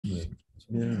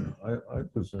Yeah, I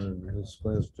was in his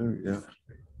class too. Yeah.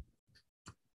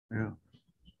 Yeah.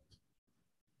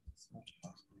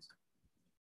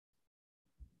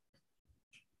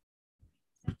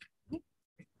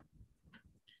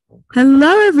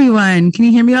 Hello, everyone. Can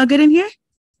you hear me all good in here?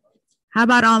 How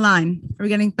about online? Are we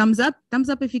getting thumbs up? Thumbs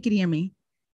up if you could hear me.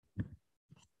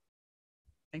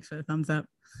 Thanks for the thumbs up.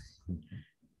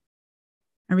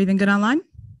 Everything good online?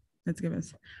 Let's give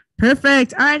us.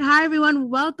 Perfect. All right. Hi, everyone.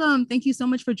 Welcome. Thank you so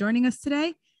much for joining us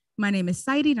today. My name is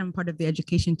Saidi, and I'm part of the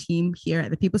education team here at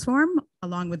the People's Forum,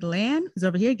 along with Lan, who's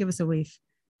over here. Give us a wave.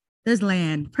 There's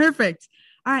Lan. Perfect.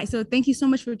 All right, so thank you so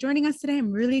much for joining us today.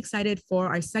 I'm really excited for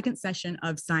our second session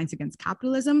of Science Against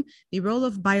Capitalism, the role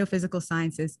of biophysical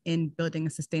sciences in building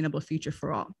a sustainable future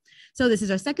for all. So this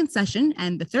is our second session,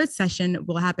 and the third session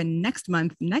will happen next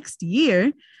month, next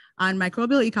year, on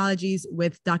microbial ecologies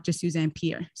with Dr. Suzanne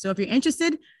Pierre. So if you're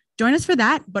interested, join us for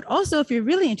that. But also, if you're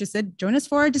really interested, join us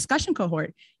for a discussion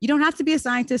cohort. You don't have to be a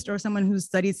scientist or someone who's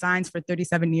studied science for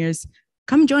 37 years.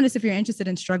 Come join us if you're interested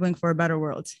in struggling for a better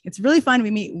world. It's really fun.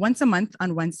 We meet once a month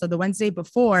on Wednesday, so the Wednesday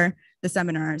before the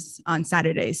seminars on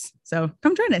Saturdays. So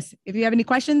come join us. If you have any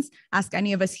questions, ask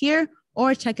any of us here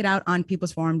or check it out on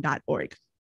peoplesforum.org.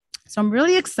 So I'm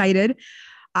really excited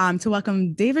to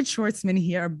welcome David Schwartzman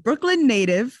here, a Brooklyn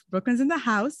native. Brooklyn's in the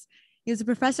house. He was a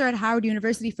professor at Howard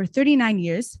University for 39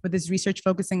 years with his research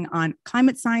focusing on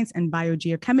climate science and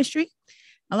biogeochemistry.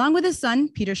 Along with his son,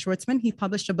 Peter Schwartzman, he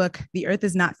published a book, The Earth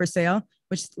is Not for Sale,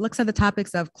 which looks at the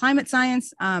topics of climate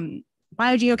science,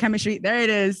 biogeochemistry, there it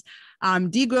is,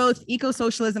 degrowth,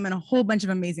 ecosocialism, and a whole bunch of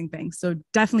amazing things. So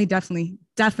definitely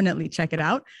check it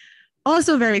out.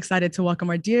 Also very excited to welcome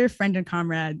our dear friend and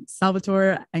comrade,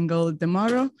 Salvatore Engel-Di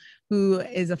Mauro, who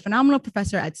is a phenomenal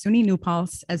professor at SUNY New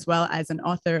Paltz, as well as an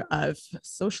author of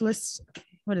Socialist,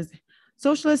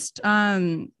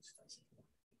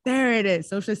 there it is,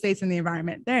 Socialist States and the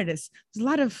Environment. There it is. There's a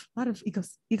lot of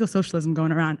eco-socialism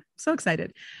going around. So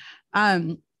excited.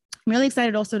 I'm really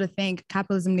excited also to thank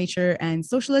Capitalism, Nature, and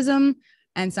Socialism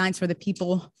and Science for the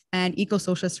People and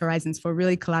Ecosocialist Horizons for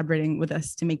really collaborating with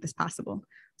us to make this possible.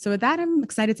 So with that, I'm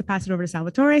excited to pass it over to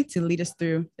Salvatore to lead us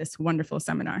through this wonderful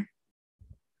seminar.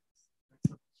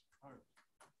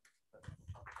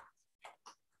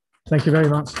 Thank you very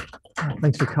much.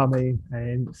 Thanks for coming,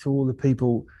 and to all the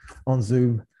people on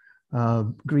Zoom,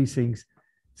 greetings.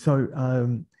 So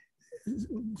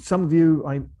some of you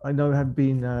I know have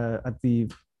been at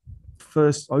the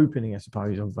first opening, I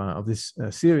suppose, of this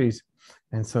series,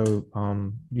 and so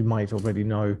you might already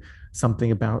know something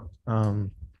about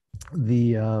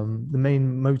the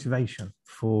main motivation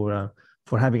for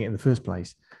having it in the first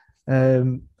place.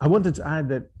 I wanted to add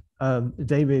that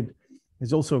David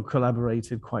has also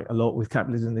collaborated quite a lot with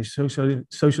Capitalism Nature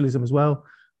Socialism as well,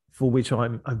 for which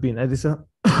I've been editor.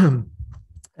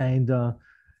 And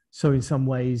so in some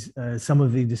ways, some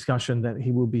of the discussion that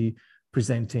he will be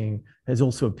presenting has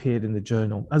also appeared in the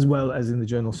journal, as well as in the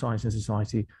journal Science and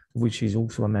Society, of which he's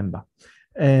also a member.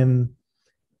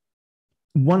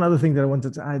 One other thing that I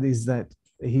wanted to add is that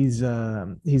he's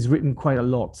written quite a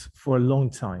lot for a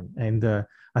long time, and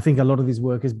I think a lot of his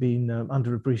work has been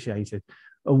underappreciated.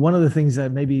 One of the things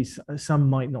that maybe some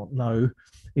might not know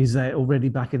is that already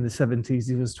back in the 70s,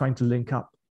 he was trying to link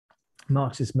up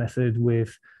Marxist method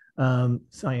with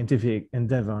scientific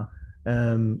endeavor.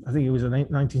 I think it was a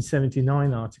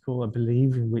 1979 article, I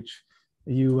believe, in which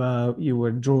you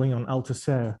were drawing on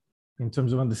Althusser in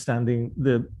terms of understanding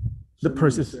the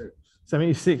process.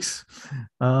 76,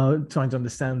 trying to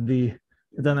understand the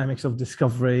dynamics of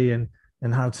discovery and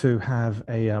how to have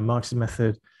a Marxist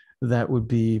method that would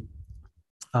be,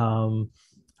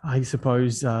 I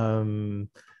suppose, in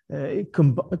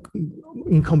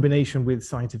combination with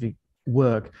scientific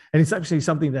work. And it's actually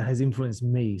something that has influenced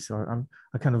me. So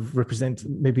I kind of represent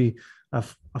maybe a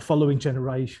following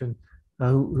generation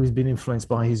who's been influenced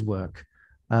by his work.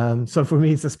 So for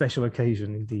me, it's a special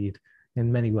occasion indeed, in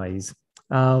many ways.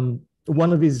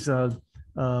 One of his, I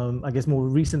guess, more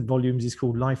recent volumes is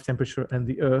called Life, Temperature, and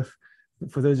the Earth.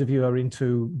 For those of you who are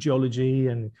into geology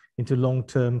and into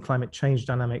long-term climate change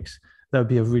dynamics, that would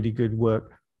be a really good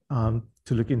work to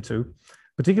look into,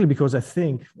 particularly because I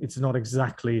think it's not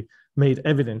exactly made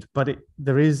evident, but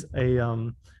there is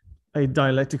a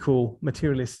dialectical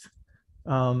materialist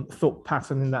thought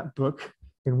pattern in that book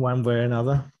in one way or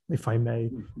another, if I may.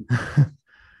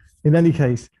 In any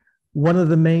case, one of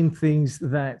the main things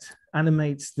that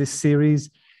animates this series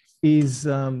is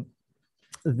the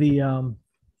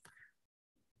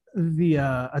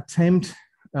attempt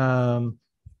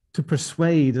to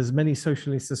persuade as many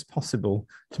socialists as possible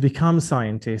to become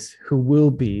scientists who will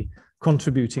be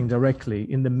contributing directly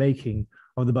in the making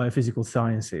of the biophysical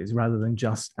sciences, rather than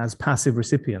just as passive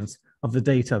recipients of the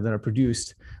data that are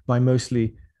produced by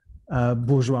mostly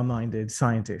bourgeois-minded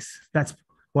scientists. That's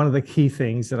one of the key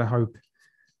things that I hope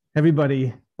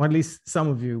everybody, or at least some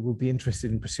of you, will be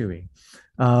interested in pursuing,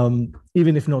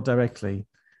 even if not directly.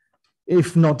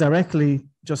 If not directly,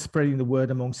 just spreading the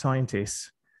word among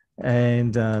scientists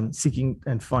and seeking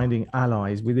and finding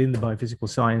allies within the biophysical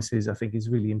sciences, I think is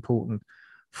really important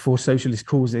for socialist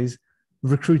causes.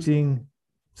 Recruiting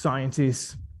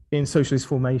scientists in socialist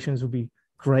formations would be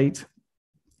great.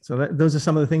 So those are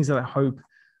some of the things that I hope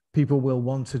people will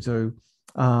want to do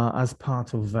as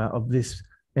part of this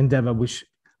endeavor, which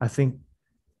I think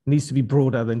needs to be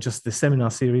broader than just the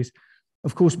seminar series.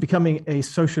 Of course, becoming a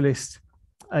socialist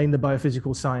in the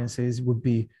biophysical sciences would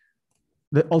be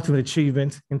the ultimate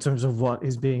achievement in terms of what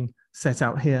is being set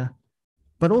out here,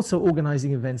 but also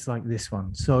organizing events like this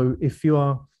one. So if you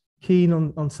are keen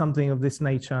on something of this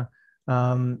nature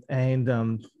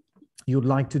and you'd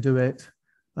like to do it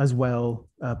as well,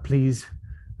 please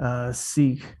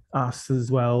seek us as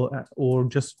well, or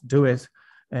just do it,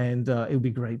 and it would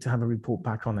be great to have a report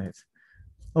back on it.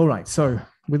 All right, so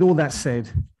with all that said,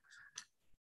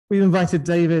 we've invited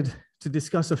David to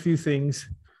discuss a few things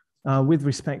with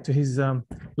respect to his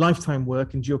lifetime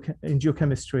work in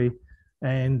geochemistry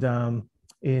and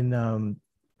in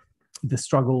the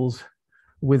struggles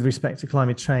with respect to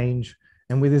climate change,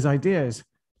 and with his ideas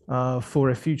for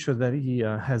a future that he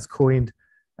has coined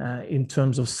in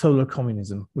terms of solar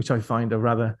communism, which I find a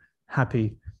rather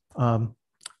happy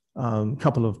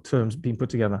couple of terms being put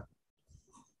together.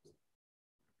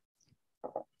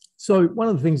 So one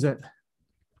of the things that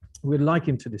we'd like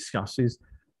him to discuss is,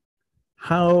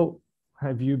 how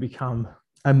have you become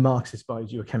a Marxist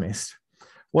biogeochemist?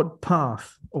 What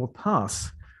path or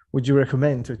paths would you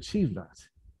recommend to achieve that?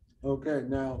 Okay,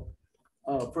 now,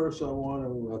 first I want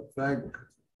to thank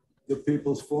the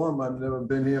People's Forum. I've never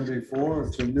been here before.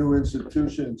 It's a new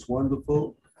institution. It's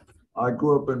wonderful. I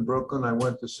grew up in Brooklyn. I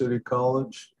went to City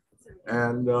College,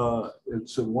 and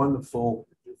it's a wonderful.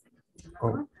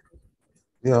 Oh,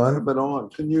 yeah, I have it on.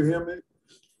 Can you hear me?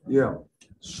 Yeah.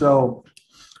 So,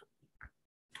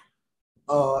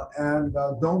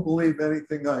 don't believe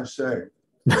anything I say.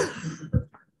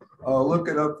 Look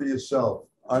it up for yourself.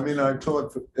 I mean, I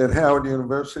taught at Howard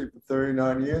University for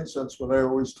 39 years. That's what I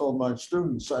always told my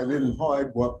students. I didn't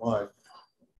hide what I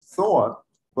thought,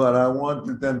 but I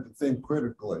wanted them to think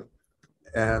critically.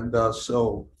 And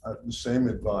so the same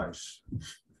advice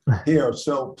here.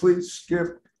 So please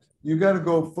skip. You got to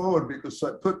go forward because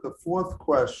I put the fourth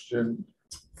question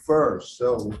first.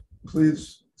 So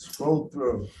please scroll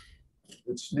through.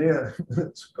 It's near,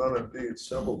 it's going to be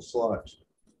several slides.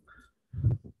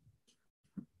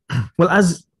 Well,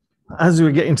 as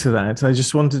we get into that, I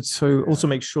just wanted to also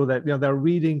make sure that there are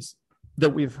readings that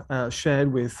we've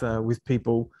shared with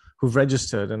people who've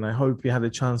registered, and I hope you had a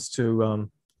chance to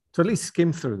at least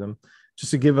skim through them,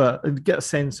 just to get a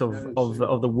sense of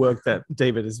the work that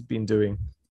David has been doing.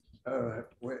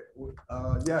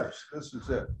 Yes, this is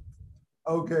it.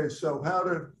 Okay, so how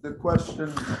did the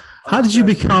question? How did you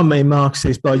become a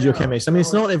Marxist biogeochemist? I mean,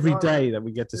 it's not every day that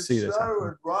we get to see this. It started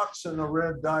with rocks in a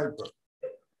red diaper,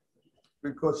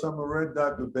 because I'm a red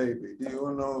diaper baby. Do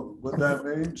you know what that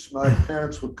means? My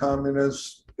parents were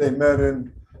communists. They met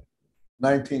in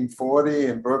 1940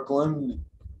 in Brooklyn.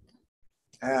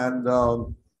 And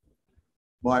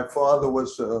my father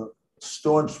was a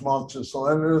staunch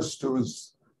Marxist-Leninist to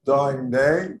his dying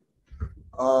day.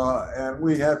 And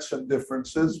we had some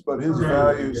differences, but his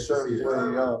values certainly.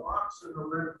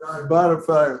 Matter of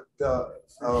fact,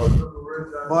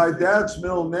 my dad's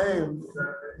middle name,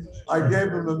 I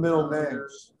gave him a middle name.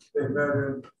 They met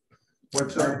in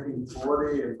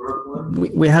 1940 in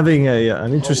Brooklyn. We're having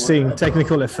an interesting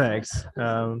technical effect.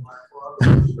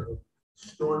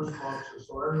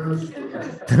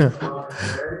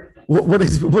 What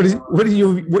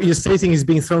you're stating is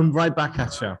being thrown right back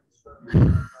at you.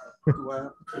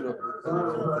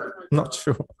 Not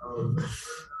sure.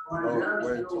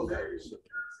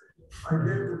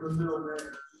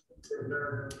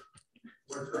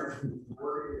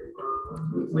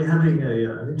 We're having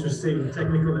an interesting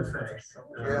technical effect.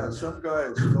 Yeah, some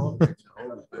guys don't.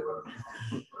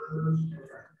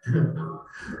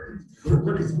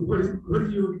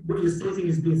 What you're stating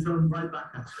is being thrown right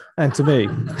back at you. And to me.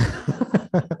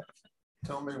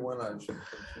 Tell me when I should.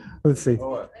 Let's see.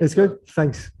 Right. It's good.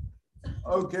 Thanks.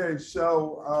 Okay,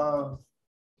 so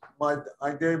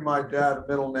I gave my dad a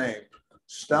middle name.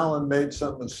 Stalin made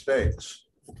some mistakes.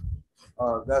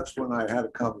 That's when I had a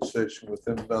conversation with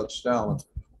him about Stalin.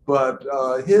 But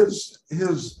his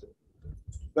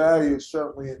values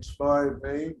certainly inspired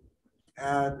me.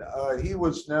 And he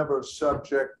was never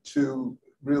subject to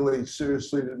really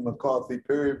seriously the McCarthy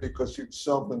period because he was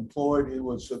self-employed. He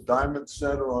was a diamond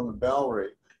setter on the Bowery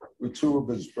with two of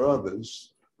his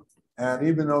brothers. And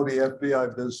even though the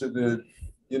FBI visited,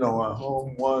 our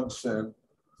home once and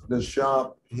the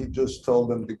shop, he just told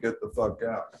them to get the fuck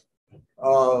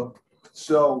out.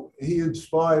 So he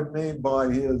inspired me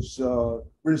by his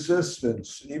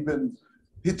resistance. Even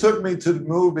he took me to the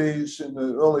movies in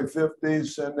the early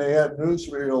 50s, and they had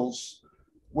newsreels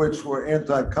which were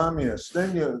anti-communist.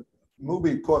 Then your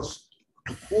movie cost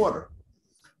a quarter,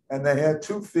 and they had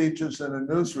two features in a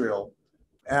newsreel,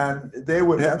 and they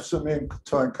would have some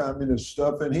anti-communist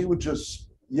stuff, and he would just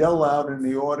yell out in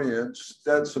the audience,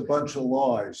 "That's a bunch of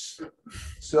lies."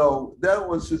 So that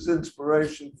was his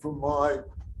inspiration for my,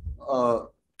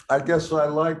 I guess I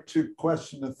like to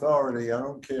question authority. I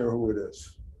don't care who it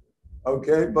is.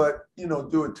 Okay, but,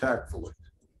 do it tactfully,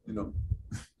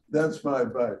 that's my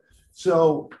advice.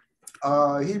 So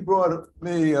he brought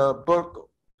me a book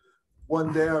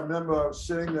one day. I remember I was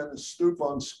sitting on the stoop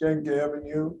on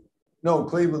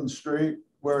Cleveland Street,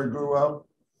 where I grew up.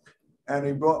 And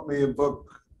he brought me a book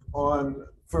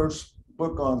first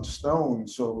book on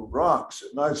stones or rocks.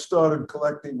 And I started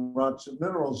collecting rocks and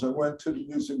minerals. I went to the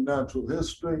Museum of Natural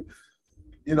History,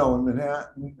 in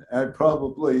Manhattan. I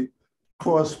probably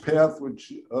crossed paths with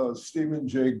Stephen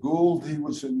Jay Gould. He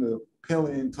was in the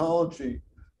paleontology,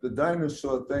 the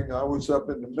dinosaur thing. I was up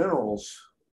in the minerals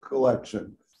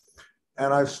collection.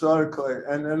 And I started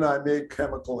collecting, and then I made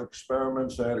chemical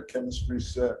experiments. I had a chemistry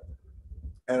set,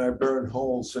 and I burned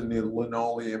holes in the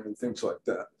linoleum and things like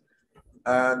that.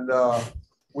 And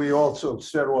we also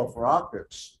set off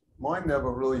rockets. Mine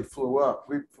never really flew up.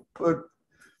 We put,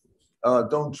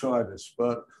 don't try this,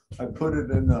 but I put it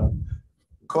in a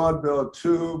cardboard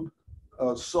tube,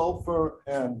 sulfur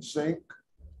and zinc,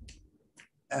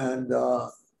 and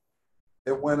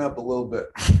it went up a little bit.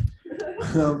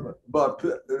 But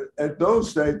at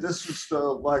those days, this is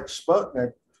like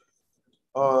Sputnik.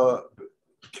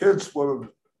 Kids were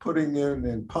putting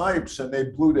in pipes and they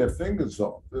blew their fingers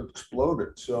off. It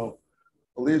exploded. So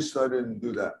at least I didn't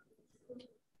do that.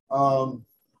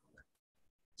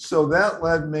 So that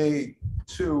led me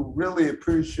to really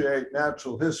appreciate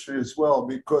natural history as well,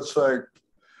 because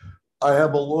I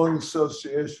have a long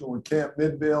association with Camp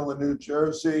Midvale in New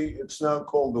Jersey. It's now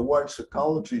called the White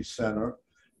Ecology Center.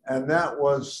 And that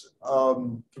was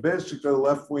basically a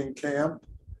left-wing camp,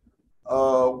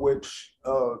 which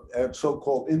a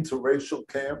so-called interracial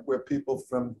camp where people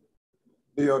from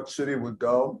New York City would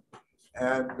go,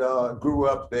 and grew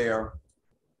up there.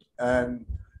 And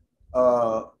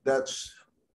that's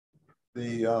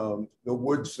the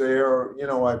woods there.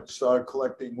 I started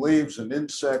collecting leaves and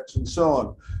insects and so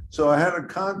on. So I had a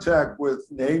contact with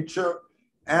nature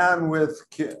and with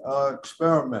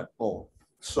experimental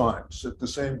science at the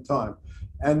same time.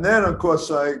 And then, of course,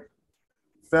 I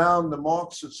found the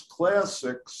Marxist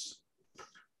classics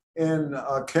in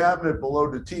a cabinet below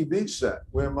the TV set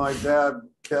where my dad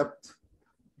kept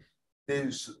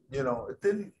these,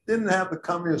 it didn't have the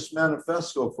Communist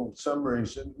Manifesto for some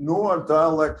reason, nor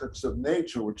Dialectics of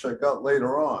Nature, which I got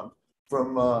later on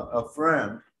from a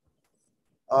friend.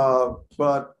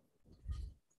 But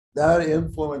that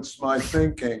influenced my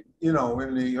thinking, in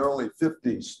the early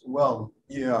 50s. Well,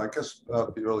 yeah, I guess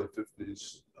about the early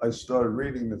 50s, I started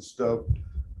reading this stuff.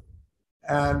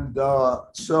 And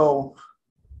so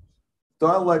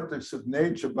Dialectics of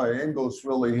Nature by Engels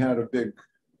really had a big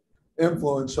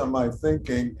influence on my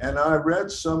thinking. And I read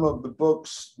some of the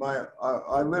books.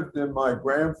 I lived in my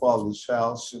grandfather's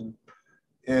house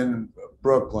in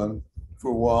Brooklyn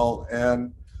for a while,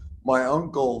 and my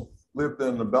uncle lived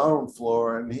on the bottom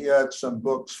floor, and he had some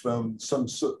books from some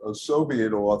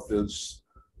Soviet authors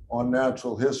on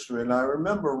natural history. And I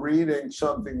remember reading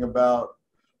something about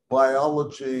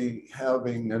biology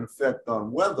having an effect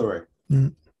on weathering.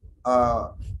 Mm.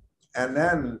 And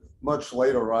then much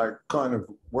later, I kind of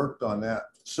worked on that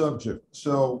subject.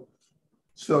 So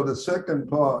the second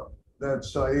part that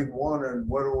Saeed wanted,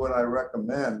 what would I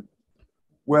recommend?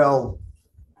 Well,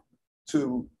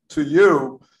 to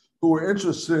you who are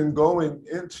interested in going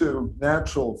into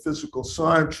natural physical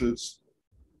sciences,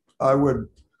 I would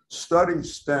study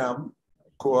STEM,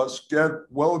 of course, get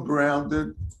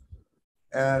well-grounded,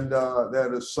 and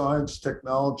that is science,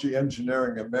 technology,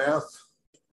 engineering, and math,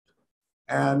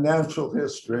 and natural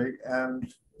history,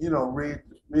 and read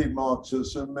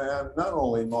Marxism, and not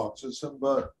only Marxism,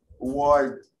 but a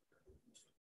wide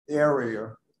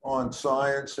area on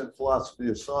science and philosophy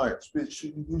of science. But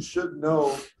you should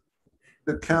know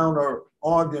the counter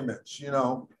arguments.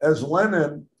 As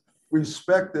Lenin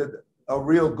respected a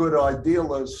real good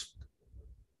idealist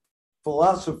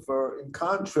philosopher in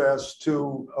contrast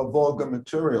to a vulgar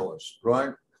materialist,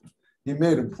 right? He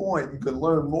made a point, you could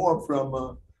learn more from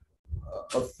a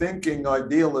thinking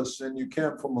idealist than you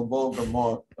can from a vulgar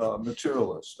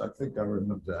materialist. I think I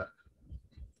remember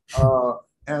that.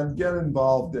 And get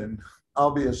involved in,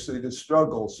 obviously, the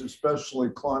struggles, especially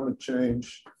climate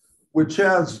change, which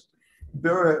has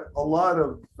a lot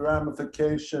of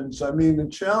ramifications. I mean, the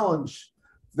challenge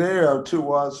there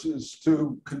to us is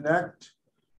to connect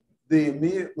the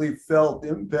immediately felt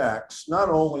impacts, not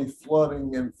only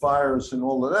flooding and fires and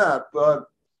all of that, but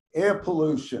air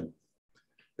pollution,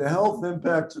 the health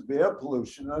impacts of air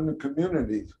pollution on the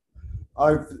community.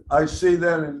 I see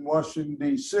that in Washington,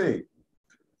 D.C.,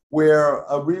 where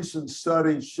a recent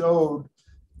study showed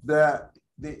that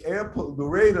the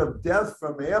rate of death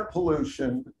from air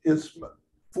pollution is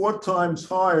 4 times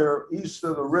higher east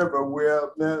of the river,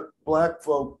 where Black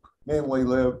folk mainly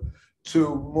live,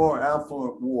 to more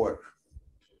affluent ward.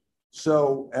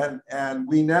 So, and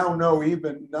we now know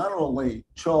even not only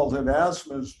childhood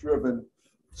asthma is driven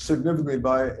significantly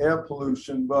by air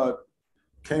pollution, but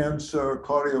cancer,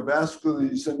 cardiovascular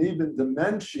disease, and even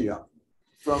dementia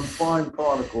from fine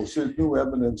particles. There's new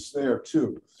evidence there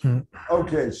too.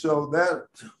 Okay, so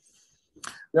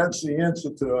that's the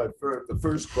answer to the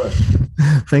first question.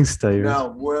 Thanks, David.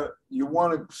 Now, you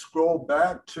want to scroll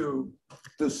back to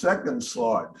the second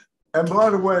slide. And by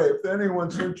the way, if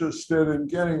anyone's interested in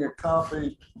getting a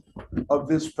copy of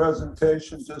this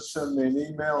presentation, just send me an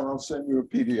email and I'll send you a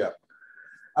PDF.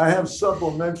 I have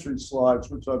supplementary slides,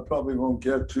 which I probably won't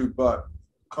get to, but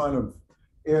kind of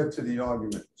add to the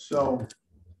argument. So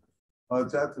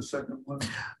is that the second one?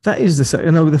 That is the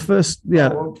second. No, the first.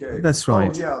 Yeah, oh, okay. That's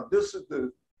right. Oh, yeah, this is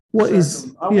the What second.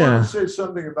 is? I Yeah. want to say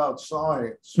something about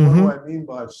science. What do I mean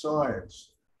by science?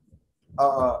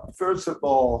 First of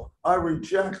all, I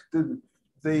rejected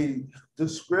the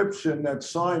description that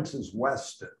science is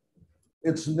Western.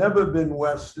 It's never been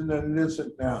Western and it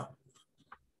isn't now.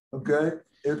 Okay?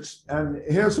 And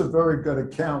here's a very good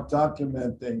account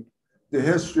documenting the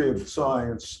history of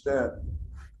science that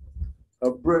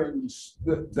brings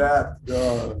that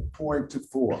point to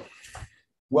fore.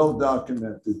 Well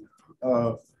documented.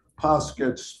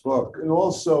 Poskett's book, and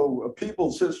also A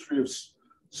People's History of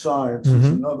Science is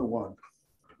another one.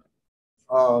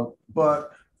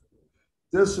 But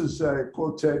this is a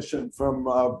quotation from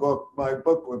my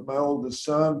book with my oldest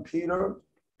son, Peter,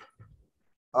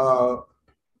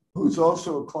 who's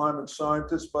also a climate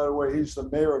scientist. By the way, he's the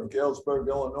mayor of Galesburg,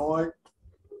 Illinois,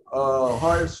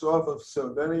 highest office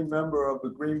of any member of the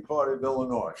Green Party of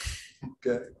Illinois.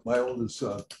 Okay, my oldest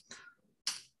son.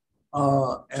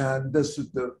 And this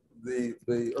is the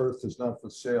Earth is Not for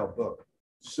Sale book.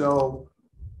 So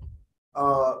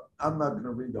I'm not going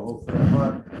to read the whole thing,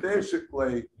 but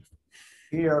basically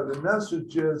here the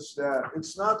message is that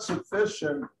it's not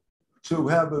sufficient to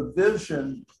have a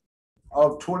vision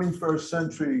of 21st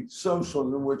century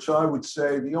socialism, which I would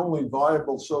say the only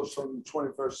viable socialism in the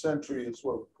 21st century is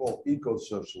what we call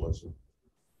ecosocialism.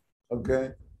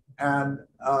 Okay, and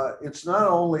it's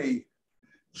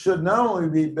should not only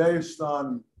be based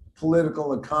on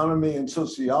political economy and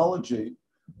sociology,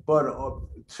 but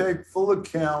take full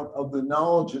account of the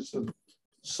knowledges of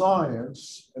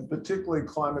science, and particularly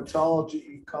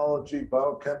climatology, ecology,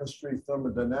 biochemistry,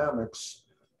 thermodynamics,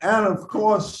 and of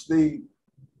course the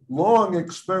long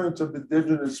experience of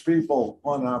indigenous people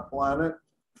on our planet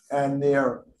and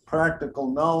their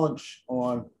practical knowledge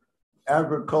on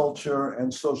agriculture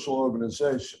and social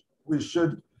organization.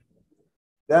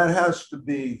 That has to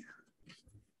be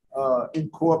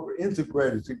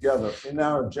integrated together in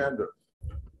our agenda.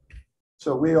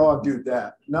 So we argued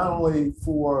that, not only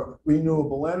for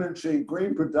renewable energy,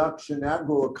 green production,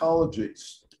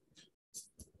 agroecologies.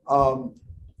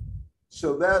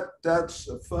 So that's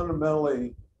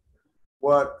fundamentally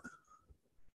what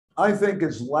I think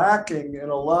is lacking in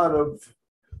a lot of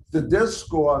the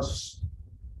discourse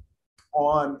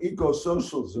on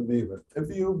ecosocialism even.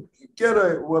 If you get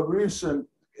a recent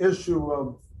issue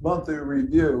of Monthly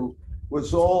Review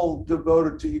was all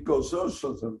devoted to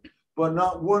ecosocialism, but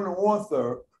not one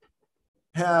author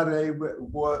had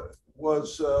what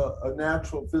was a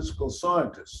natural physical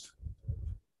scientist.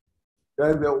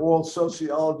 They're all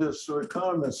sociologists or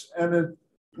economists. And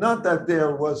not that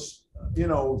there was,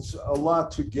 a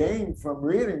lot to gain from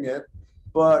reading it,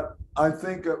 but I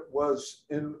think it was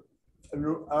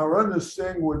our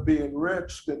understanding would be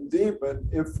enriched and deepened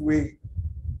if we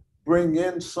bring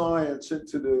in science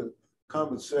into the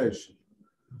conversation.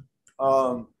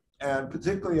 And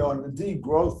particularly on the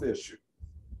degrowth issue.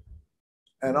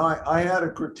 And I had a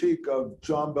critique of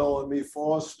John Bellamy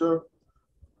Foster,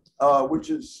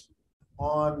 which is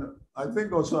on, I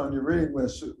think it was on your reading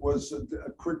list, it was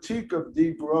a critique of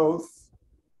degrowth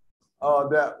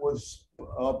that was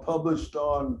published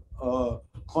on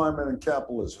Climate and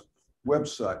Capitalism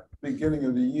website, beginning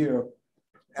of the year.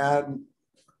 And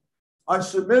I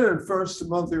submitted first a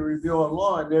monthly review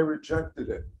online. They rejected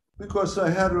it because I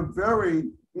had a very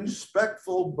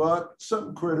respectful but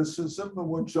some criticism of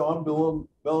what John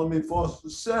Bellamy Foster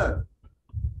said.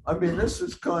 I mean, this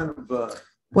is kind of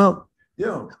well,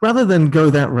 yeah. Rather than go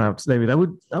that route, David,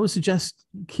 I would suggest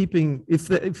keeping, if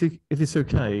it's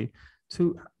okay,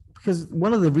 to, because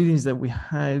one of the readings that we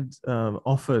had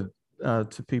offered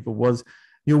to people was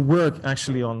your work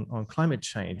actually on climate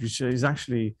change, which is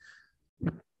actually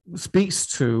speaks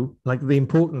to like the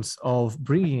importance of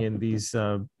bringing in these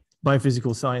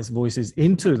biophysical science voices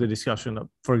into the discussion of,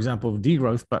 for example, of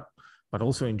degrowth, but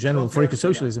also in general for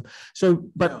ecosocialism. So,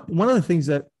 but one of the things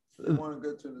that you want to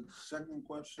go to the second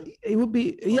question? It would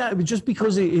be, yeah, just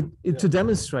because it to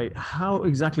demonstrate how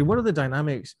exactly, what are the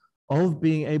dynamics of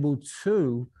being able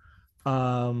to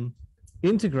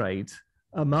integrate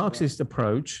a Marxist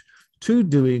approach to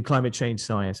doing climate change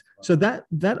science. So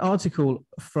that article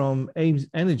from Ames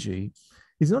Energy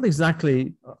is not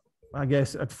exactly, I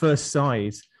guess, at first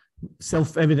sight,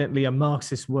 self-evidently a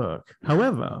Marxist work.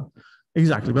 However,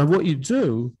 exactly, but what you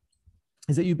do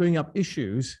is that you bring up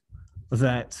issues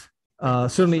that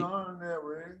certainly,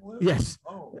 yes,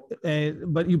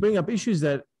 but you bring up issues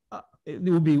that it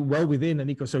will be well within an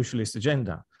eco-socialist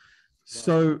agenda.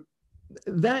 So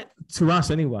that, to us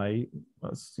anyway,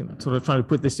 sort of trying to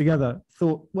put this together,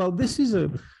 thought, well, this is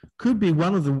could be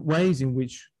one of the ways in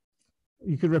which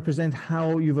you could represent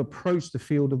how you've approached the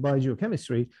field of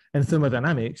biogeochemistry and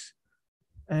thermodynamics.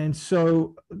 And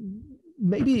so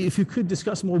maybe if you could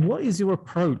discuss more, what is your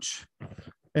approach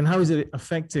and how is it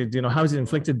affected, how is it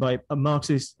inflicted by a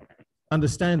Marxist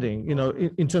understanding,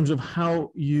 in terms of how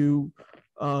you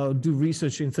do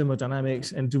research in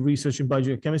thermodynamics and do research in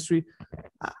biogeochemistry,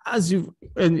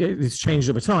 and it's changed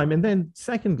over time. And then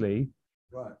secondly,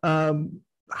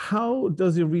 how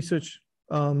does your research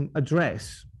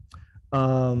address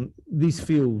these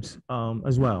fields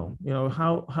as well?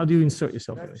 How do you insert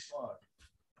yourself in this?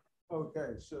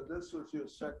 Okay, so this was your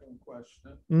second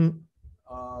question.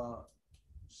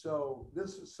 So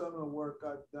this is some of the work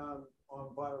I've done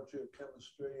on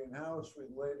biogeochemistry and how it's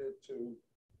related to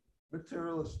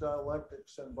materialist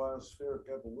dialectics and biospheric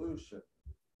evolution.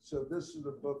 So this is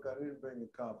the book. I didn't bring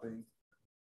a copy,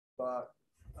 but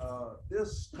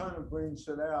this kind of brings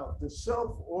it out, the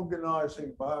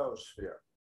self-organizing biosphere,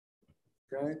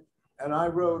 okay? And I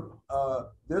wrote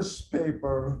this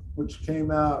paper, which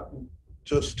came out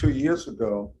just 2 years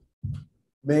ago,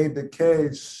 made the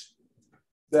case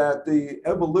that the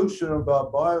evolution of our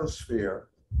biosphere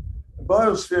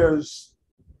is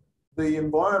the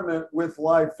environment with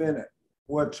life in it,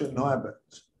 which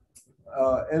inhabits.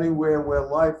 Anywhere where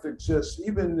life exists,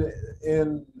 even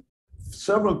in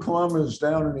several kilometers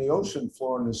down in the ocean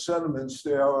floor in the sediments,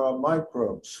 there are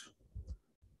microbes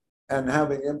and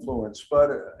having influence.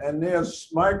 And there's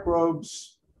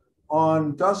microbes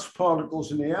on dust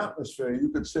particles in the atmosphere. You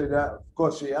could say that, of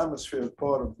course, the atmosphere is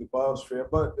part of the biosphere,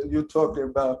 but you're talking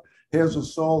about, here's a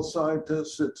soil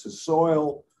scientist, it's a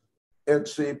soil,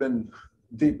 it's even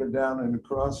deeper down in the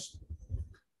crust,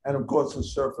 and of course the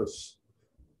surface.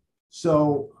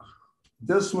 So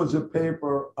this was a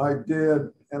paper I did,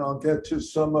 and I'll get to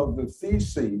some of the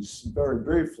theses very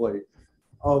briefly,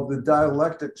 of the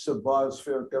dialectics of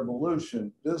biospheric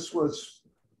evolution. This was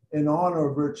in honor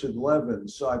of Richard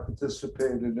Levins. I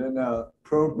participated in a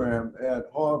program at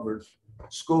Harvard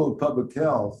School of Public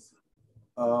Health,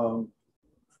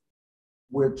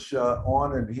 which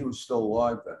honored, he was still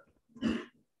alive then.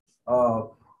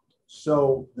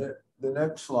 So the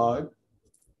next slide.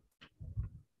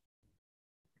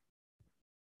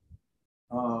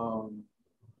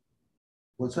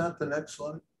 Was that the next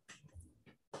slide?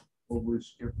 Or we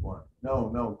skipped one?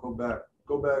 No,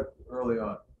 go back early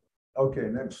on. Okay,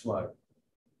 next slide.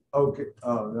 Okay,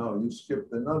 oh no, you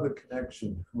skipped another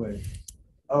connection. Wait,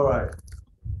 all right.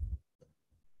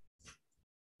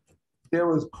 There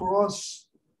was cross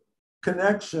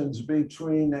connections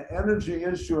between the energy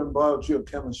issue and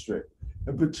biogeochemistry.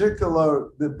 In particular,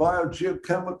 the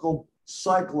biogeochemical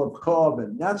cycle of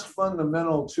carbon. That's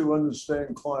fundamental to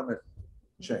understanding climate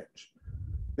change,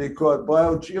 because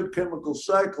biogeochemical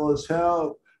cycle is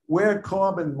where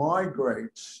carbon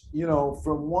migrates,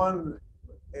 from one,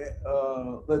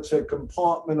 let's say,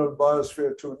 compartment of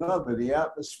biosphere to another, the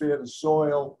atmosphere, the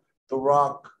soil, the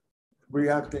rock,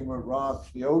 reacting with rock,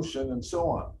 the ocean, and so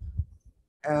on.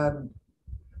 And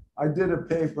I did a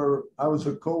paper, I was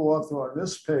a co-author on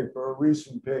this paper, a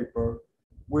recent paper,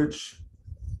 which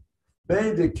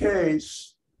made the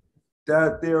case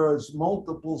that there is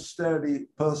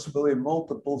possibly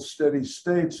multiple steady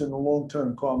states in the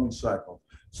long-term carbon cycle.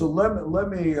 So let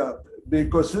me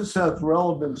because this has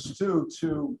relevance too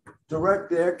to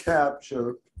direct air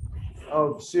capture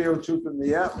of CO2 from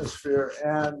the atmosphere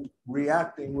and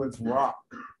reacting with rock,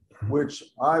 which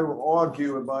I will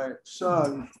argue with my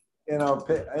son in our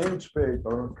Ames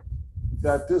paper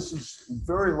that this is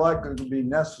very likely to be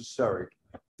necessary.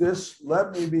 This,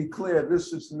 let me be clear,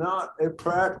 this is not a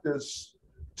practice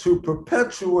to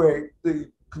perpetuate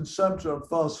the consumption of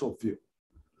fossil fuel,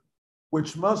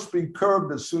 which must be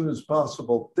curbed as soon as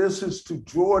possible. This is to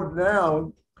draw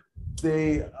down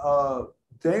the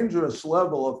dangerous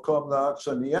level of carbon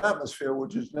dioxide in the atmosphere,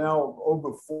 which is now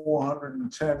over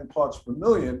 410 parts per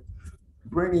million,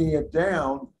 bringing it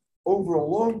down over a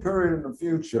long period in the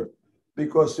future,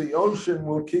 because the ocean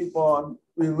will keep on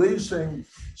releasing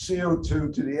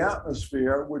CO2 to the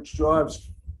atmosphere, which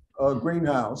drives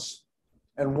greenhouse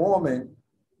and warming.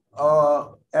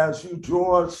 As you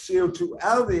draw CO2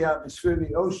 out of the atmosphere,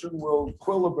 the ocean will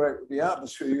equilibrate with the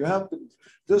atmosphere.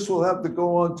 This will have to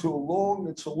go on to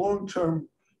it's a long-term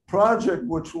project,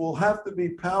 which will have to be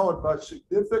powered by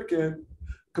significant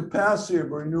capacity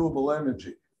of renewable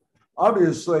energy.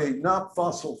 Obviously, not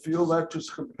fossil fuel, that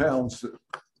just compounds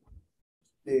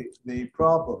the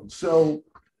problem. So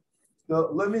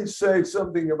let me say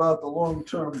something about the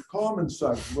long-term carbon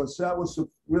cycle, because that was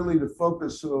really the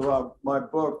focus of my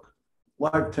book,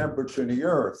 Life Temperature in the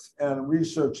Earth, and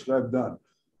research that I've done.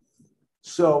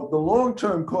 So the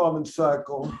long-term carbon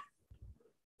cycle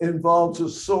involves a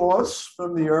source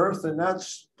from the Earth, and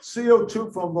that's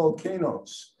CO2 from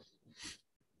volcanoes,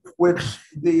 which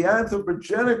the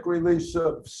anthropogenic release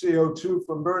of CO2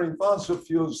 from burning fossil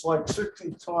fuels is like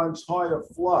 60 times higher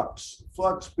flux.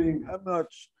 Flux being how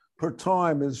much per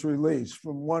time is released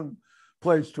from one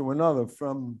place to another.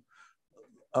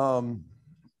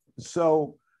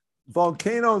 So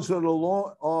volcanoes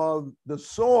are the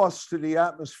source to the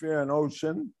atmosphere and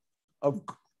ocean of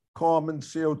carbon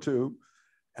CO2.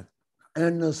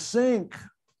 And the sink,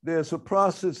 there's a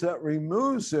process that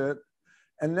removes it,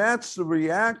 and that's the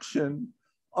reaction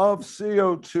of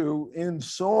CO2 in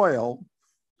soil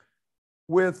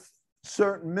with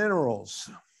certain minerals.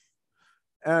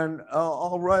 And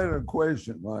I'll write an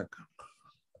equation, Mike.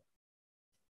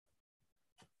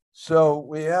 So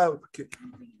we have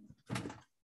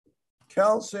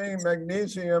calcium,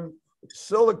 magnesium,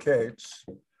 silicates,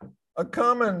 a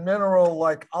common mineral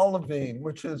like olivine,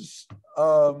 which is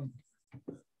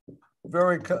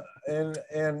very in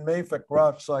mafic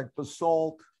rocks like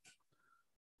basalt.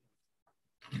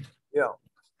 Yeah.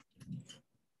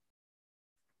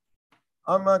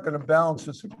 I'm not going to balance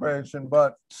this equation,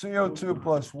 but CO2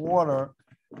 plus water,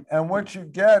 and what you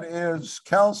get is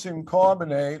calcium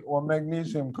carbonate or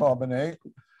magnesium carbonate,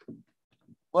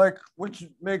 which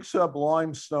makes up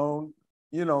limestone,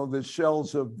 you know, the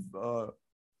shells of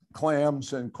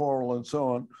clams and coral and so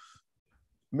on,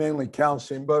 mainly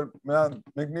calcium, but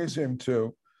magnesium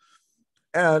too.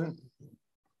 And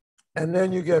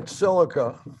then you get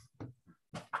silica,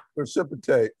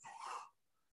 precipitate.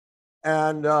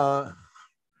 And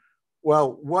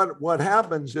well, what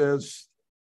happens is,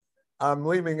 I'm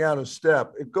leaving out a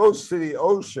step. It goes to the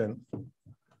ocean.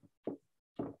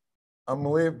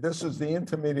 This is the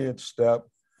intermediate step.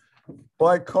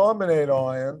 Bicarbonate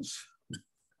ions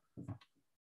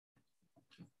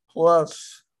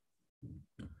plus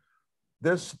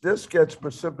this gets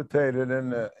precipitated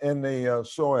in the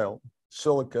soil,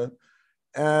 silica,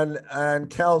 and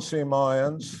calcium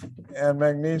ions and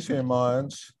magnesium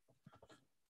ions.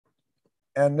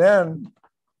 And then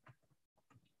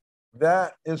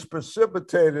that is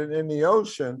precipitated in the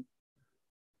ocean.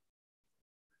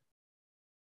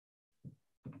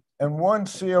 And one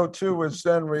CO2 is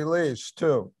then released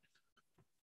too.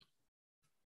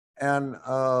 And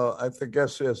I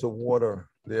guess there's a water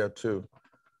there too.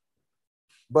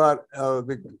 But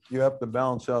you have to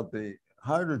balance out the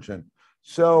hydrogen.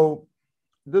 So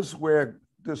this is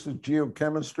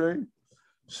geochemistry.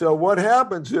 So what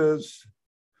happens is,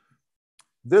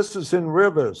 this is in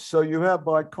rivers. So you have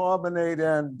bicarbonate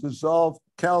and dissolved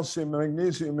calcium and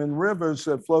magnesium in rivers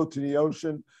that flow to the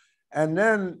ocean. And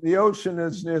then the ocean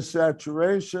is near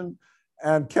saturation,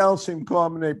 and calcium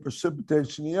carbonate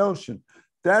precipitates in the ocean.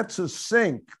 That's a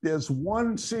sink. There's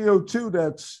one CO2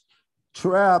 that's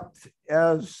trapped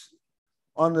as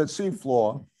on the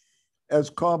seafloor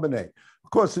as carbonate. Of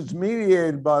course, it's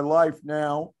mediated by life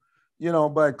now, you know,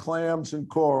 by clams and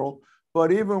coral.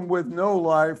 But even with no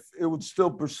life, it would still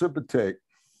precipitate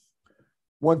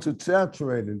once it's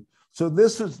saturated. So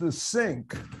this is the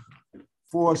sink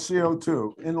for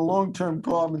CO2 in the long-term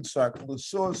carbon cycle, the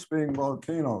source being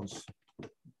volcanoes.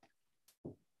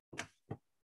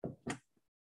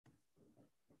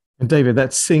 And David,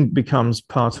 that sink becomes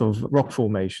part of rock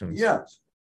formations. Yes.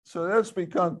 So that's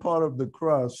become part of the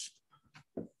crust.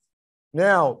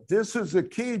 Now, this is the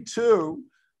key to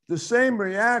the same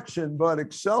reaction, but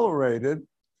accelerated,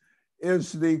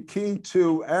 is the key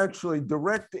to actually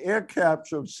direct air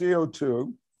capture of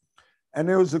CO2. And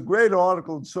there was a great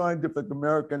article in Scientific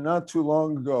American not too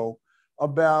long ago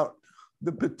about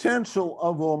the potential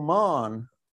of Oman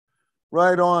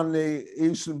right on the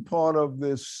eastern part of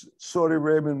this Saudi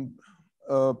Arabian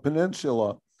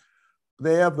peninsula.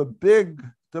 They have a big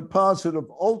deposit of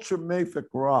ultramafic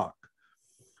rock,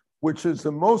 which is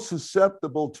the most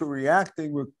susceptible to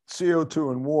reacting with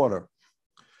CO2 and water.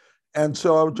 And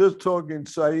so I was just talking,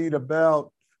 Saeed,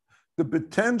 about the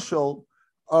potential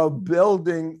of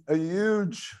building a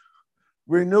huge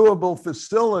renewable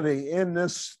facility in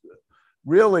this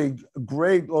really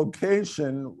great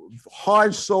location,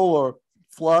 high solar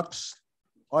flux,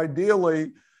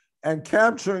 ideally, and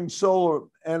capturing solar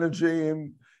energy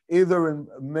in either in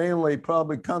mainly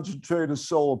probably concentrated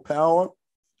solar power,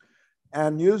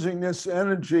 and using this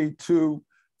energy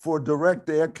for direct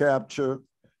air capture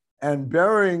and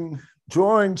drawing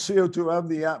CO2 out of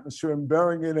the atmosphere and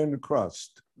burying it in the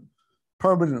crust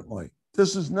permanently.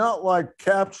 This is not like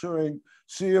capturing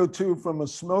CO2 from a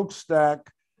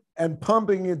smokestack and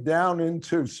pumping it down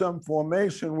into some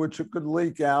formation which it could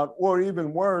leak out, or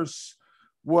even worse,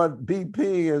 what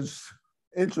BP is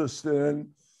interested in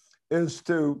is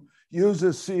to use the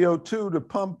CO2 to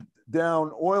pump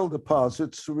down oil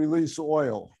deposits to release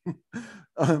oil.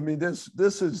 I mean, this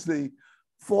is the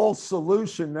false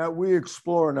solution that we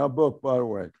explore in our book, by the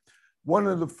way. One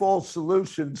of the false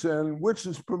solutions, and which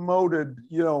is promoted,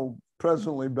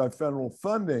 presently by federal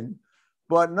funding,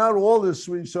 but not all this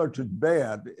research is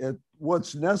bad.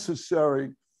 What's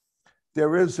necessary,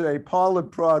 there is a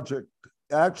pilot project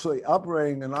actually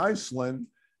operating in Iceland,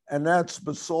 and that's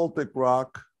basaltic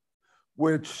rock,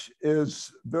 which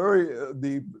is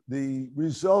the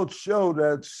results show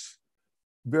that's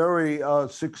very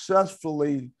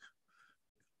successfully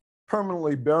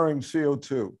permanently burying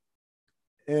CO2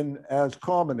 as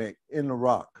carbonate in the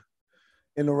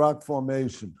rock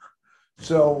formation.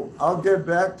 So I'll get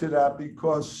back to that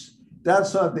because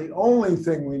that's not the only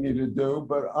thing we need to do,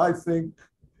 but I think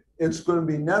it's going to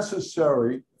be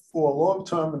necessary for a long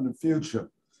time in the future.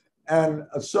 And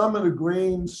some of the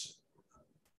Greens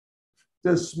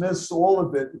dismiss all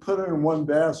of it and put it in one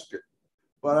basket.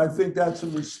 But I think that's a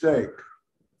mistake.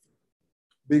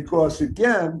 Because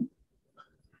again,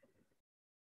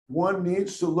 one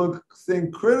needs to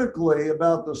think critically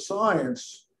about the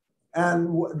science, and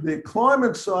the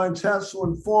climate science has to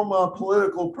inform our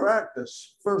political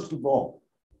practice, first of all,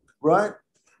 right?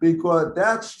 Because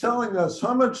that's telling us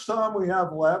how much time we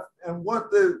have left and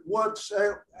what's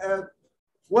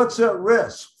at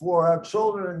risk for our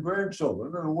children and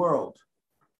grandchildren in the world.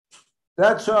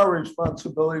 That's our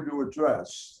responsibility to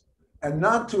address, and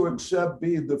not to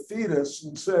be the fetus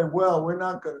and say, well, we're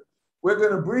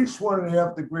going to breach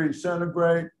 1.5 degrees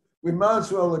centigrade. We might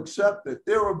as well accept it.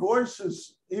 There are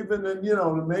voices, even in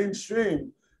the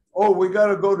mainstream. Oh, we got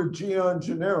to go to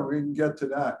geoengineering. We can get to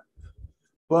that,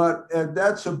 but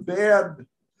that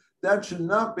should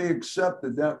not be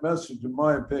accepted. That message, in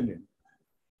my opinion,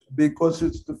 because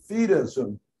it's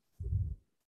defeatism,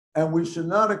 and we should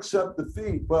not accept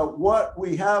defeat. But what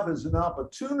we have is an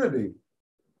opportunity.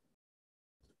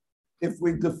 If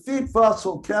we defeat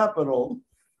fossil capital,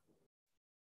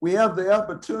 we have the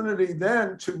opportunity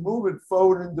then to move it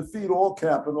forward and defeat all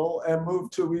capital and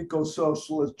move to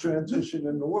eco-socialist transition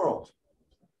in the world.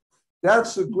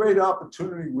 That's a great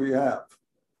opportunity we have.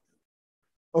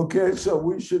 Okay, so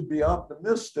we should be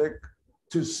optimistic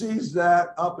to seize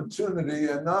that opportunity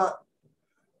and not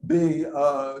be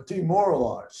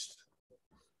demoralized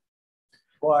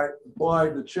by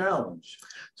the challenge.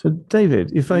 So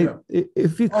David, if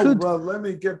you could, well, let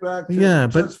me get back to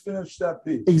just finish that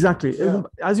piece. Exactly. Yeah.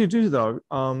 As you do though,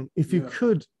 if you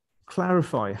could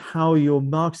clarify how your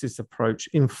Marxist approach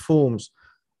informs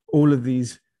all of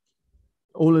these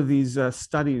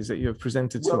studies that you have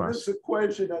presented to us. This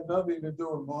equation had nothing to do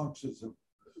with Marxism.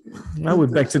 I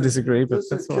would beg to disagree, but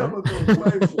that's all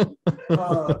right.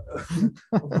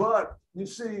 But you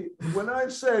see, when I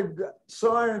say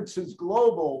science is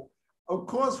global, of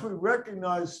course we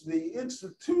recognize the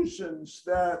institutions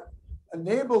that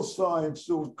enable science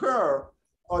to occur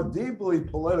are deeply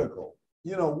political.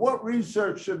 What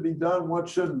research should be done, what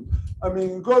shouldn't. I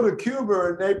mean, you go to Cuba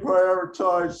and they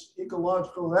prioritize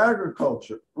ecological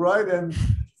agriculture, right? And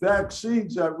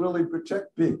vaccines that really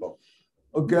protect people.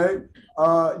 Okay,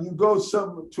 you go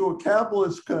to a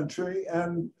capitalist country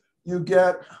and you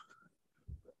get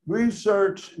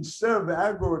research instead of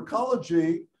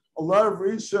agroecology, a lot of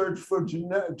research for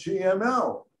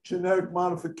GMO, genetic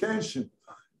modification,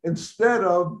 instead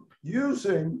of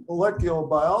using molecular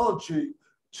biology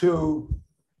to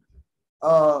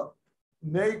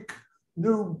make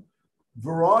new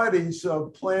varieties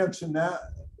of plants and that,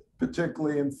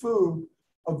 particularly in food,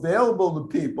 available to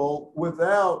people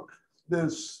without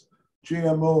this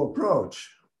GMO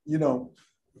approach. You know,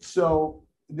 so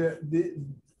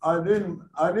I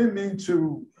didn't mean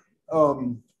to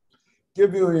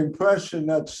give you an impression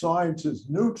that science is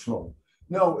neutral.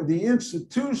 No, the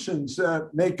institutions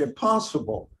that make it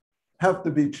possible have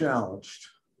to be challenged.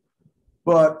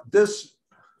 But this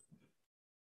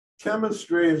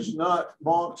chemistry is not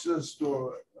Marxist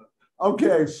or,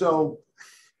 okay, so,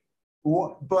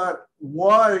 but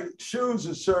why choose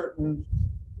a certain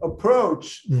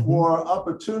approach or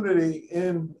opportunity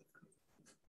in,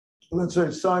 let's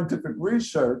say, scientific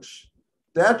research?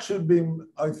 That should be,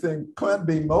 I think, can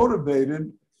be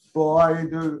motivated by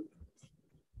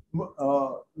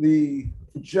the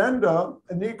agenda,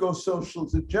 an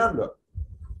eco-socialist agenda,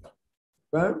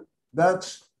 right?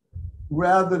 That's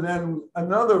rather than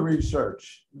another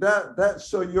research.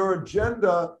 So your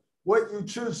agenda, what you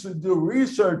choose to do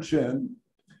research in,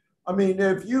 I mean,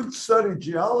 if you study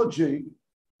geology,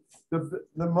 the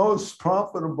most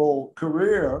profitable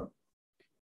career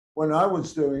when I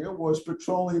was doing it was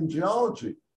petroleum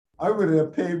geology. I would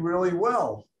have paid really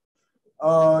well,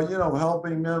 you know,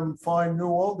 helping them find new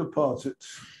oil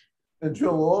deposits and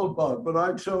drill oil deposits, but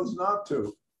I chose not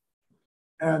to.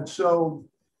 And so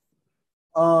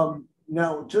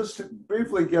now just to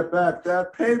briefly get back,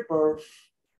 that paper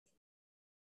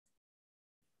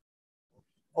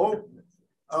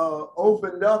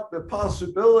opened up the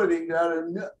possibility that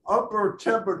an upper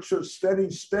temperature steady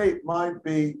state might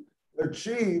be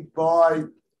achieved by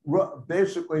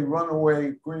basically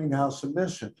runaway greenhouse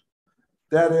emission.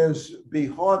 That is, be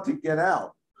hard to get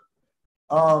out.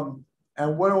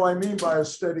 And what do I mean by a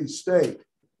steady state?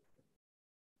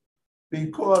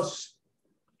 Because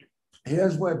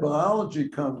here's where biology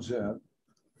comes in.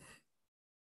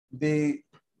 The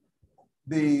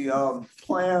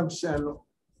plants and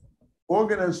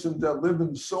organisms that live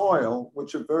in soil,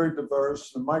 which are very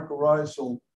diverse, the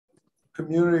mycorrhizal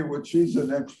community, which he's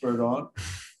an expert on,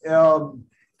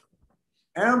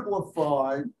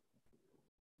 amplify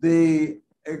the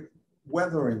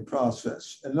weathering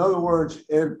process. In other words,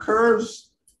 it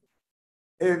occurs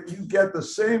if you get the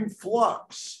same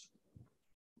flux,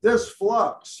 this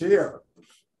flux here,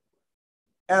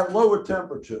 at lower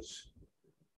temperatures.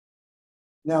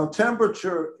 Now,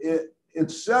 temperature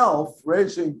itself,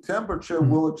 raising temperature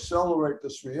will accelerate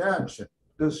this reaction,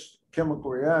 this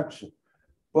chemical reaction.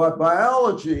 But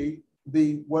biology,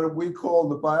 what we call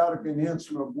the biotic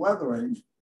enhancement of weathering,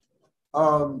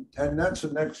 and that's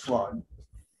the next slide.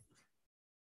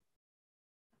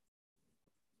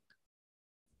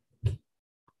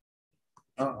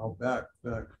 Back.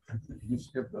 You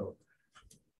skipped over.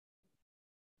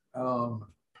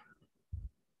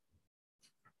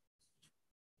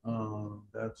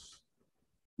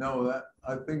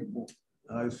 I think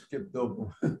I skipped over.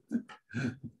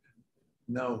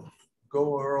 No,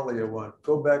 go earlier one.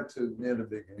 Go back to near the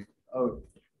beginning. Oh,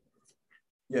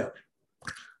 yeah.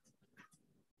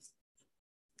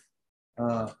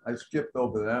 I skipped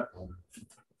over that one.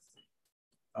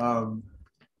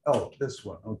 Oh, this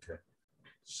one. Okay.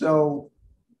 So,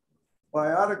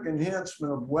 biotic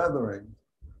enhancement of weathering,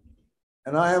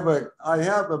 and I have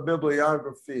a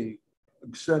bibliography,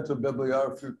 extensive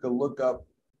bibliography. You can look up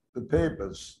the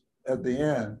papers at the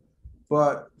end.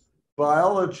 But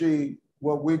biology,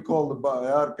 what we call the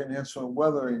biotic enhancement of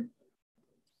weathering,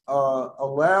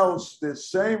 allows the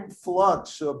same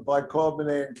flux of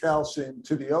bicarbonate and calcium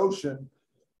to the ocean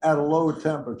at a lower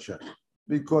temperature,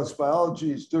 because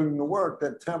biology is doing the work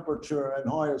that temperature and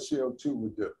higher CO2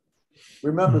 would do.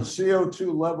 Remember,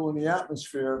 CO2 level in the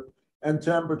atmosphere and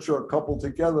temperature are coupled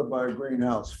together by a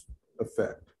greenhouse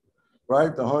effect,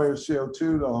 right? The higher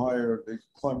CO2, the higher the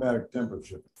climatic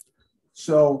temperature.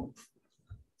 So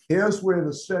here's where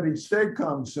the steady state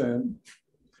comes in,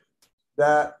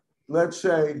 that let's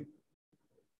say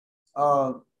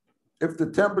if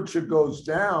the temperature goes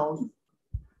down,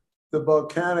 the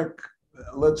volcanic,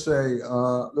 let's say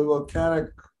the volcanic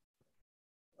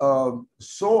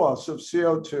source of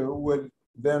CO2 would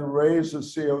then raise the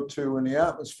CO2 in the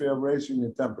atmosphere, raising the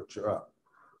temperature up.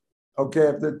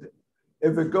 Okay,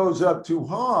 if it goes up too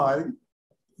high,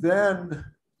 then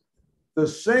The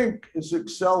sink is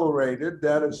accelerated.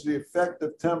 That is the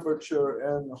effective temperature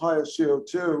and higher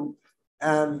CO2,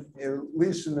 and at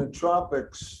least in the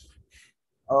tropics,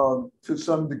 to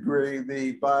some degree,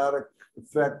 the biotic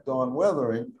effect on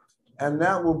weathering, and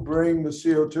that will bring the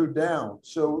CO2 down.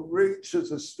 So it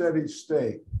reaches a steady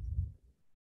state,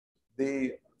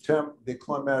 the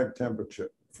climatic temperature,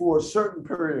 for a certain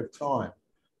period of time.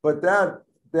 But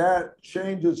that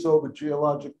changes over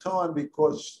geologic time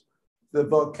because the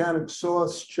volcanic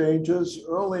source changes.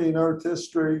 Early in Earth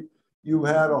history, you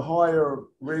had a higher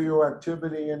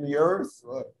radioactivity in the Earth,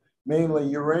 mainly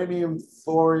uranium,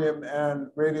 thorium, and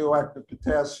radioactive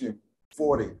potassium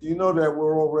 40. Do you know that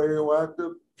we're all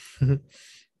radioactive?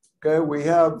 Okay, we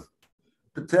have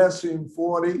potassium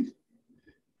 40.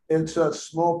 It's a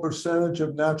small percentage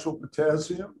of natural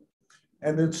potassium,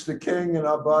 and it's decaying in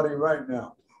our body right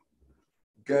now.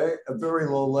 Okay, a very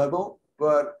low level,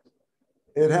 but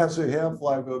it has a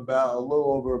half-life of about a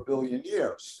little over 1 billion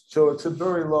years. So it's a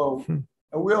very low, and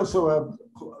we also have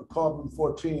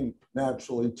carbon-14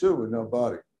 naturally too in our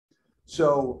body.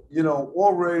 So, you know,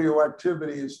 all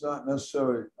radioactivity is not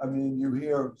necessarily, I mean, you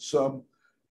hear some,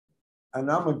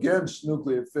 and I'm against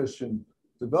nuclear fission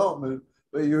development,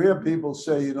 but you hear people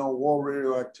say, you know, all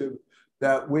radioactivity,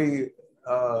 that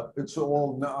it's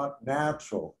all not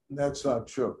natural. And that's not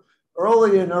true.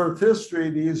 Early in Earth history,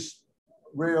 these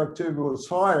radioactivity was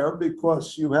higher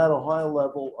because you had a high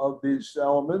level of these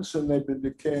elements, and they've been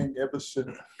decaying ever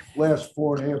since the last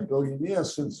 4.5 billion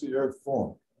years since the Earth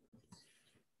formed.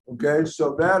 Okay,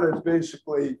 so that has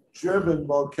basically driven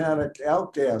volcanic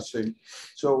outgassing.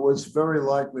 So it was very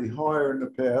likely higher in the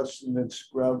past, and it's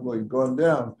gradually gone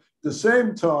down. At the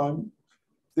same time,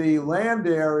 the land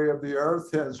area of the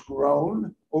Earth has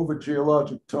grown over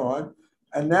geologic time,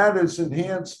 and that has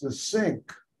enhanced the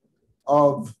sink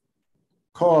of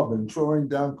carbon, drawing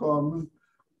down carbon.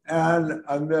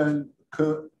 And then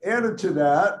added to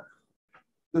that,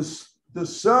 the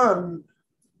sun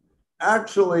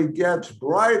actually gets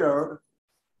brighter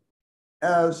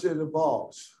as it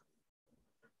evolves.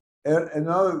 In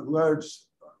other words,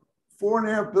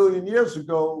 4.5 billion years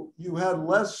ago, you had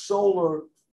less solar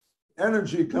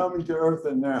energy coming to Earth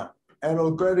than now. And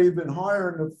it'll get even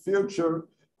higher in the future.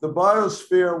 The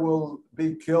biosphere will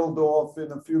be killed off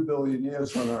in a few billion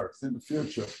years on Earth in the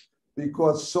future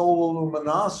because solar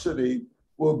luminosity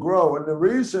will grow. And the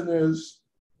reason is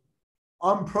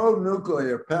I'm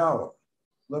pro-nuclear power.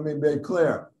 Let me be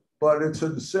clear, but it's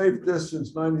at a safe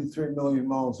distance, 93 million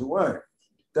miles away.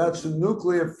 That's a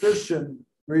nuclear fission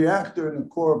reactor in the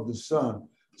core of the sun.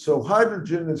 So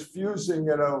hydrogen is fusing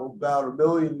at about 1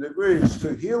 billion degrees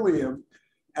to helium.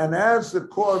 And as the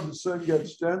core of the sun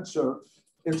gets denser,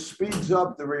 it speeds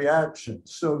up the reaction.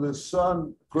 So the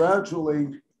sun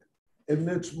gradually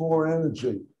emits more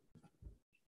energy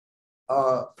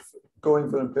going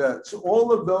from the past. So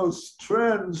all of those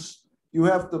trends, you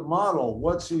have to model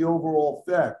what's the overall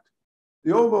effect.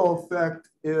 The overall effect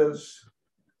is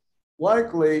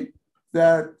likely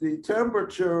that the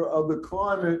temperature of the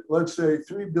climate, let's say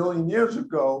 3 billion years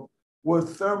ago, was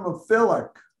thermophilic,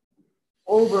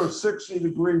 over 60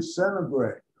 degrees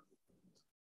centigrade.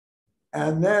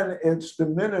 And then it's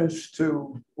diminished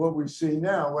to what we see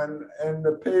now. And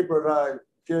the paper that I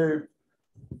gave,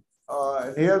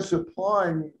 here's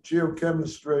applying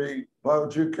geochemistry,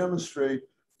 biogeochemistry,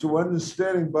 to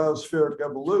understanding biospheric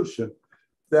evolution,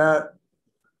 that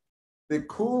the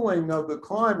cooling of the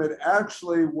climate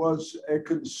actually was a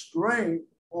constraint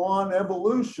on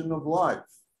evolution of life.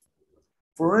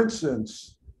 For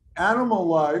instance, animal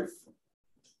life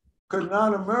could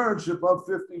not emerge above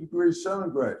 50 degrees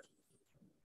centigrade.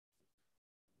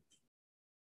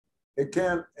 It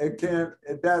can't,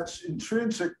 that's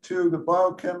intrinsic to the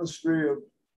biochemistry of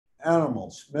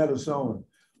animals, metazoan.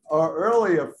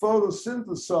 Earlier,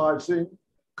 photosynthesizing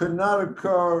could not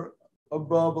occur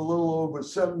above a little over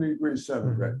 70 degrees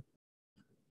centigrade.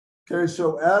 Okay,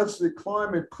 so as the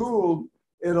climate cooled,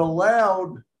 it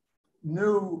allowed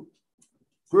new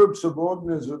groups of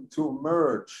organisms to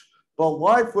emerge. But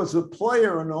life was a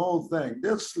player in the whole thing.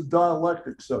 That's the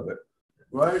dialectics of it,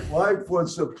 right? Life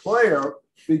was a player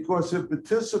because it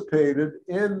participated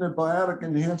in the biotic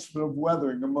enhancement of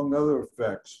weathering, among other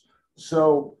effects.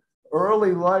 So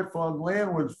early life on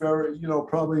land was very,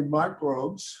 probably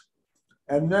microbes.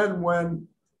 And then when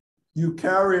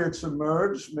eukaryotes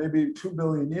emerged, maybe 2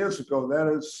 billion years ago, that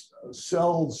is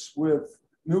cells with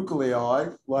nuclei,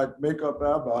 like make up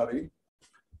our body,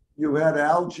 you had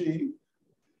algae.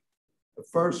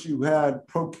 First, you had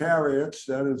prokaryotes,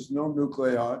 that is no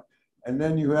nuclei. And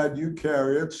then you had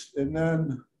eukaryotes. And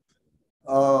then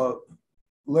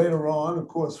later on, of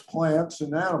course, plants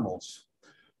and animals.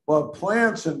 But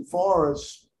plants and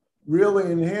forests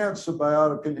really enhance the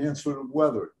biotic enhancement of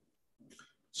weathering.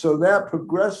 So that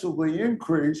progressively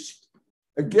increased,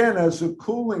 again, as a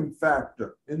cooling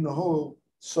factor in the whole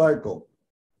cycle.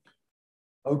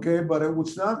 Okay, but it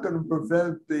was not going to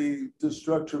prevent the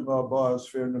destruction of our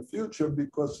biosphere in the future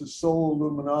because the solar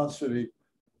luminosity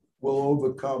will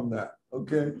overcome that.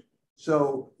 Okay,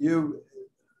 so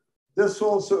this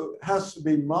also has to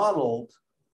be modeled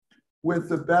with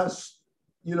the best,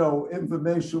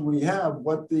 information we have,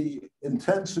 what the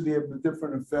intensity of the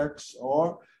different effects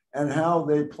are and how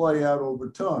they play out over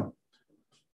time.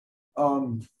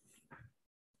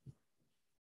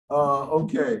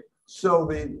 Okay, so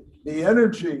the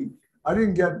energy, I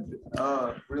didn't get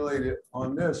related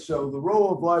on this. So the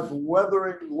role of life in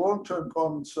weathering, long-term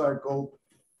carbon cycle,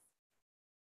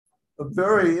 I'm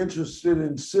very interested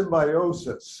in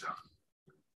symbiosis.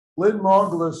 Lynn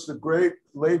Margulis, the great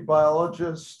late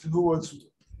biologist who was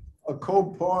a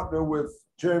co-partner with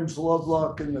James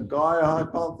Lovelock in the Gaia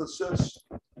hypothesis,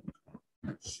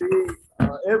 she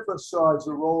emphasized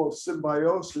the role of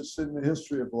symbiosis in the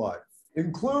history of life,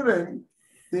 including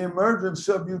the emergence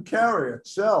of eukaryote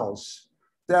cells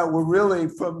that were really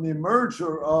from the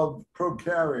merger of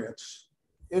prokaryotes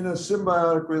in a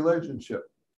symbiotic relationship.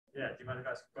 Yeah, do you mind if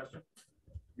I ask a question?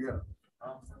 Yeah.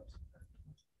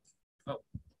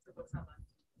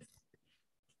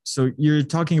 So you're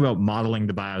talking about modeling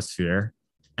the biosphere,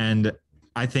 and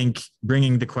I think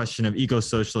bringing the question of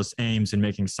eco-socialist aims and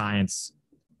making science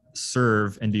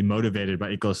serve and be motivated by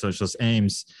eco-socialist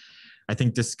aims, I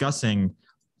think discussing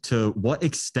to what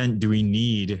extent do we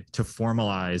need to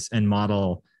formalize and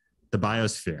model the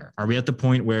biosphere? Are we at the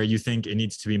point where you think it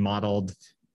needs to be modeled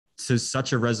to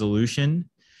such a resolution?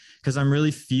 Because I'm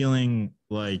really feeling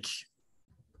like,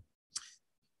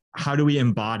 how do we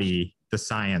embody the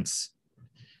science?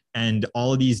 And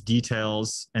all of these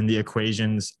details and the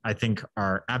equations, I think,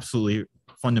 are absolutely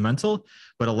fundamental,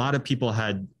 but a lot of people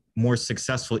had more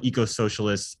successful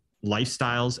eco-socialist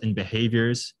lifestyles and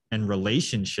behaviors and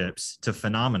relationships to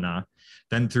phenomena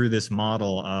than through this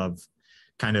model of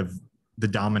kind of the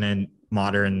dominant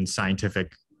modern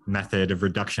scientific method of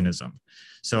reductionism.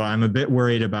 So I'm a bit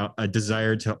worried about a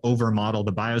desire to over-model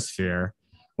the biosphere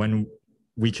when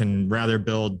we can rather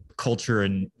build culture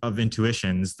and of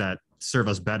intuitions that serve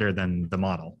us better than the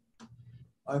model.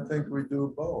 I think we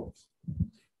do both.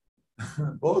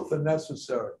 Both are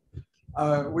necessary.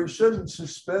 We shouldn't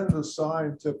suspend the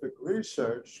scientific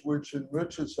research, which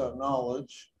enriches our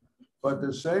knowledge, but at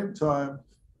the same time,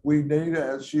 we need,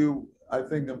 as you, I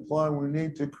think, imply, we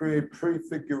need to create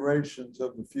prefigurations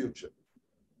of the future.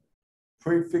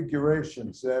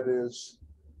 Prefigurations, that is,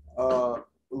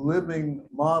 living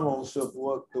models of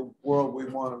what the world we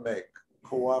want to make,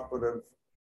 cooperative,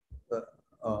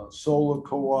 solar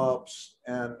co-ops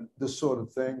and this sort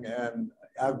of thing, and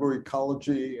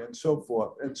agroecology and so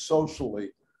forth, and socially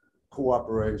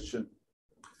cooperation.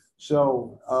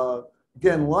 So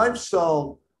again,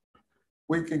 lifestyle,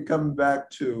 we can come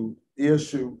back to the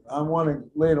issue. I want to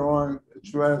later on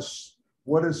address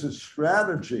what is a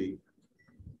strategy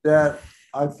that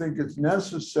I think is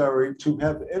necessary to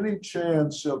have any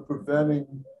chance of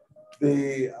preventing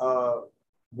the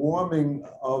warming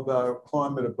of our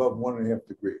climate above 1.5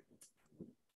 degrees.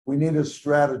 We need a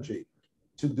strategy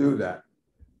to do that.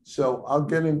 So I'll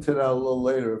get into that a little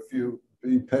later if you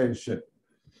be patient.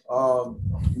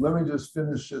 Let me just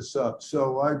finish this up.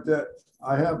 So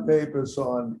I have papers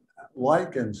on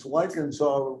lichens. Lichens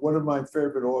are one of my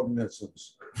favorite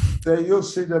organisms. You'll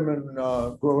see them in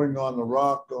growing on the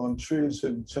rock, on trees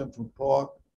in Central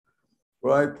Park,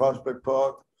 right, Prospect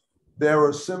Park. They're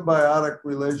a symbiotic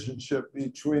relationship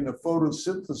between a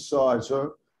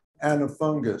photosynthesizer and a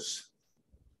fungus.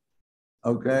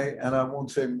 Okay, and I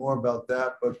won't say more about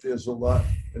that, but there's a lot.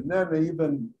 And then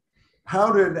even,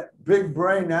 how did big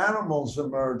brain animals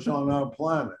emerge on our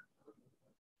planet?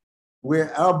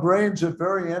 Our brains are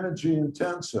very energy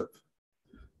intensive.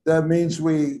 That means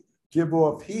we give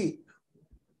off heat.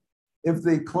 If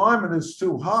the climate is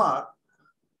too hot,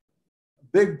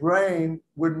 big brain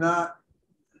would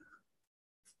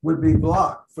be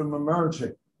blocked from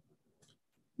emerging.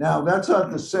 Now, that's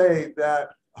not to say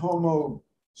that Homo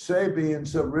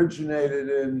sapiens originated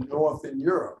in Northern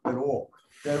Europe at all.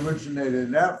 They originated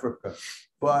in Africa.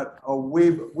 But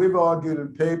we've argued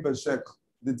in papers that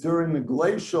during the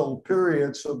glacial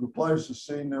periods of the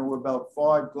Pleistocene, there were about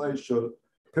 5 glacial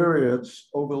periods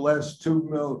over the last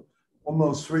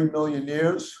almost 3 million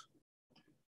years,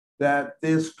 that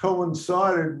this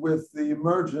coincided with the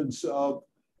emergence of,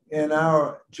 in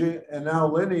our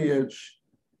lineage,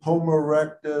 Homo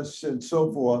erectus and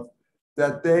so forth,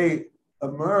 that they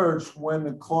emerged when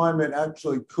the climate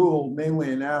actually cooled,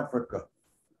 mainly in Africa,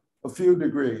 a few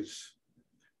degrees,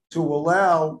 to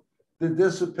allow the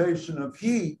dissipation of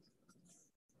heat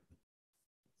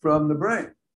from the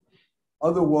brain.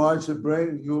 Otherwise, the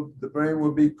brain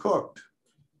would be cooked.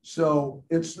 So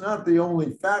it's not the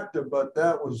only factor, but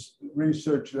that was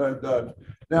research that I've done.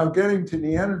 Now, getting to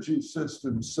the energy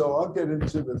system, so I'll get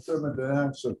into the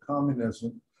thermodynamics of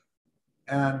communism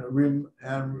and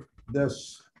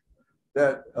this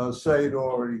that Said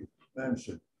already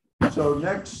mentioned. So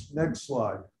next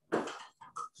slide.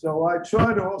 So I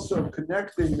tried also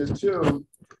connecting the two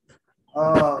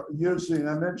using,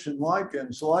 I mentioned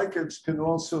lichens. Lichens can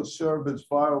also serve as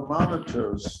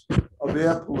biomonitors of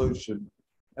air pollution,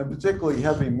 and particularly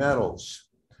heavy metals.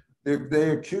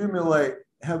 They accumulate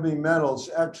heavy metals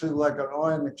actually like an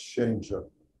ion exchanger,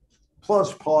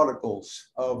 plus particles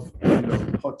of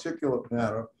particulate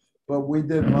matter. But we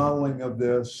did modeling of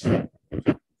this.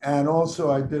 And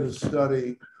also I did a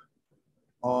study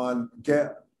on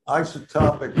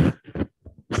isotopic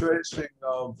tracing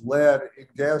of lead in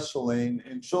gasoline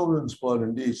in children's blood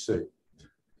in DC.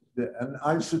 And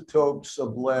isotopes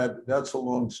of lead, that's a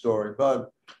long story,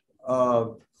 but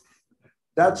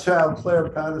that's how Claire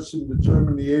Patterson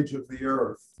determined the age of the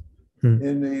Earth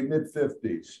in the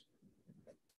mid-50s.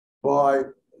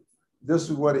 This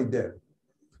is what he did.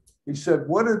 He said,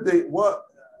 lead,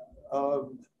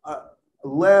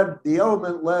 the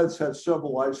element lead has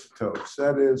several isotopes.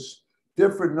 That is,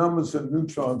 different numbers of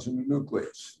neutrons in the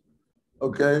nucleus,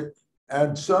 okay?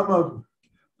 And some of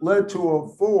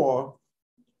lead-204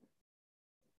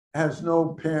 has no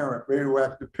parent,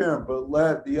 radioactive parent, but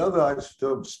lead, the other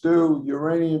isotopes do.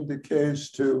 Uranium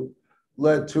decays to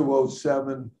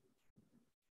lead-207,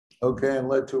 okay, and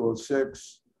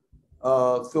lead-206.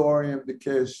 Thorium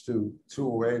decays to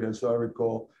 208, as I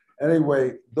recall.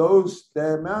 Anyway, the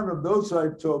amount of those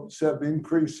isotopes have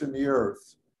increased in the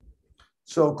Earth.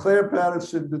 So Claire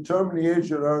Patterson determined the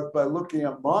age of the Earth by looking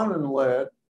at modern lead,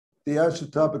 the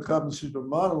isotopic composition of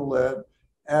modern lead,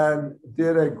 and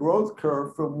did a growth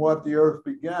curve from what the Earth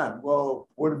began. Well,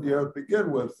 what did the Earth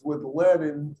begin with? With lead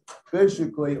in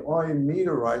basically iron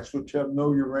meteorites, which have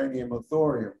no uranium or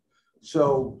thorium.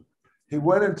 So he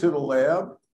went into the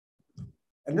lab,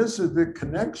 and this is the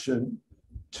connection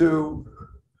to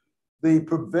the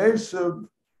pervasive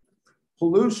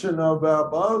pollution of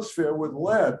our biosphere with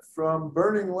lead from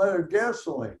burning lead or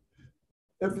gasoline.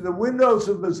 If the windows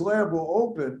of his lab were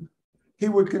open, he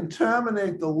would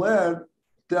contaminate the lead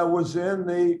that was in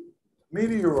the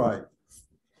meteorite.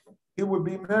 He would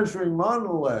be measuring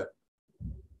modern lead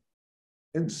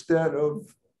instead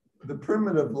of the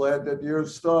primitive lead that the Earth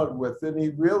started with. And he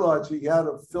realized he had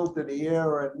to filter the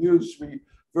air and use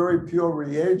very pure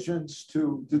reagents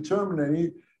to determine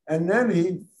it. And then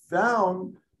he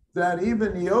found that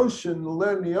even the ocean, the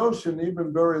lead in the ocean,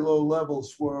 even very low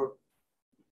levels were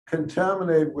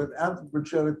contaminated with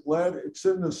anthropogenic lead. It's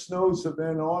in the snows of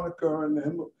Antarctica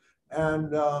and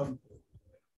the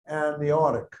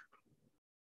Arctic.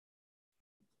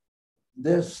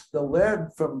 The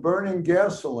lead from burning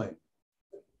gasoline,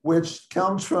 which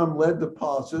comes from lead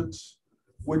deposits,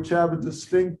 which have a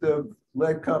distinctive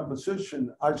lead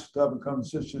composition, isotopic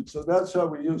composition. So that's how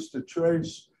we used to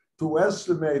trace, to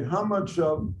estimate how much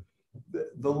of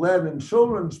the lead in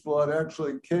children's blood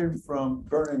actually came from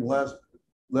burning lead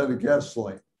or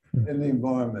gasoline in the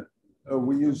environment.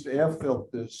 We used air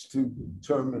filters to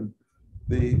determine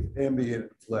the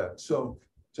ambient lead. So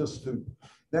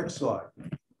next slide.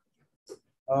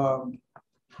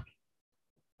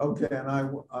 Okay, and I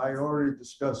already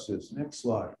discussed this. Next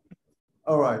slide.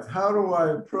 All right, how do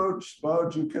I approach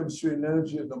biogeochemistry and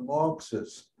energy as a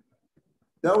Marxist?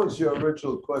 That was your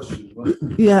original question.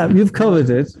 Yeah, you've covered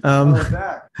it.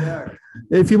 Back.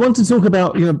 If you want to talk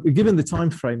about, given the time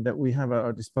frame that we have at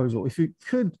our disposal, if you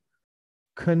could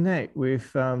connect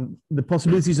with the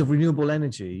possibilities of renewable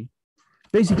energy,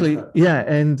 basically,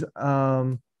 and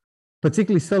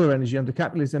particularly solar energy under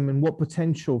capitalism, and what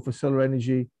potential for solar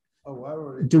energy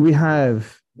do we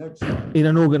have in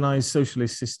an organized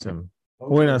socialist system,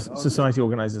 or in a society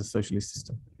organized as a socialist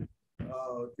system?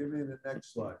 Give me the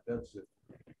next slide. That's it.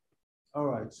 All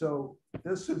right. So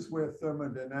this is where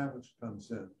thermodynamics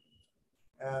comes in.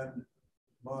 And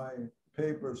my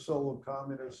paper, Solar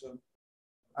Communism,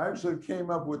 I actually came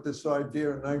up with this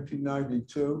idea in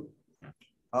 1992.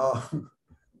 I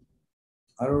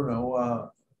don't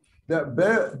know,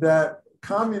 that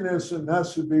communism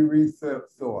has to be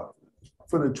rethought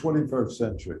for the 21st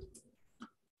century.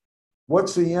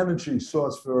 What's the energy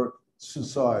source for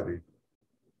society?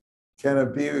 Can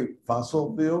it be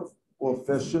fossil fuel or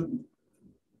fission?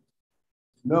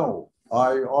 No.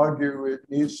 I argue it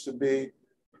needs to be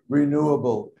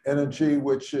renewable energy,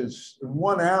 which is in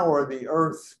 1 hour, the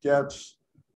Earth gets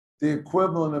the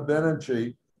equivalent of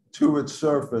energy to its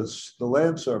surface, the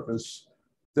land surface,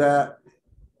 that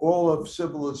all of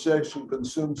civilization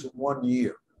consumes in 1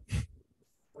 year.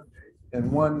 In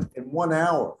one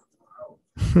hour.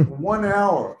 In 1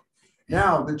 hour.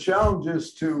 Now, the challenge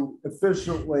is to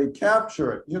efficiently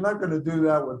capture it. You're not going to do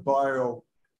that with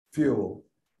biofuel,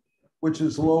 which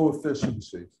is low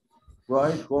efficiency,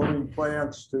 right? Growing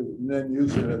plants to and then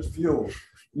use it as fuel.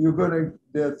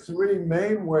 There are three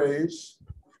main ways: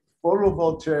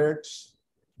 photovoltaics,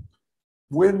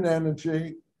 wind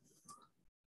energy,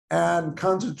 and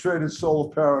concentrated solar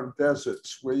power in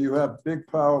deserts, where you have big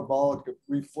parabolic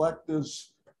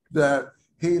reflectors that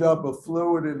heat up a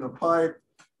fluid in a pipe,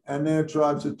 and then it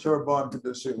drives a turbine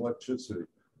producing electricity.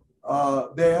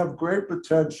 They have great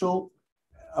potential,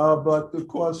 but of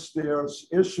course there's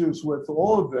issues with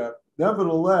all of them.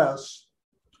 Nevertheless,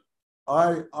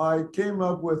 I came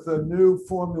up with a new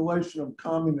formulation of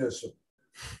communism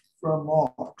from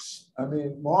Marx. I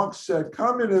mean, Marx said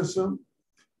communism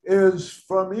is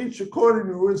from each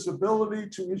according to his ability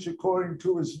to each according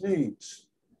to his needs.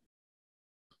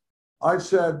 I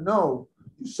said, no,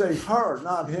 you say her,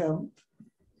 not him,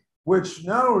 which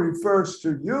not only refers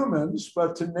to humans,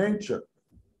 but to nature.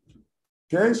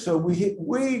 Okay, so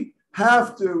we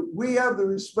have the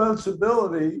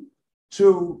responsibility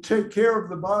to take care of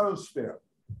the biosphere.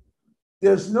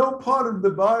 There's no part of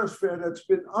the biosphere that's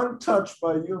been untouched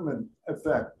by human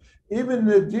effect. Even in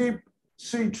the deep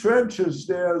sea trenches,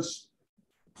 there's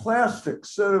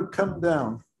plastics that have come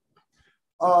down.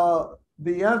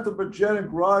 The anthropogenic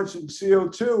rise in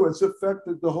CO2 has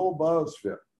affected the whole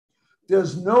biosphere.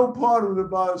 There's no part of the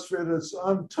biosphere that's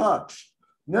untouched.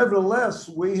 Nevertheless,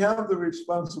 we have the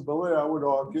responsibility, I would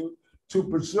argue, to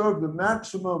preserve the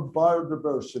maximum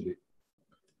biodiversity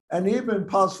and even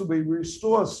possibly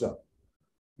restore some.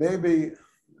 Maybe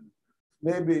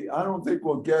I don't think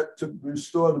we'll get to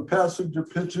restore the passenger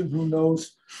pigeon, who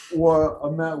knows, or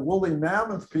woolly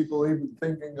mammoth. People even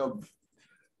thinking of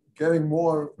getting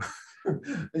more,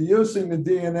 using the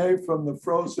DNA from the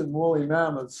frozen woolly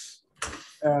mammoths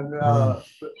and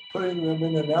putting them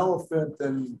in an elephant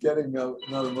and getting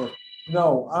another one.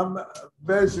 No,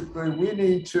 we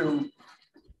need to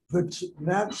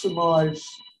maximize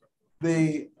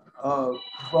the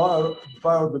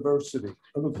biodiversity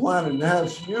of the planet. It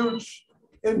has huge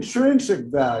intrinsic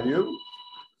value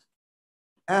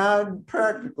and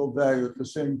practical value at the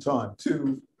same time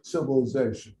to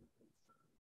civilization.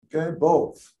 Okay,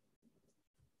 both.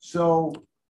 So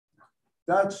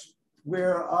that's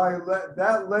where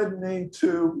that led me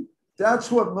to,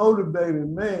 that's what motivated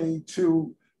me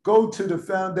to go to the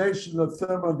foundation of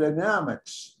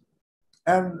thermodynamics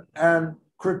and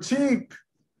critique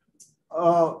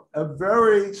a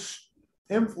very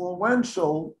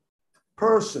influential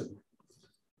person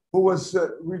who was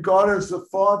regarded as the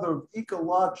father of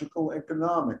ecological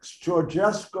economics,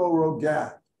 Georgescu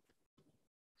Rogat.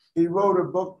 He wrote a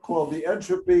book called The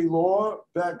Entropy Law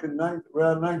back in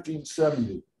around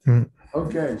 1970.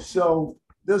 Okay, so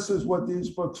this is what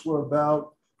these books were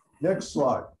about. Next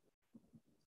slide.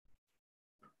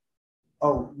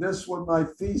 Oh, this was my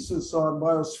thesis on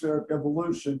biospheric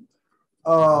evolution.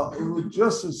 It was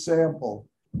just a sample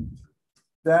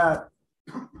that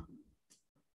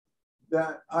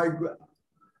I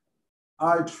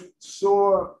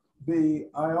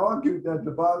argued that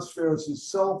the biosphere is a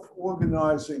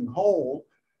self-organizing whole,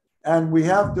 and we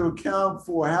have to account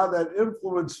for how that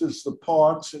influences the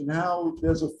parts and how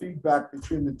there's a feedback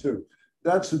between the two.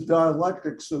 That's the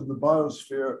dialectics of the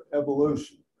biosphere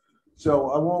evolution.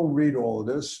 So I won't read all of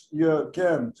this.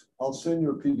 Again, I'll send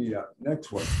you a PDF.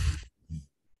 Next one.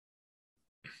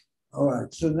 All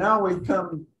right, so now we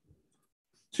come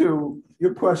to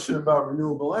your question about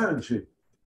renewable energy.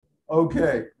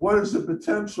 Okay, what is the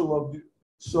potential of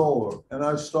solar? And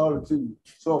I started to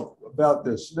talk about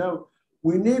this. Now,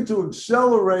 we need to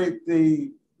accelerate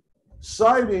the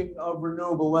siting of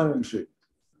renewable energy.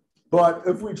 But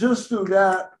if we just do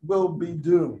that, we'll be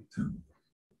doomed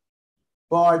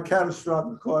by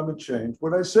catastrophic climate change.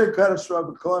 When I say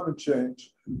catastrophic climate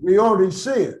change, we already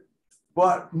see it,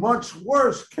 but much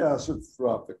worse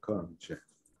catastrophic climate change.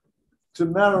 It's a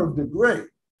matter of degree.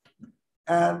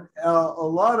 And a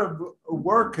lot of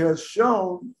work has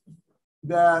shown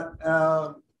that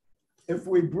if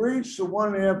we breach the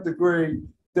 1.5 degree,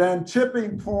 then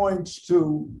tipping points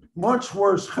to much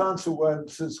worse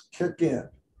consequences kick in.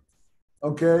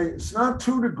 Okay, it's not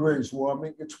 2 degrees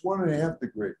warming, it's 1.5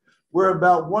 degrees. We're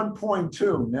about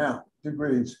 1.2 now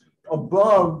degrees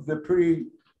above the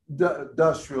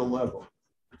industrial level.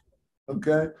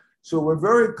 Okay, so we're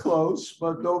very close,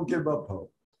 but don't give up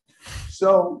hope.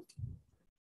 So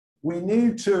we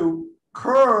need to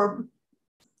curb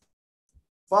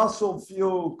fossil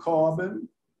fuel carbon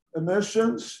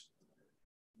emissions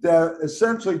that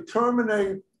essentially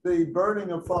terminate the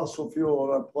burning of fossil fuel on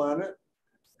our planet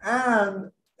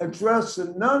and address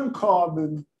the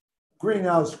non-carbon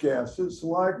greenhouse gases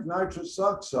like nitrous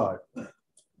oxide,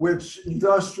 which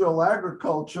industrial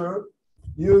agriculture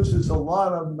uses a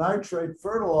lot of nitrate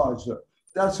fertilizer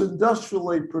that's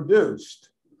industrially produced.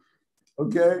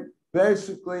 Okay,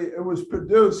 basically it was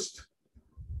produced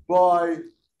by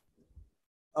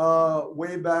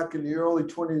way back in the early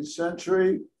 20th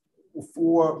century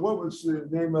for, what was the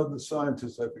name of the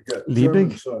scientist? I forget.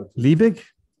 Liebig? Liebig?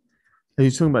 Are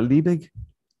you talking about Liebig?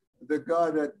 The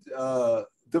guy that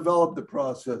developed the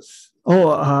process.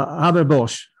 Oh,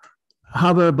 Haber-Bosch.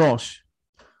 Haber-Bosch.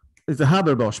 It's the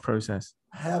Haber-Bosch process.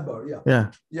 Haber, yeah.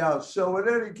 Yeah. Yeah, so in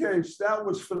any case, that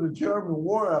was for the German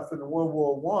war effort in World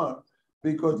War I,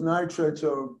 because nitrates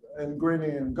are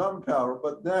ingredients in gunpowder.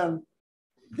 But then,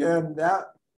 again,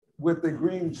 that with the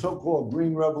green, so-called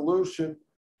green revolution,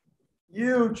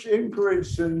 huge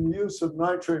increase in use of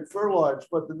nitrate fertilizers,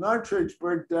 but the nitrates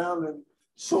break down in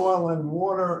soil and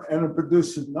water, and it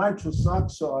produces nitrous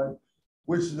oxide,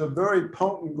 which is a very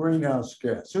potent greenhouse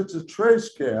gas. It's a trace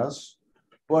gas,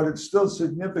 but it's still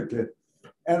significant.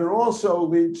 And it also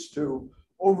leads to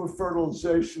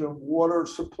over-fertilization of water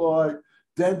supply,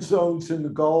 dead zones in the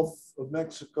Gulf of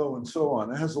Mexico, and so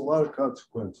on. It has a lot of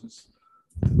consequences.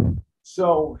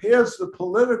 So here's the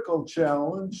political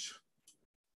challenge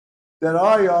that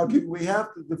I argue we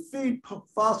have to defeat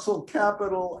fossil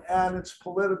capital and its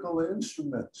political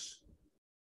instruments.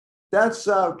 That's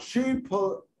our chief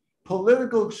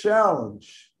political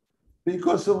challenge,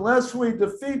 because unless we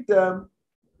defeat them,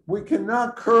 we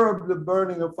cannot curb the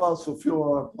burning of fossil fuel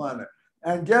on our planet.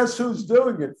 And guess who's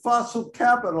doing it? Fossil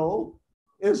capital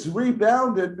is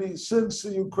rebounded since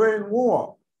the Ukraine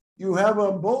war. You have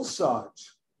on both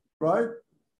sides, right?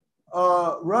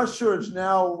 Russia is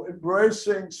now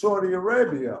embracing Saudi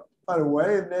Arabia, by the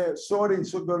way, and the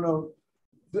Saudis are going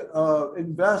to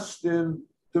invest in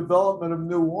development of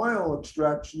new oil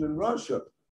extraction in Russia.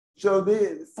 So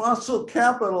the fossil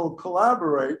capital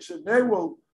collaborates, and they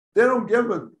don't give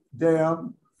a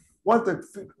damn what the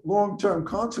long-term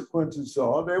consequences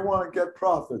are. They want to get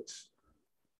profits.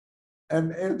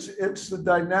 And it's the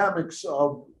dynamics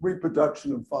of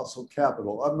reproduction of fossil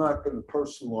capital. I'm not going to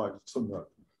personalize it so much.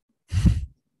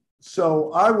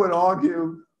 So I would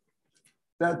argue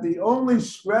that the only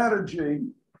strategy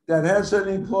that has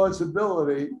any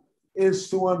plausibility is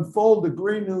to unfold the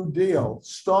Green New Deal,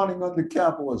 starting under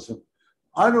capitalism.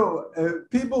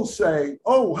 People say,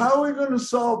 oh, how are we going to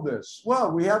solve this?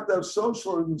 Well, we have to have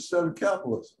socialism instead of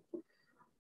capitalism.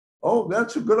 Oh,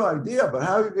 that's a good idea, but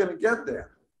how are you going to get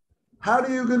there? How are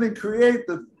you going to create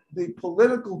the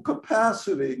political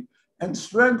capacity and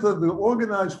strength of the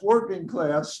organized working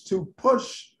class to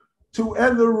push to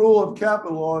end the rule of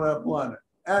capital on our planet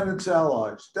and its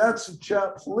allies? That's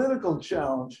a political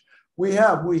challenge we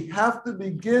have. We have to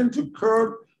begin to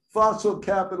curb fossil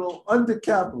capital under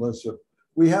capitalism.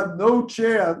 We have no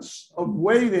chance of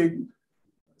waiting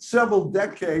several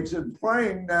decades and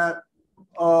praying that,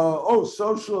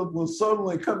 socialism will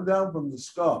suddenly come down from the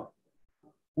sky.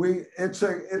 This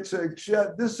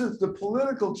is the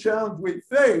political challenge we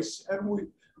face, and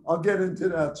I'll get into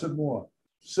that some more.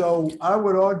 So I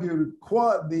would argue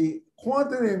the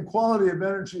quantity and quality of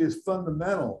energy is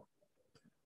fundamental.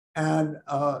 And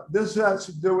this has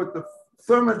to do with the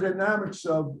thermodynamics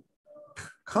of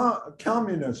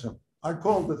communism. I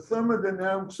call it the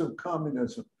thermodynamics of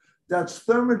communism. That's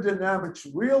thermodynamics,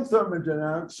 real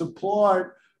thermodynamics applied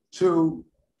to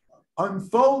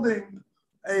unfolding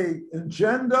an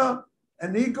agenda,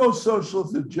 an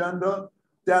eco-socialist agenda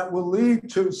that will lead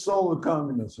to solar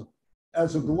communism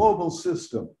as a global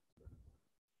system.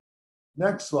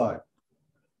 Next slide.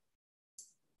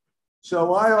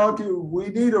 So I argue we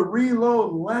need to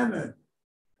reload Lenin.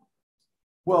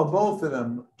 Well, both of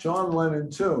them, John Lennon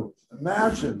too.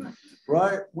 Imagine,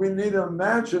 right? We need to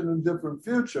imagine a different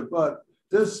future, but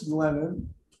this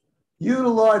Lenin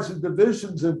utilized the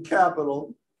divisions of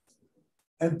capital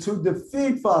and to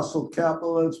defeat fossil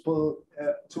capital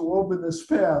to open this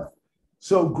path.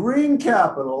 So green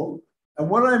capital, and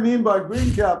what I mean by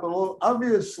green capital,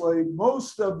 obviously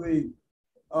most of the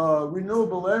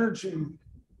renewable energy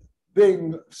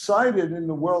being cited in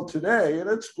the world today, and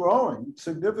it's growing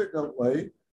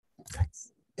significantly,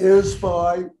 is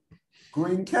by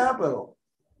green capital.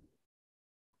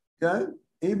 Okay?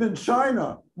 Even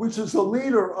China, which is a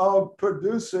leader of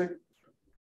producing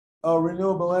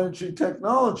renewable energy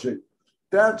technology,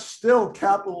 that's still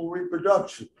capital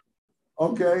reproduction.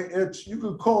 Okay, you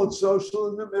could call it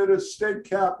socialism. It is state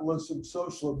capitalism,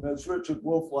 socialism, as Richard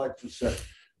Wolff liked to say,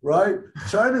 right?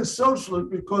 China's socialist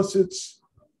because it's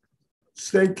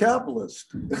state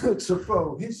capitalist. It's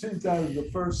he sees that as the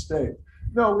first state.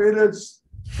 No, it is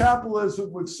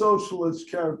capitalism with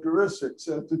socialist characteristics.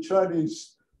 As the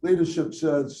Chinese leadership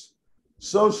says,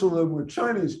 socialism with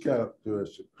Chinese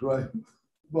characteristics, right?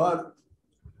 But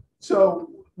so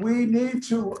we need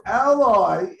to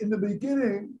ally in the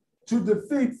beginning to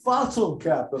defeat fossil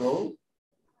capital,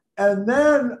 and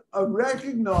then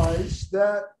recognize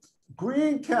that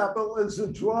green capital is a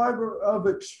driver of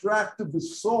extractive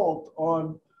assault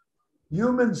on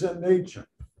humans and nature,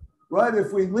 right?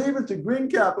 If we leave it to green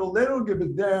capital, they don't give a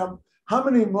damn how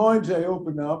many mines they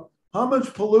open up, how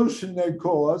much pollution they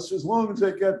cause, as long as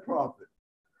they get profit,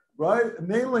 right?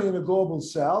 Mainly in the global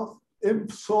south,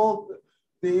 the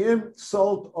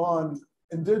insult on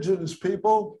indigenous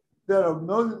people that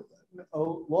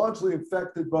are largely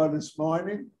affected by this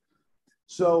mining.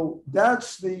 So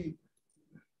that's the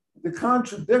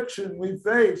contradiction we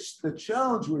face, the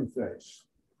challenge we face.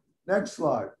 Next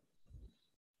slide.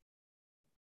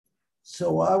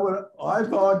 So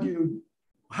I've argued,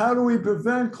 how do we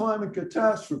prevent climate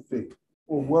catastrophe,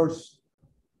 or worse,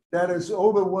 that is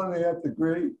over 1.5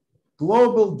 degrees?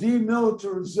 Global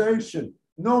demilitarization,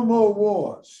 no more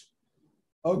wars.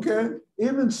 Okay,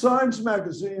 even Science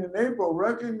magazine in April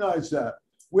recognized that.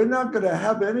 We're not going to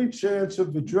have any chance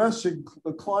of addressing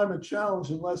the climate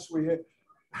challenge unless we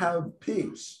have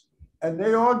peace. And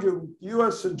they argue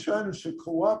US and China should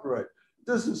cooperate.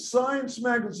 This is Science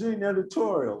magazine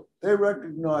editorial. They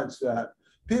recognize that.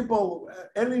 People,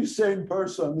 any sane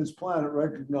person on this planet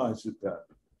recognizes that,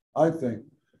 I think.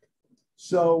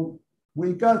 So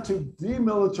we got to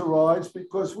demilitarize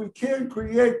because we can't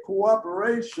create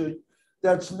cooperation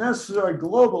that's necessary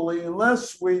globally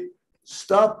unless we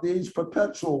stop these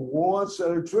perpetual wars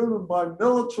that are driven by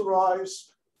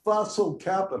militarized fossil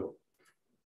capital.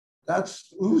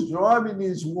 That's who's driving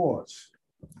these wars.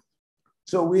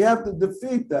 So we have to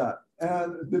defeat that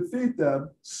and defeat them,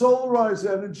 solarize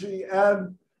energy,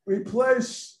 and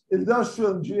replace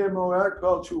industrial and GMO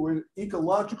agriculture with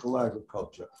ecological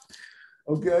agriculture.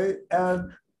 Okay,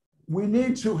 and we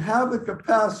need to have the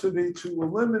capacity to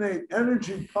eliminate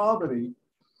energy poverty,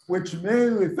 which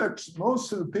mainly affects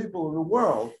most of the people in the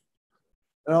world,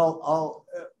 and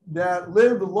that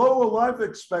live lower life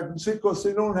expectancy because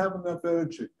they don't have enough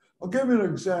energy. I'll give you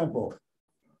an example.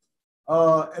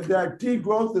 That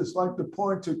degrowth is like to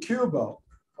point to Cuba.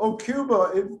 Oh,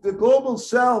 Cuba, if the global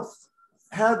south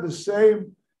had the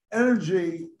same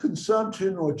energy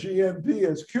consumption or GNP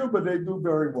as Cuba, they do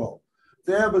very well.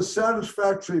 They have a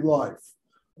satisfactory life.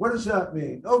 What does that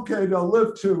mean? Okay, they'll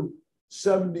live to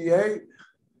 78.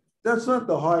 That's not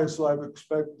the highest life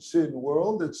expectancy in the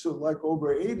world. It's like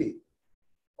over 80.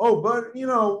 Oh, but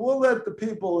we'll let the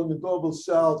people in the global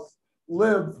south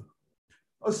live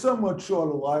a somewhat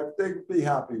shorter life. They'd be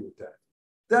happy with that.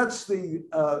 That's the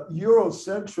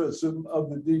Eurocentrism of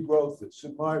the degrowthists,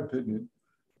 in my opinion,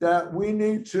 that we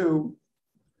need to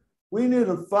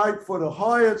fight for the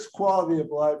highest quality of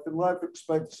life and life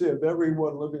expectancy of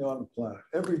everyone living on the planet,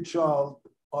 every child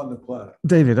on the planet.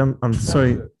 David, I'm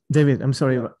sorry. David, I'm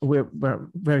sorry. Yeah. We're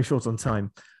very short on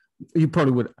time. You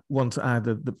probably would want to add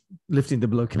that the lifting the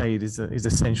blockade is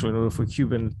essential in order for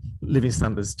Cuban living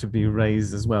standards to be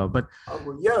raised as well. But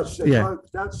well, yes,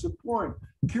 that's the point.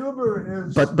 Cuba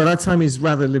is. But our time is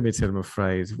rather limited, I'm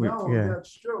afraid.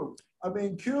 That's true. I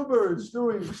mean, Cuba is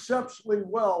doing exceptionally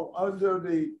well under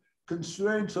the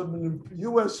constraints of an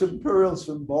U.S. imperialist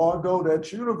embargo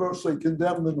that's universally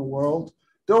condemned in the world.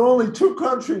 There are only two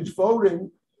countries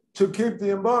voting to keep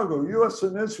the embargo, U.S.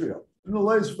 and Israel, in the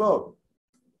latest vote.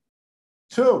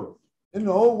 Two in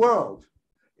the whole world.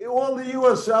 All the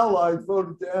U.S. allies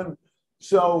voted to end.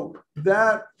 So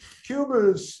that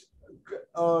Cuba is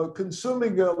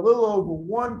consuming a little over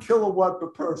 1 kilowatt per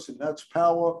person. That's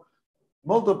power.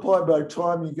 Multiplied by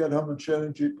time, you get how much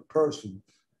energy per person.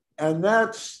 And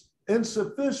that's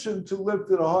insufficient to live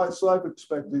to the highest life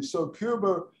expectancy. So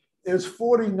Cuba is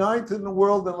 49th in the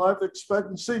world in life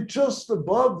expectancy, just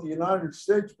above the United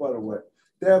States, by the way.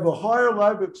 They have a higher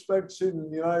life expectancy than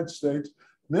the United States,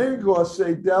 mainly because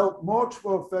they dealt much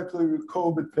more effectively with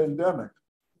COVID pandemic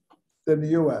than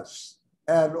the US.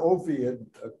 And opiate,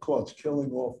 of course,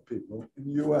 killing off people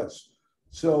in the US.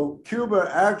 So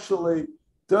Cuba actually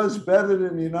does better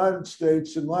than the United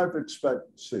States in life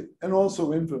expectancy and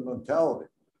also infant mortality.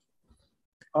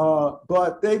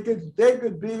 But they could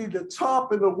be the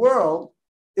top in the world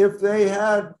if they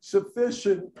had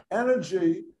sufficient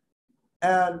energy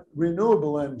and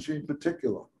renewable energy in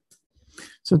particular.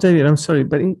 So David, I'm sorry,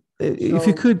 but if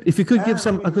you could give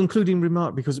a concluding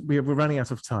remark, because we're running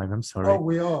out of time. I'm sorry. Oh,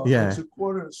 we are. Yeah. It's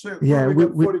 1:45. Yeah, we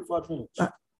got 45 minutes.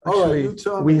 Actually, you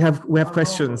tell we me. have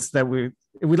questions that we'd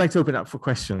like to open up for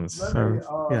questions.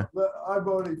 I've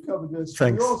already covered this.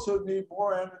 Thanks. We also need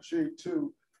more energy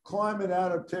to climate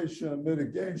adaptation and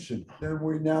mitigation than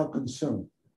we now consume.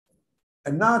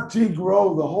 And not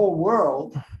degrow the whole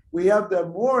world. We have to have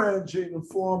more energy in the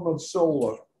form of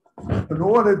solar in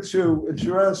order to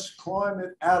address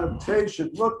climate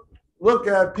adaptation. Look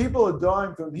at people are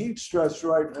dying from heat stress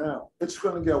right now. It's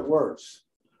going to get worse.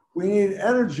 We need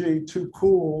energy to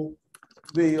cool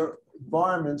the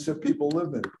environments that people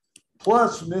live in,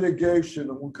 plus mitigation,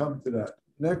 and we'll come to that.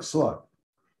 Next slide.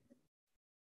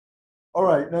 All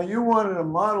right, now you wanted a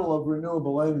model of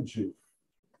renewable energy.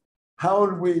 How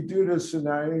did we do this in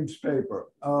our Ames paper?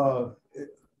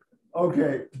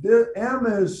 Okay, M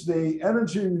is the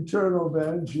energy return over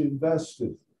energy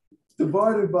invested,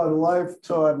 divided by the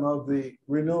lifetime of the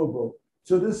renewable.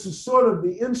 So this is sort of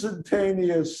the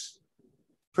instantaneous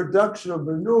production of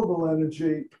renewable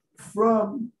energy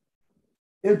from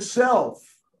itself.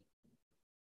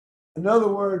 In other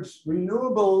words,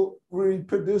 renewable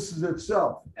reproduces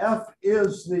itself. F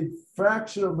is the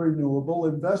fraction of renewable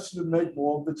invested to make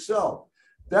more of itself.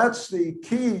 That's the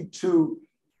key to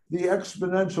the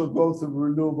exponential growth of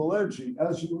renewable energy.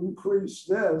 As you increase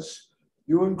this,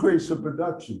 you increase the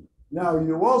production. Now,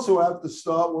 you also have to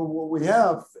start with what we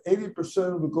have.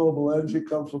 80% of the global energy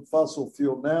comes from fossil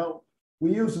fuel now.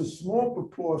 We use a small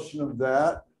proportion of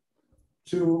that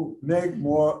to make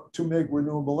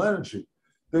renewable energy.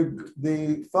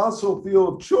 The fossil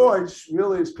fuel of choice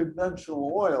really is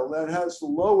conventional oil that has the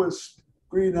lowest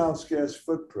greenhouse gas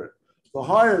footprint. The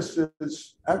highest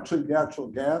is actually natural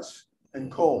gas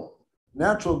and coal.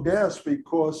 Natural gas,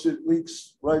 because it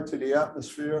leaks right to the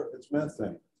atmosphere, it's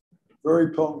methane,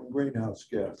 very potent greenhouse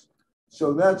gas.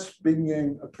 So that's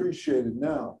being appreciated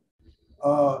now.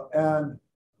 And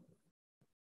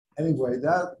anyway,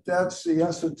 that's the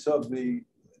essence of the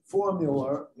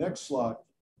formula. Next slide.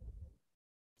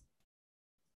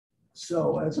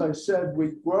 So as I said,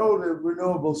 we grow the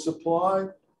renewable supply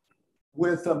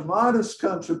with a modest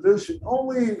contribution.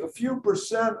 Only a few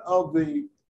percent of the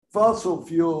fossil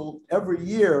fuel every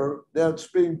year that's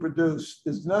being produced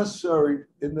is necessary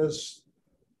in this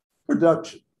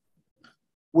production.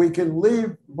 We can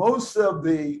leave most of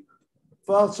the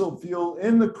fossil fuel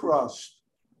in the crust.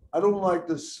 I don't like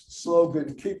this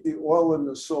slogan, keep the oil in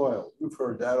the soil. You've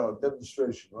heard that on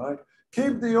demonstration, right?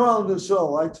 Keep the oil in the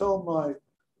soil. I told my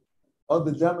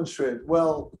other demonstrators,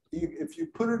 well, if you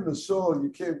put it in the soil, you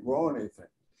can't grow anything.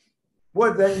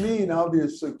 What they mean,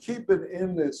 obviously, keep it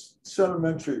in this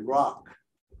sedimentary rock.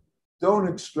 Don't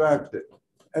extract it.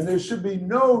 And there should be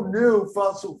no new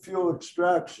fossil fuel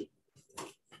extraction.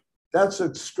 That's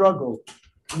a struggle.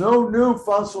 No new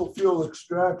fossil fuel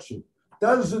extraction.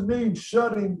 Doesn't mean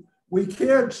we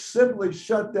can't simply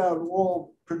shut down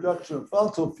all production of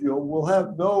fossil fuel. We'll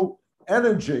have no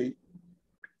energy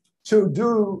to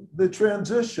do the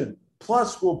transition.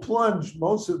 Plus, we'll plunge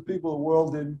most of the people in the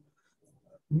world in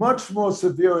much more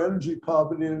severe energy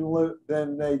poverty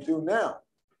than they do now.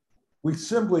 We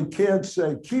simply can't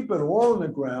say, keep it all in the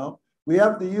ground. We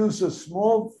have to use a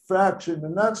small fraction,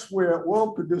 and that's where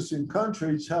oil-producing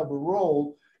countries have a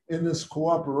role in this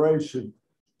cooperation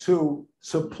to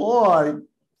supply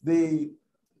the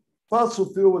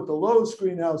fossil fuel with the lowest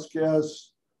greenhouse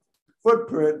gas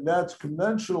footprint, and that's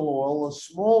conventional oil. A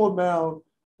small amount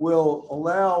will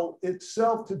allow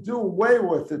itself to do away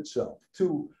with itself,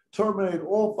 to terminate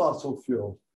all fossil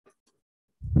fuel.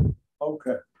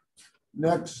 Okay,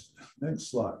 next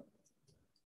slide.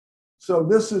 So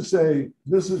this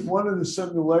is one of the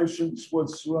simulations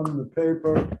what's run in the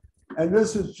paper, and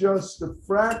this is just a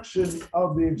fraction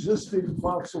of the existing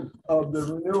fossil of the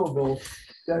renewable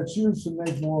that's used to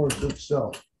make more of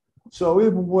itself. So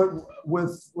even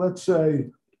with let's say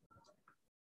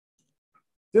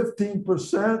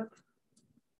 15%,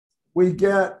 we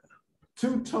get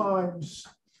 2 times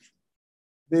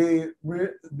the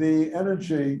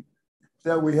energy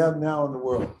that we have now in the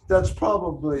world. That's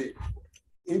probably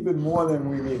even more than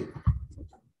we need.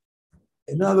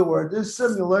 In other words, these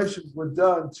simulations were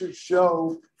done to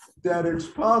show that it's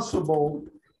possible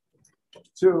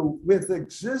to, with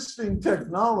existing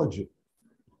technology,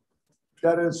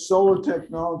 that is solar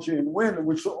technology and wind,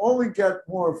 which will only get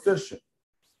more efficient,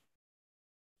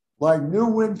 like new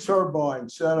wind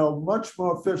turbines that are much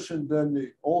more efficient than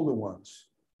the older ones.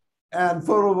 and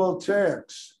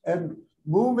photovoltaics, and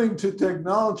moving to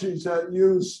technologies that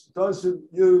doesn't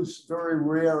use very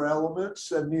rare elements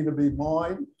that need to be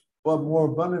mined, but more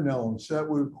abundant elements that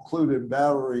would include in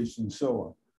batteries and so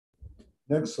on.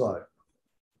 Next slide.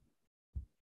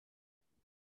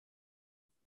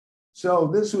 So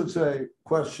this was a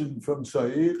question from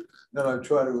Saeed that I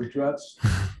try to address.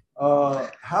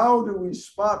 How do we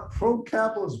spot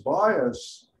pro-capitalist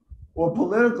bias or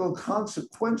political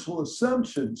consequential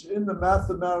assumptions in the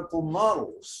mathematical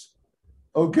models?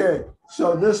 Okay,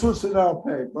 so this was in our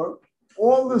paper.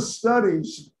 All the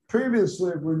studies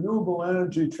previously of renewable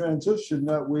energy transition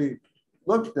that we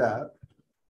looked at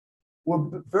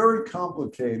were very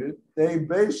complicated. They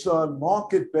based on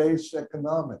market-based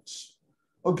economics.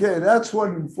 Okay, that's what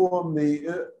informed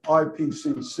the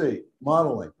IPCC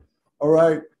modeling. All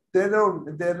right, they're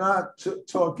not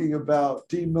talking about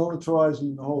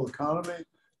demilitarizing the whole economy.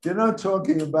 They're not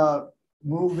talking about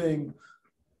moving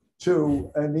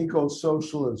to an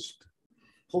eco-socialist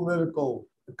political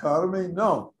economy.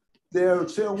 No, they're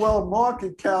saying, well,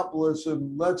 market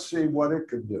capitalism, let's see what it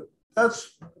can do.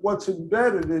 That's what's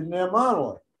embedded in their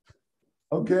modeling.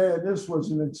 Okay, and this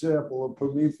was an example of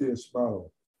Prometheus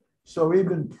model. So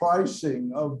even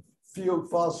pricing of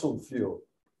fossil fuel,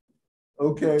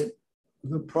 okay,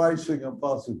 the pricing of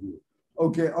fossil fuel,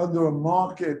 okay, under a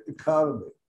market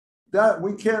economy, that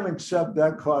we can't accept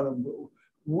that kind of.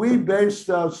 We based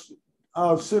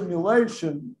our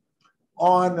simulation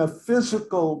on a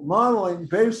physical modeling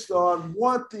based on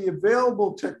what the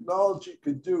available technology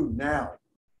could do now.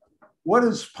 What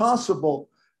is possible,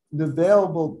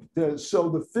 available, so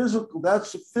the physical,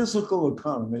 that's the physical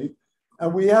economy,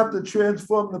 and we have to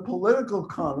transform the political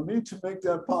economy to make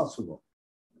that possible.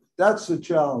 That's the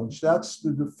challenge. That's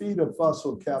the defeat of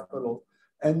fossil capital,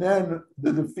 and then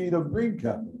the defeat of green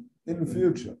capital in the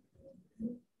future,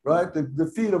 right? The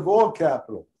defeat of all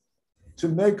capital to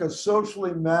make a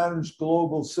socially managed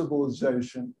global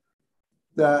civilization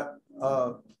that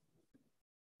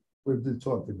we've been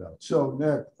talking about. So,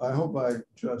 Nick, I hope I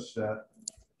addressed that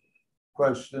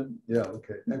question. Yeah,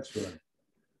 okay, next one.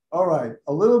 All right,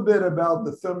 a little bit about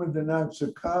the thermodynamics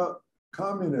of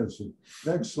communism.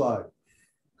 Next slide.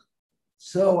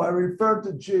 So I referred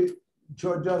to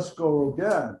Georgescu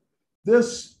again.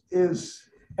 This is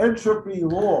entropy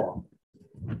law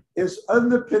is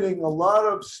underpinning a lot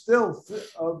of still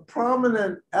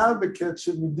prominent advocates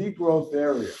in the degrowth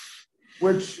area,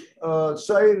 which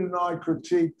Saeed and I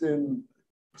critiqued in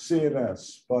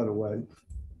CNS, by the way.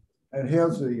 And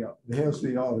here's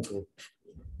the article.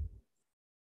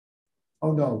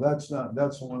 Oh no, that's not.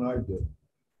 That's the one I did.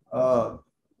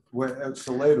 It's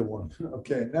the later one.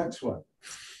 Okay, next one.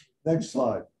 Next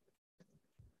slide.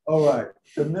 All right,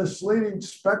 the misleading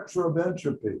spectra of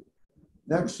entropy.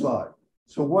 Next slide.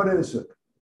 So what is it?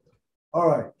 All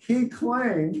right, he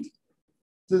claimed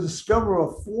to discover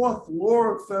a fourth law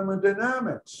of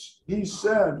thermodynamics. He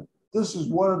said, this is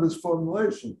one of his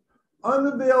formulations.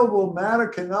 Unavailable matter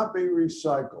cannot be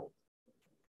recycled.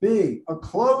 B, a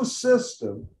closed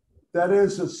system, that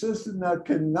is a system that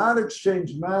cannot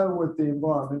exchange matter with the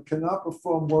environment, cannot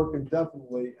perform work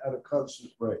indefinitely at a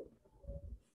constant rate.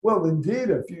 Well, indeed,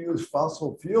 if you use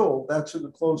fossil fuel, that's in a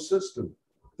closed system.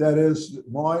 That is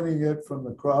mining it from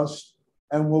the crust,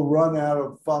 and we'll run out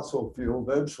of fossil fuel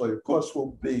eventually. Of course,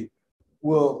 we'll be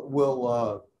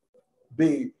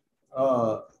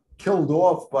killed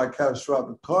off by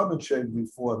catastrophic climate change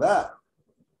before that.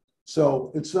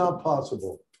 So it's not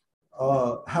possible.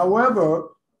 However,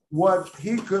 what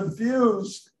he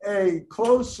confused a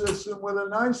closed system with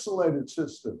an isolated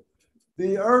system.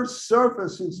 The Earth's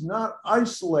surface is not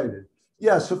isolated.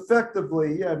 Yes,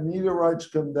 effectively, yeah, meteorites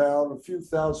come down a few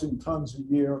thousand tons a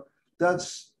year.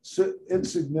 That's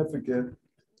insignificant.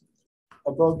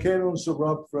 Volcanoes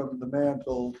erupt from the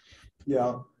mantle,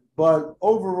 yeah. But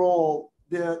overall,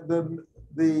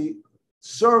 the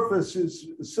surface is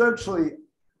essentially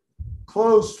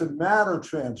close to matter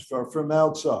transfer from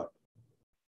outside.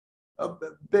 A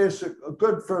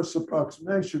good first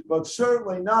approximation, but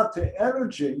certainly not to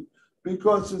energy,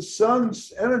 because the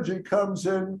sun's energy comes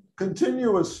in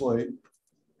continuously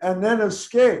and then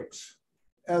escapes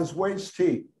as waste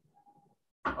heat.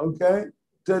 Okay,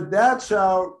 that's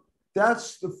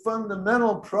the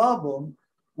fundamental problem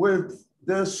with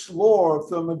this law of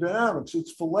thermodynamics.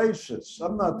 It's fallacious.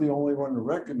 I'm not the only one to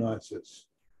recognize this.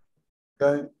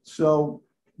 Okay, so,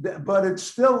 but it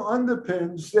still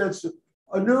underpins. There's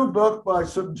a new book by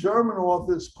some German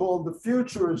authors called The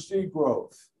Future is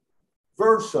Degrowth.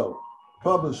 Veroes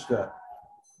published that.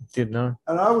 Didn't know.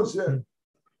 And I was there.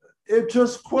 It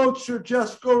just quotes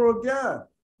Georgescu again.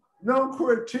 No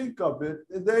critique of it.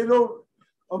 They don't,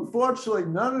 unfortunately,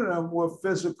 none of them were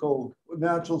physical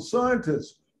natural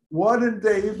scientists. Why didn't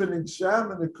they even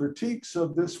examine the critiques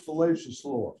of this fallacious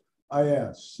law? I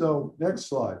asked. So next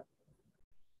slide.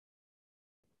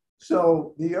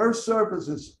 So the Earth's surface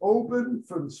is open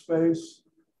from space,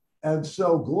 and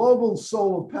so global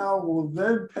solar power will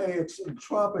then pay its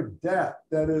entropic debt,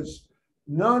 that is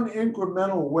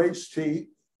non-incremental waste heat,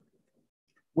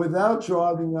 without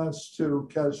driving us to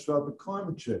catastrophic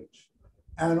climate change.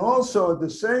 And also at the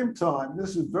same time,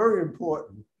 this is very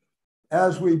important,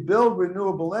 as we build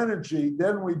renewable energy,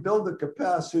 then we build the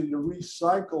capacity to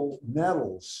recycle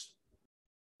metals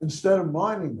instead of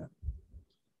mining them.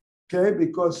 Okay,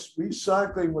 because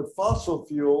recycling with fossil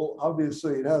fuel,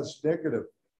 obviously it has negative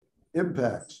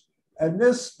impacts. And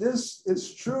this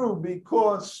is true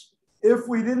because if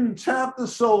we didn't tap the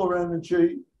solar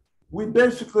energy, we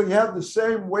basically have the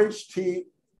same waste heat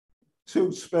to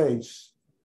space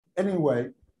anyway,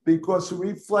 because the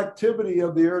reflectivity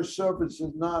of the Earth's surface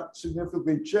is not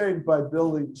significantly changed by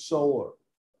building solar,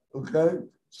 okay?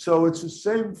 So it's the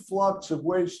same flux of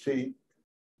waste heat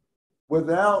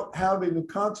without having the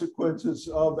consequences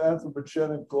of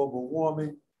anthropogenic global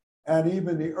warming and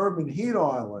even the urban heat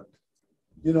island,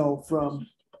 you know, from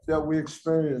that we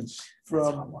experience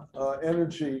from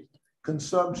energy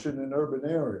consumption in urban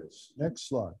areas. Next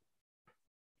slide.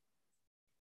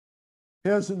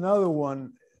 Here's another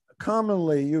one.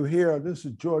 Commonly you hear, this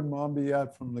is Jordan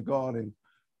Monbiot from The Guardian,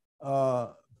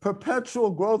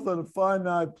 perpetual growth of the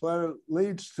finite planet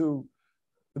leads to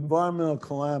environmental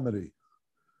calamity.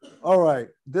 All right,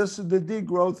 the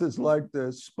degrowth is like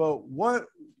this, but what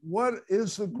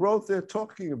is the growth they're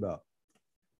talking about?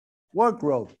 What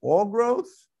growth? All growth?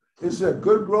 Is there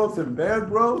good growth and bad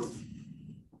growth?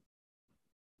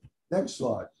 Next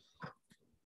slide.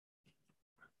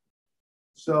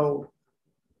 So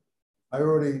I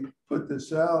already put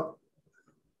this out.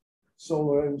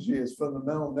 Solar energy is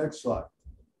fundamental. Next slide.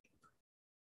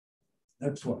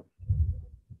 Next one.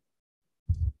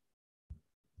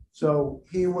 So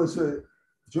he was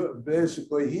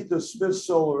basically, he dismissed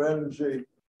solar energy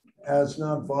as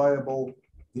not viable.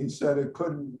 He said it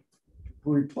couldn't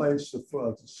replace the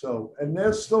flood. So, and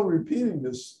they're still repeating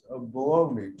this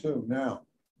baloney too now.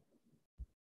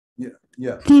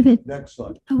 Yeah. David, next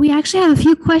slide. We actually have a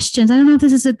few questions. I don't know if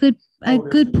this is a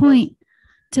good point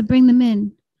to bring them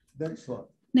in. Next slide.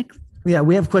 Next. Yeah,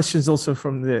 we have questions also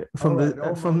from the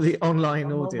online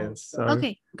I'm audience. So.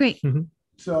 Okay, great. Mm-hmm.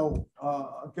 So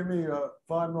give me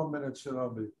 5 more minutes and I'll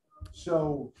be.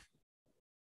 So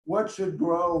what should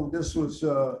grow? This was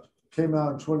came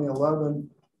out in 2011.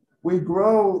 We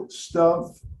grow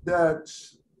stuff that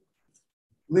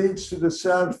leads to the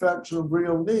satisfaction of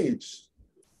real needs,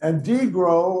 and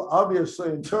degrow, obviously,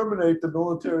 and terminate the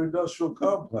military-industrial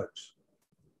complex,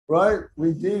 right?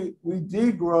 We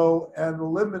degrow and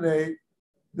eliminate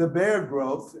the bad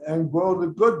growth and grow the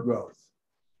good growth.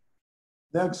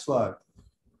 Next slide.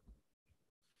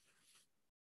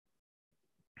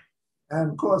 And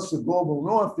of course, the global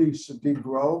north needs to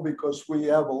degrow because we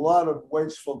have a lot of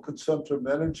wasteful consumption of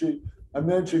energy. I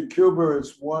mentioned Cuba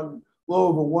is a little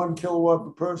over 1 kilowatt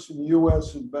per person. The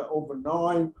US is about over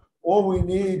 9. All we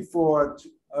need for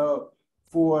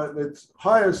its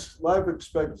highest life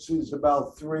expectancy is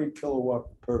about 3 kilowatt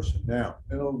per person now.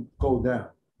 It'll go down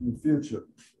in the future.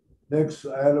 Next,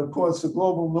 and of course, the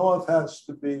global north has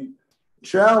to be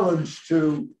challenged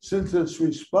to, since it's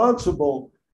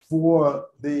responsible for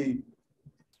the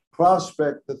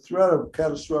prospect, the threat of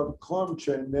catastrophic climate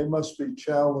change, they must be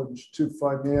challenged to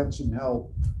finance and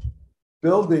help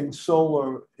building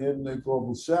solar in the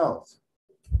global south.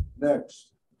 Next.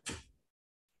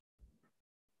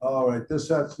 All right, this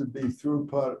has to be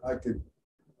throughput. I could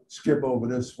skip over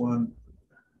this one.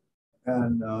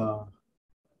 And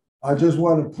I just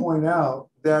want to point out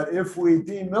that if we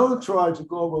demilitarize the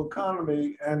global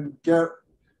economy and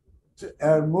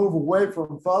move away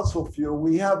from fossil fuel,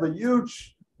 we have a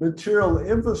huge material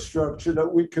infrastructure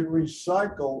that we can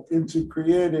recycle into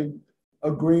creating a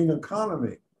green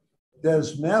economy.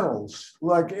 There's metals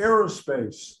like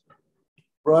aerospace,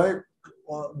 right?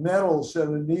 Metals that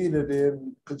are needed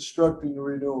in constructing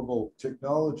renewable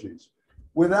technologies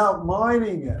without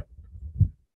mining it.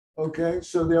 Okay,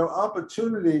 so there are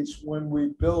opportunities when we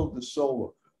build the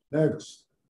solar. Next.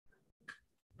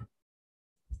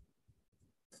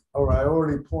 All right, I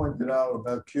already pointed out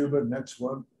about Cuba. Next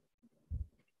one.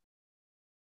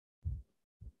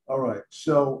 All right,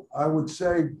 so I would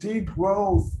say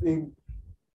degrowth and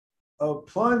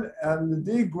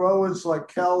the degrowers like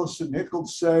Callis and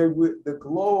Nichols say the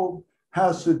globe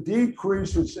has to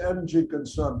decrease its energy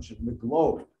consumption, the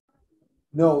globe.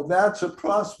 No, that's a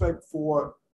prospect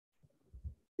for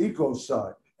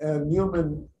ecocide and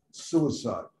human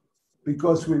suicide,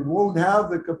 because we won't have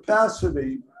the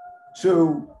capacity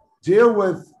to deal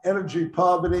with energy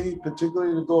poverty,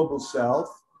 particularly in the global south.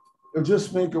 It'll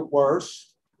just make it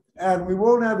worse. And we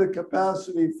won't have the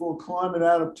capacity for climate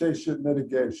adaptation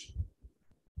mitigation.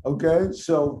 Okay,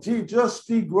 so just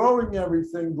degrowing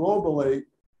everything globally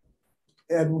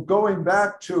and going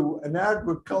back to an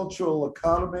agricultural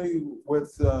economy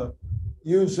with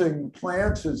using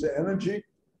plants as energy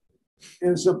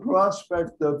is a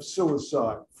prospect of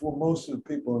suicide for most of the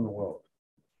people in the world.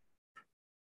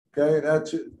 Okay,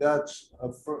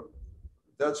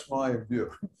 that's my view.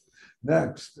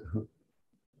 Next.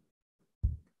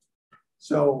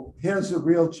 So here's a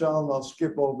real challenge. I'll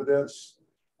skip over this.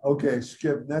 Okay,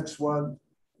 skip next one.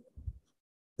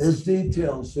 There's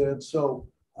details there. So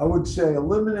I would say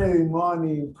eliminating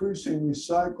mining, increasing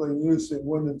recycling, using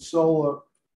wind and solar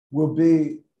will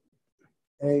be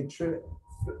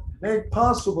make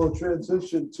possible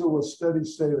transition to a steady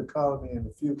state economy in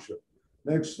the future.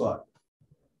 Next slide.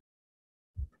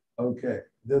 Okay,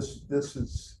 this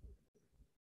is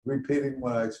repeating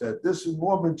what I said. This is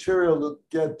more material to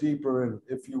get deeper in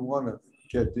if you want to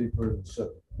get deeper in the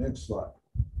subject. Next slide.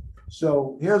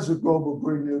 So here's a global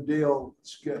Green New Deal.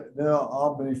 Now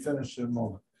I'll be finished in a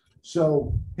moment.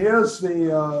 So here's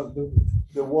the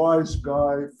wise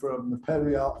guy from the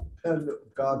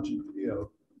pedagogy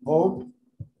Hope,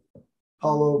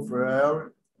 Paulo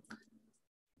Freire.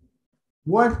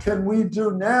 What can we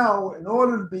do now in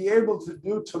order to be able to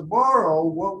do tomorrow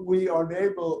what we are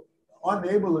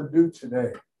unable to do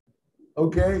today?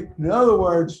 Okay, in other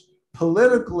words,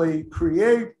 politically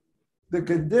create the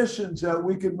conditions that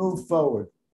we can move forward.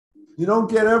 You don't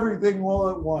get everything all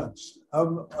at once.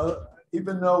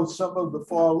 Even though some of the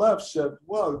far left said,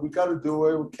 well, we got to do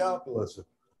away with capitalism.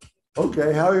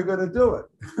 Okay, how are you going to do it?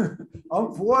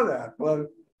 I'm for that, but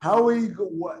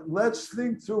let's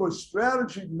think through a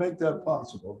strategy to make that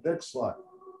possible. Next slide.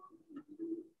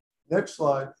 Next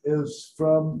slide is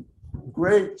from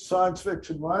great science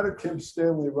fiction writer Kim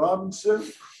Stanley Robinson,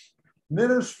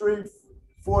 Ministry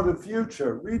for the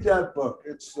Future. Read that book.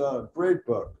 It's a great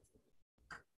book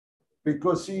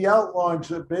because he outlines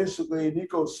basically an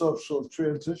eco-social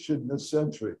transition this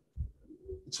century.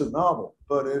 It's a novel,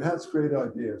 but it has great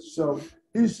ideas. So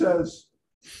he says,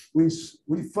 we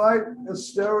fight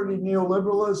austerity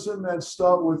neoliberalism and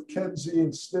start with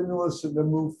Keynesian stimulus and then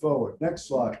move forward. Next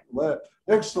slide,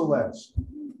 next to last.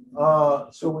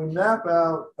 So we map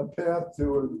out a path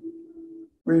to a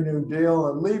Green New Deal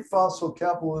and leave fossil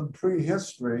capital in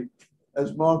prehistory,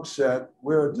 as Marx said,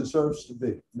 where it deserves to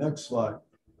be. Next slide.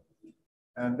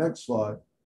 And next slide.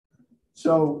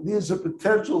 So these are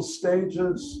potential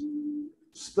stages.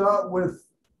 Start with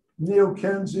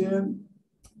neo-Keynesian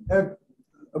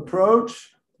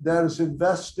approach that is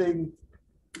investing,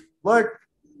 like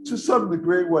to some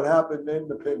degree what happened in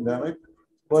the pandemic,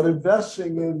 but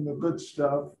investing in the good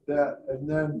stuff and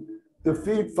then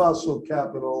defeat fossil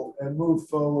capital and move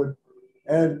forward.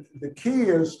 And the key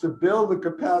is to build the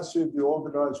capacity of the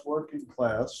organized working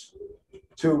class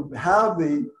to have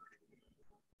the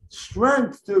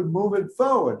strength to move it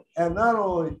forward, and not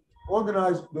only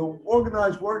the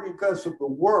organized working class of the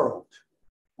world.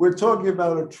 We're talking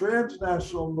about a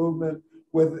transnational movement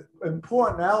with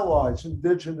important allies,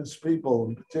 indigenous people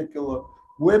in particular,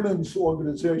 women's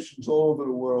organizations all over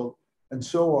the world, and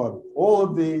so on. All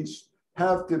of these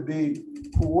have to be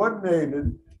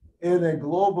coordinated in a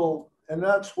global, and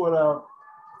that's what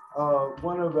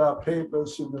one of our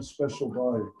papers in the special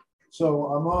volume. So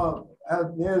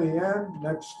I'm near the end.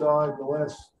 Next slide, the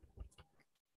last.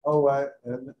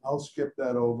 And I'll skip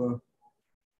that over.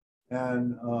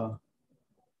 And I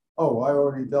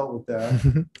already dealt with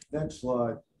that. Next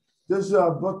slide. This is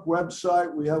our book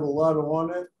website. We have a lot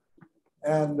on it.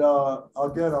 And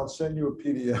I'll send you a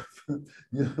PDF.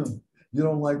 You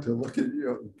don't like to look at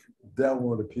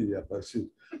download a PDF, I see.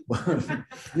 But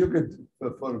you could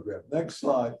photograph. Next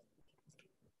slide.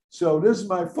 So this is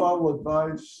my final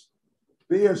advice.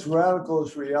 Be as radical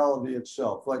as reality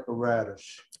itself, like a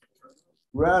radish.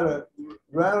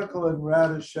 Radical and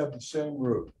radish have the same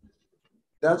root.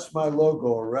 That's my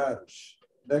logo, a radish.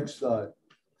 Next slide.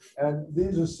 And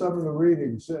these are some of the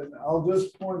readings. And I'll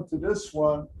just point to this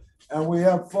one. And we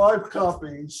have 5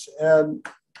 copies. And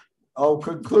I'll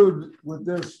conclude with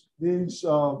this.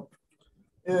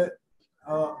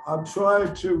 I'm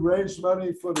trying to raise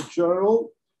money for the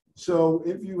journal. So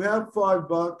if you have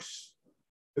 $5,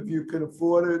 if you can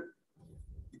afford it,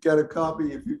 you get a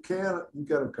copy. If you can't, you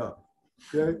get a copy.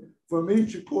 Okay? From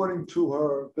each according to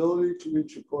her ability, to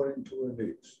each according to her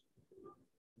needs.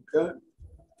 Okay?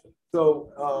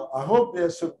 So I hope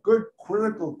there's some good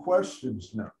critical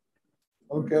questions now.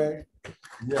 Okay.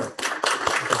 Yeah.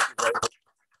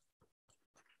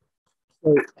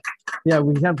 So, yeah,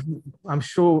 we have, I'm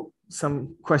sure,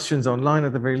 some questions online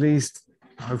at the very least,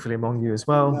 hopefully among you as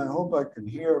well. And I hope I can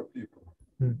hear people.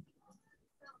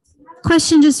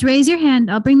 Question, just raise your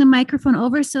hand. I'll bring the microphone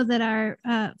over so that our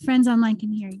friends online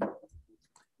can hear you.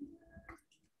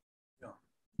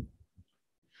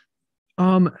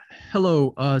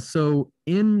 Hello. So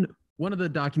in one of the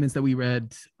documents that we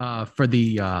read for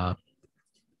the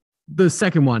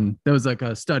second one, there was like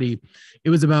a study. It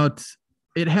was about,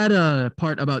 it had a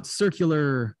part about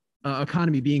circular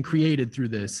economy being created through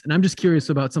this. And I'm just curious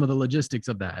about some of the logistics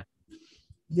of that.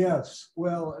 Yes.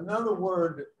 Well, another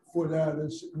word for that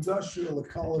is industrial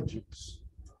ecologies.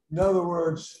 In other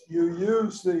words, you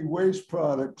use the waste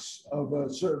products of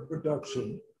a certain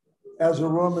production as a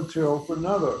raw material for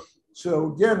another.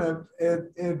 So again,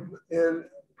 it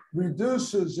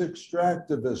reduces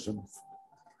extractivism,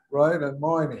 right, and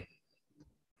mining.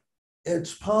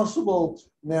 It's possible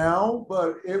now,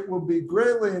 but it will be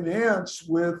greatly enhanced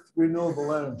with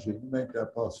renewable energy to make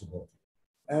that possible.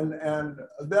 And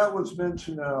that was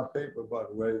mentioned in our paper, by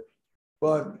the way,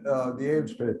 but the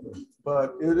AIDS paper.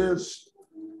 But it is,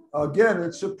 again,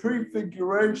 it's a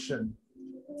prefiguration.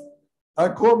 I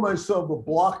call myself a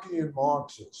Blockian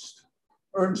Marxist.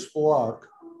 Ernst Bloch,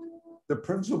 The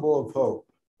Principle of Hope,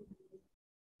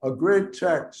 a great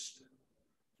text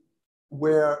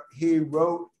where he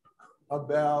wrote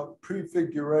about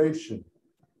prefiguration,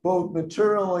 both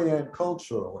materially and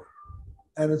culturally.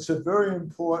 And it's a very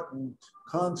important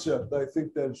concept, I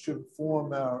think, that should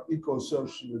form our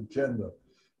eco-social agenda.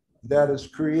 That is,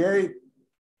 create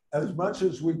as much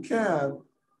as we can,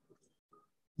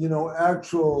 you know,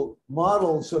 actual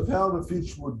models of how the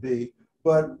future would be,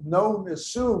 but don't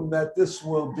assume that this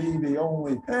will be the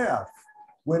only path.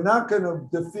 We're not going to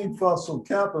defeat fossil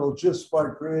capital just by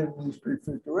creating these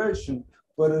prefiguration,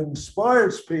 but it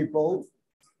inspires people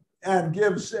and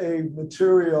gives a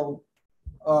material,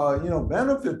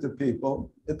 benefit to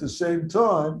people. At the same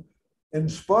time,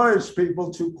 inspires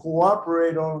people to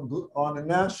cooperate on a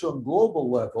national and global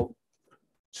level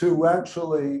to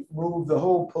actually move the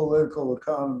whole political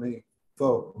economy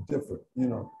different, you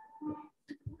know.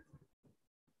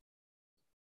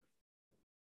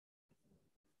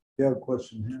 You have a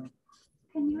question here?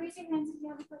 Can you raise your hands if you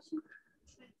have a question?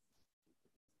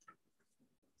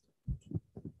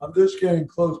 I'm just getting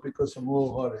close because I'm a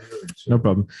little hard to hear. No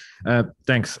problem.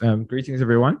 Thanks. Greetings,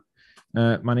 everyone.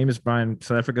 My name is Brian.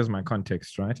 South Africa is my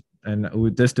context, right? And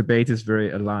this debate is very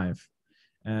alive.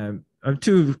 I have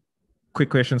two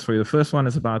quick questions for you. The first one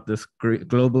is about this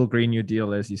global Green New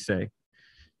Deal, as you say.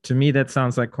 To me, that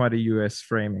sounds like quite a US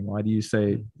framing. Why do you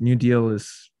say New Deal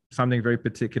is something very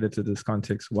particular to this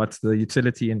context? What's the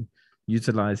utility in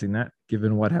utilizing that,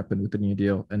 given what happened with the New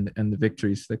Deal and the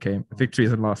victories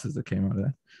and losses that came out of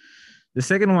that? The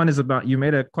second one is about, you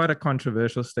made quite a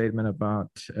controversial statement about,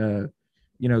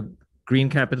 green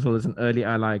capital is an early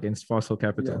ally against fossil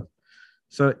capital. Yeah.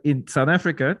 So in South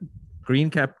Africa, green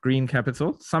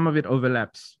capital, some of it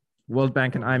overlaps. World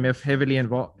Bank and IMF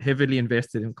heavily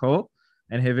invested in coal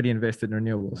and heavily invested in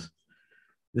renewables.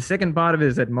 The second part of it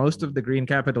is that most of the green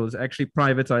capital is actually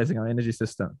privatizing our energy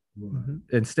system. Mm-hmm.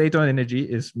 And state-owned energy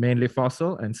is mainly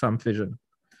fossil and some fission.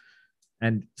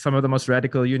 And some of the most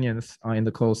radical unions are in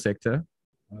the coal sector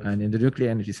and in the nuclear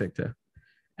energy sector.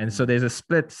 And so there's a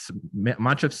split.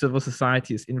 Much of civil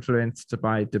society is influenced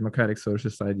by democratic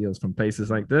socialist ideals from places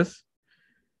like this.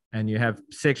 And you have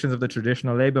sections of the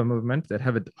traditional labor movement that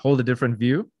hold a different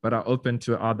view, but are open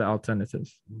to other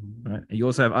alternatives, right? And you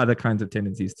also have other kinds of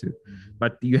tendencies too,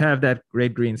 but you have that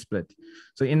red-green split.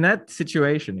 So in that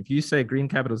situation, if you say green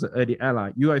capital is an early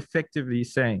ally, you are effectively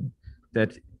saying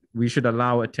that we should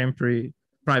allow a temporary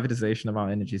privatization of our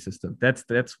energy system. That's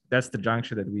the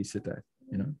juncture that we sit at,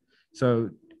 you know? So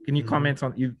can you comment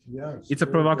on, Yes, it's a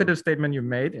provocative statement you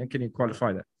made, and can you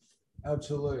qualify that?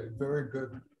 Absolutely, very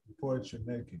good points you're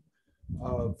making.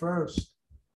 First,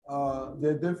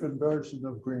 there are different versions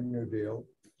of Green New Deal.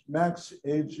 Max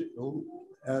Agel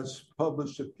has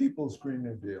published a People's Green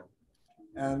New Deal.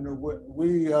 And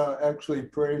we actually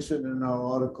praise it in our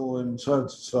article in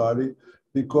Science Society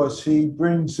because he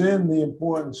brings in the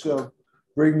importance of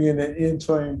bringing in an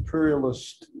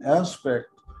anti-imperialist aspect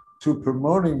to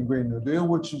promoting Green New Deal,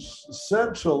 which is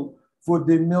essential for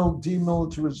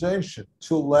demilitarization,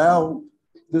 to allow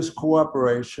this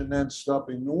cooperation and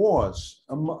stopping the wars,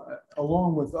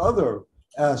 along with other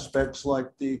aspects like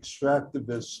the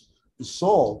extractivist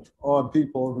assault on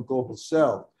people in the global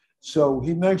south. So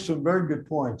he makes some very good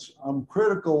points. I'm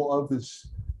critical of his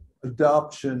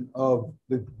adoption of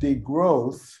the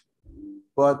degrowth,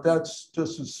 but that's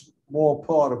just a small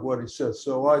part of what he says.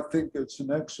 So I think it's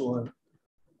an excellent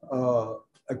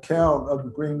account of the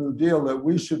Green New Deal that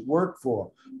we should work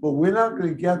for, but we're not going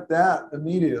to get that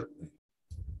immediately.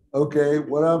 Okay,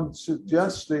 what I'm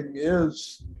suggesting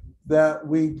is that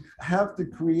we have to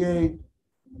create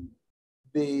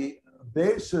the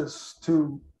basis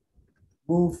to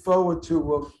move forward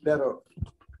to a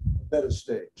better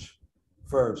stage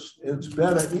first. It's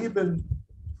better, even,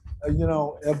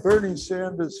 Bernie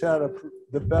Sanders had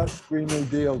the best Green New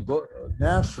Deal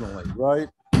nationally, right?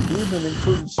 He even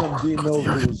included some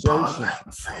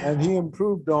demilitarization, and he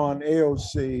improved on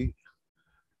AOC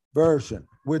version,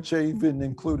 which even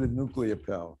included nuclear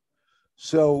power.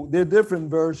 So they're different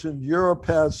versions. Europe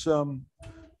has some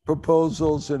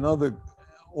proposals and other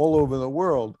all over the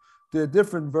world. They're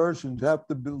different versions. You have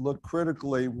to look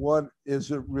critically, what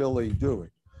is it really doing?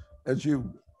 As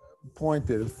you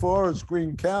pointed, as far as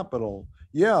green capital,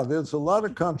 yeah, there's a lot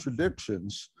of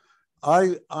contradictions.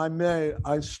 I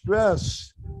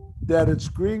stress that it's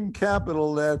green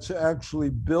capital that's actually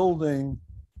building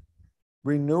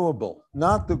renewable,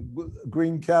 not the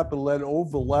green capital that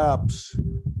overlaps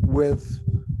with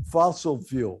fossil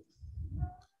fuel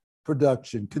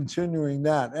production, continuing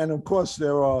that. And of course,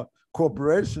 there are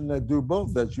corporations that do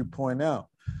both, as you point out.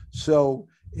 So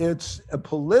it's a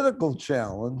political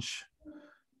challenge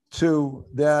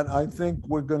that I think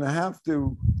we're going to have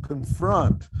to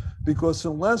confront, because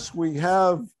unless we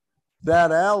have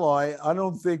that ally, I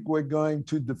don't think we're going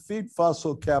to defeat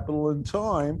fossil capital in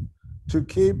time to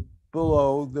keep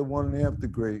below the 1.5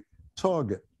 degree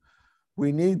target.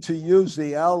 We need to use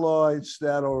the allies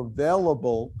that are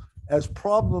available, as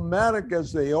problematic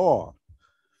as they are,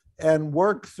 and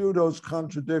work through those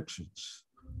contradictions.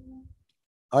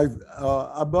 By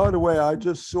the way, I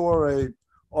just saw an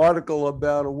article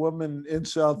about a woman in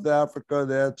South Africa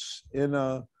that's in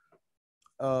a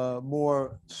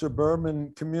more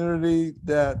suburban community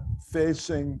that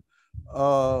facing,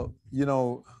 power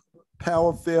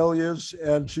failures,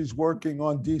 and she's working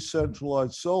on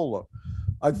decentralized solar.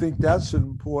 I think that's an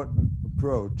important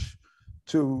approach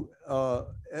to,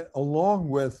 along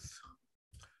with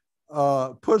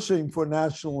pushing for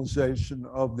nationalization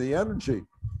of the energy.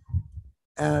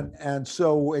 And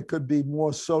so it could be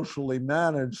more socially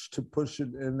managed to push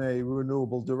it in a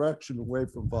renewable direction away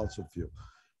from fossil fuel.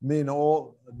 I mean,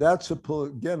 that's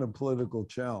again a political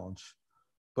challenge,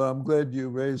 but I'm glad you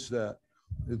raised that.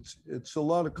 It's a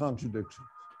lot of contradictions.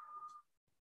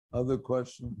 Other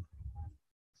question?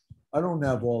 I don't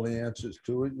have all the answers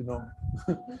to it,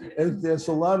 There's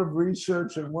a lot of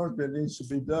research and work that needs to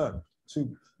be done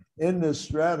in this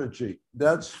strategy.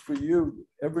 That's for you,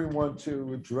 everyone,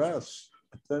 to address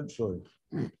potentially.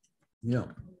 Yeah.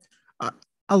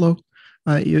 Hello.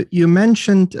 You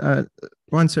mentioned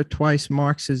once or twice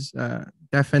Marx's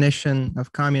definition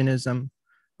of communism,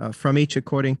 from each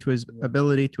according to his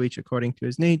ability to each according to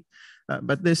his need.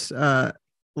 But this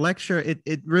lecture,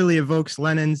 it really evokes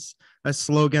Lenin's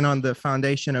slogan on the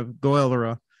foundation of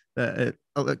Goelro.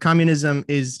 Communism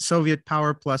is Soviet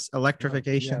power plus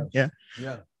electrification. Yes.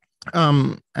 Yeah.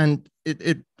 And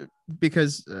it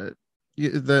because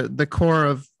the core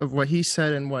of what he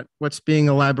said and what's being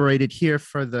elaborated here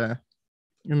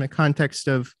in the context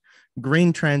of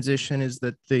green transition is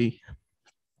that the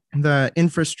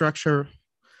infrastructure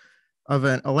of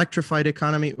an electrified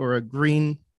economy or a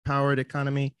green powered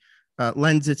economy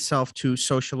lends itself to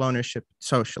social ownership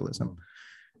socialism.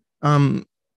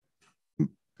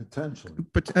 Potentially.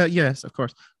 But yes, of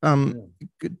course.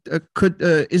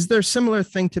 Is there a similar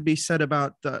thing to be said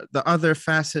about the other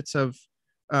facets of,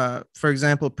 for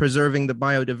example, preserving the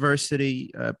biodiversity,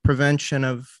 prevention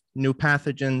of new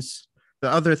pathogens, the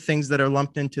other things that are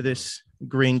lumped into this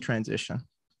green transition?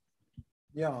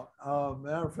 Yeah,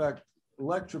 matter of fact,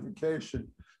 electrification.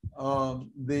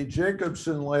 The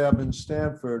Jacobson lab in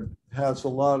Stanford has a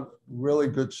lot of really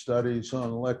good studies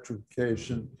on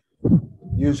electrification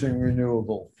using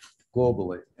renewable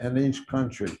globally and each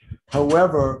country.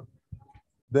 However,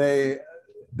 they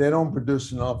don't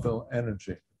produce enough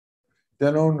energy.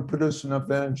 They don't produce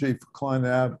enough energy for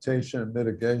climate adaptation and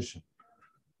mitigation.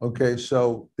 Okay,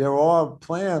 so there are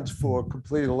plans for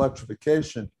complete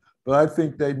electrification, but I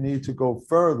think they need to go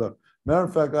further. Matter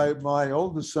of fact, my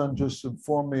oldest son just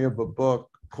informed me of a book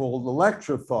called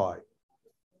Electrify.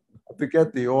 I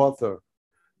forget the author,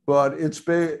 but it's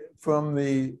from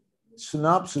the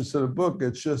synopsis of the book.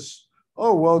 It's just,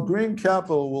 oh, well, green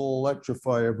capital will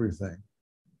electrify everything.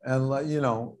 And,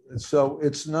 so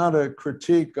it's not a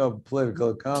critique of political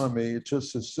economy. It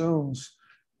just assumes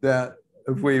that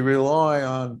if we rely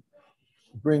on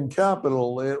green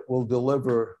capital, it will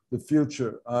deliver the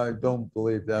future. I don't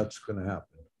believe that's going to happen.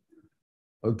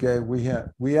 Okay, we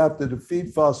have to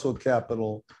defeat fossil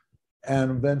capital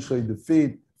and eventually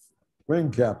defeat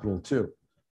green capital too.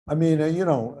 I mean,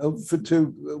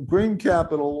 to green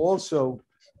capital also,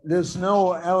 there's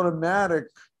no automatic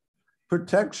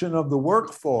protection of the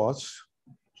workforce,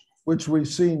 which we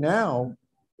see now.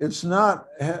 It's not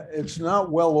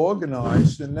well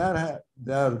organized, and that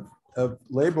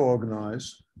labor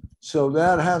organized. So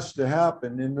that has to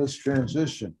happen in this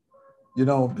transition.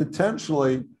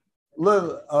 Potentially,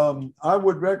 I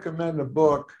would recommend a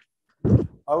book.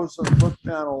 I was on the book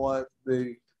panel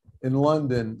in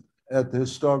London at the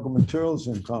Historical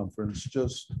Materialism Conference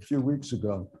just a few weeks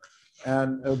ago,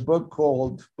 and a book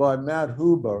by Matt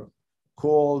Huber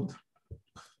called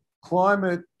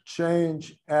Climate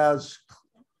Change as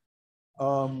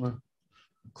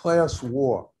Class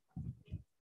War.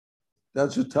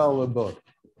 That's a title of the book.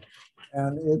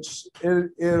 And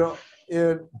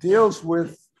it deals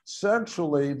with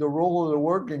essentially the role of the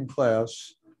working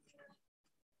class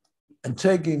and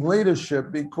taking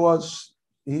leadership, because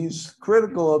he's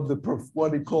critical of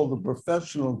what he called the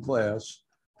professional class,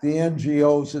 the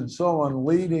NGOs and so on,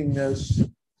 leading this,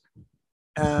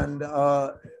 and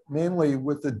mainly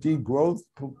with the degrowth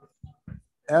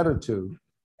attitude,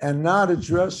 and not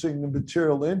addressing the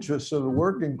material interests of the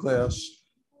working class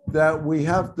that we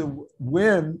have to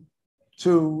win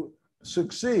to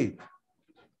succeed.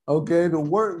 Okay, the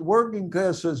working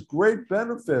class has great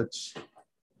benefits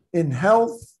in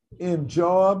health, in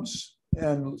jobs,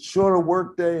 and shorter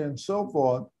workday and so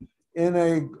forth in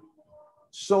a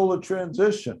solar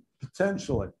transition,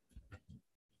 potentially.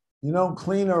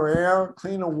 Cleaner air,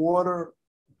 cleaner water,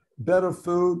 better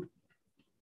food,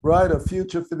 right? A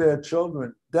future for their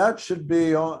children. That should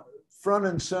be front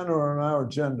and center on our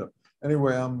agenda.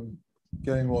 Anyway, I'm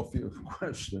getting off your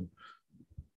question.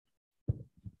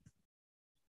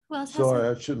 Well, sorry,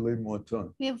 I should leave more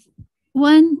time. We have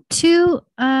 1, 2,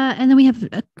 and then we have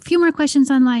a few more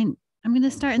questions online. I'm going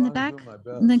to start in the back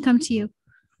and then come to you.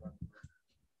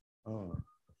 Oh.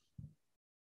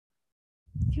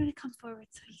 If you want to come forward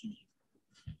so you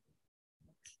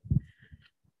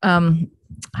can.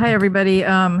 Hi, everybody.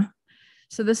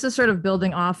 So this is sort of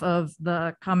building off of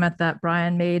the comment that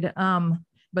Brian made,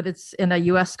 but it's in a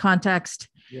U.S. context.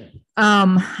 Yeah.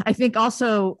 I think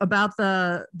also about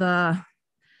the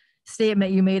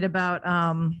statement you made about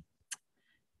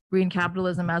green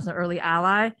capitalism as an early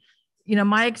ally.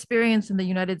 My experience in the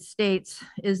United States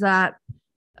is that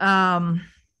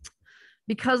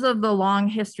because of the long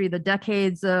history, the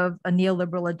decades of a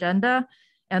neoliberal agenda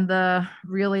and the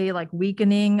really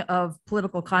weakening of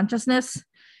political consciousness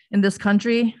in this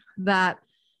country, that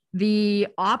the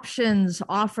options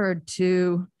offered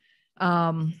to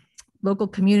local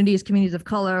communities, communities of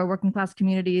color, working class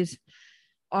communities,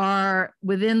 are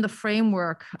within the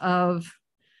framework of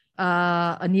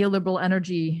a neoliberal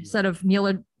energy set of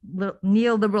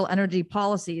neoliberal energy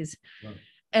policies. Right.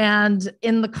 And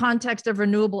in the context of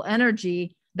renewable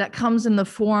energy, that comes in the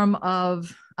form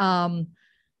of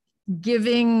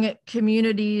giving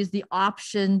communities the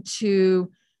option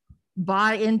to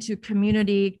buy into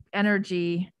community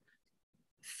energy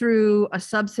through a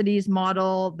subsidies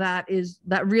model that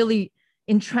really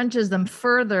entrenches them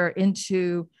further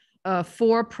into a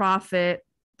for-profit,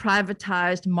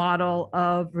 privatized model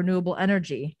of renewable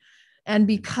energy. And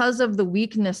because of the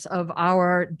weakness of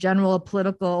our general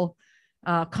political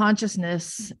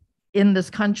consciousness in this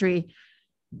country,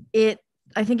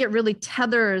 I think it really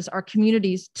tethers our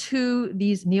communities to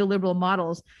these neoliberal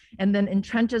models and then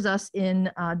entrenches us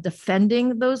in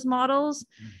defending those models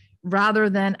rather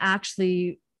than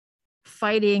actually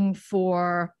fighting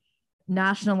for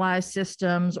nationalized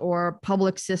systems or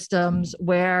public systems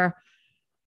where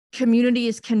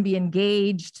communities can be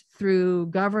engaged through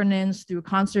governance, through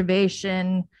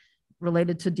conservation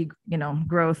related to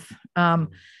growth,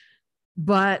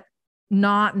 but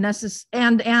not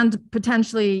necessarily, and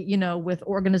potentially, with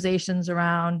organizations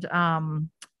around,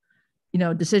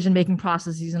 decision-making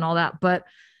processes and all that.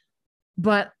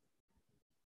 But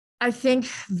I think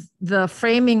the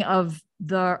framing of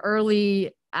the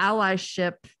early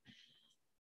allyship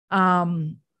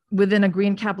within a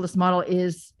green capitalist model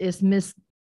is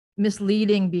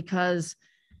misleading, because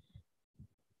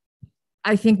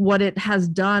I think what it has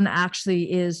done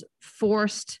actually is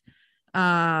forced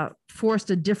a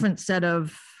different set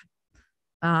of,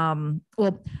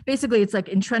 basically it's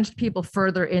entrenched people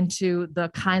further into the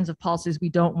kinds of policies we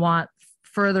don't want,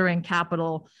 furthering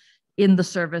capital in the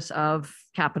service of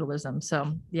capitalism.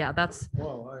 So yeah, that's,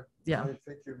 I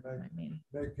think you're making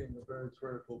a very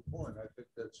critical point. I think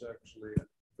that's actually a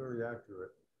very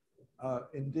accurate.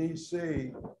 In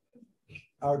DC,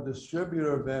 our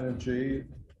distributor of energy,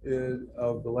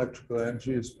 of electrical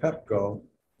energy, is PEPCO,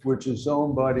 which is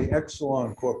owned by the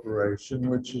Exelon Corporation,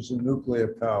 which is a nuclear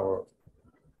power.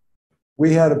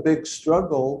 We had a big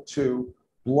struggle to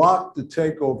block the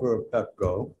takeover of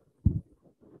PEPCO,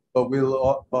 but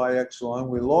by Exelon,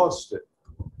 we lost it.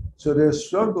 So there's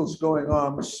struggles going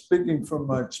on. I'm speaking from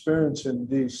my experience in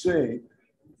DC,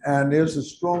 and there's a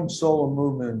strong solar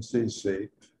movement in DC.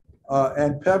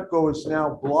 And PEPCO is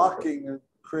now blocking and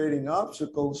creating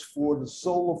obstacles for the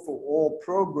Solar for All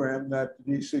program that the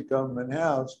DC government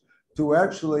has to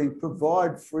actually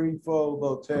provide free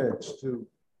photovoltaics to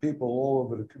people all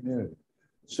over the community.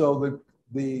 So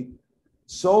the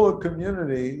solar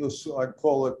community, I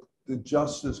call it the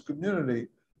justice community,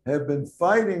 have been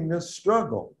fighting this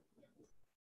struggle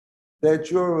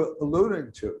that you're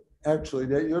alluding to, actually,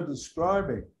 that you're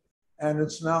describing. And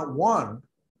it's not one,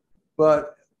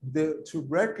 but to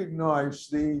recognize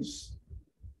these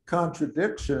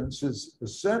contradictions is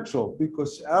essential,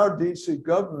 because our DC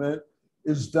government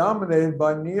is dominated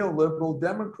by neoliberal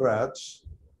Democrats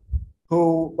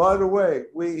who, by the way,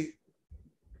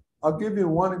 I'll give you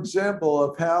one example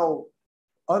of how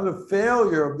under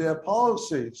failure of their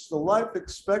policies, the life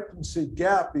expectancy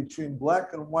gap between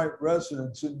Black and white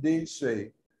residents in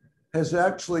DC has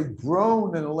actually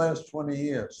grown in the last 20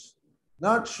 years.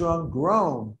 Not shrunk,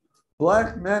 grown.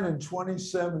 Black men in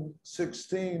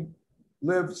 2016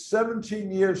 lived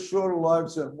 17 years shorter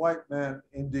lives than white men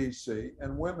in DC,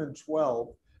 and women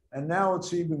 12. And now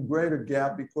it's even greater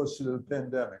gap because of the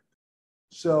pandemic.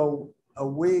 So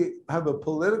we have a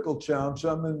political challenge.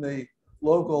 I'm in the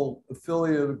local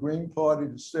affiliate of the Green Party,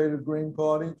 the state of Green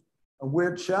Party, and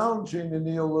we're challenging the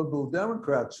neoliberal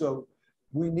Democrats. So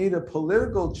we need a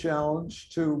political challenge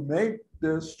to make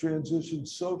this transition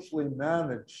socially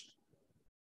managed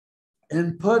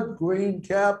and put green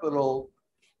capital,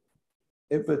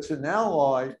 if it's an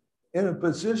ally, in a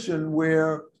position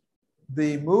where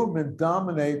the movement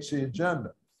dominates the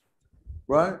agenda,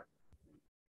 right?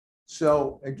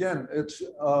 So again, it's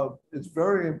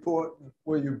very important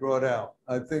what you brought out.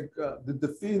 I think the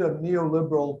defeat of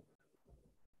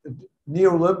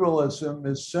neoliberalism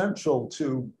is central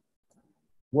to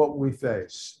what we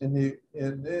face in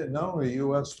not only the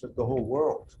U.S. but the whole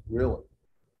world, really.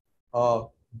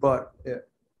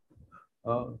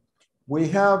 We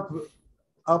have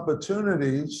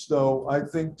opportunities, though, I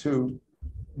think, to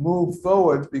move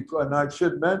forward, because, and I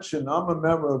should mention, I'm a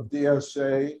member of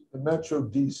DSA, the Metro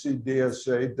DC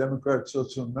DSA, Democratic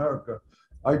Social America.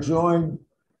 I joined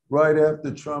right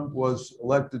after Trump was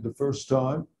elected the first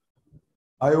time.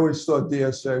 I always thought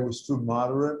DSA was too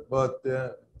moderate, but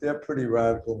they're pretty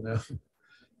radical now.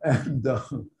 And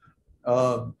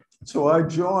so I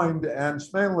joined, and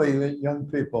it's mainly young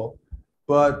people,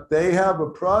 but they have a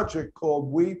project called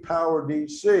We Power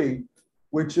DC,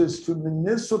 which is to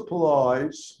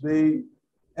municipalize the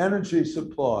energy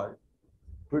supply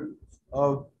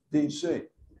of DC,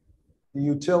 the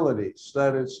utilities,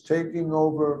 that is taking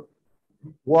over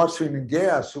Washington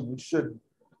Gas, and we should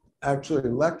actually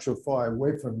electrify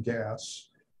away from gas,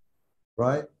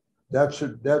 right? That's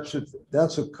a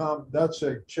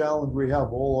challenge we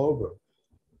have all over,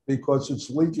 because it's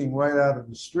leaking right out of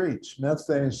the streets.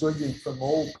 Methane is leaking from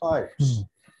old pipes.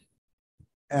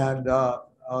 And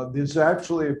there's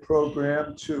actually a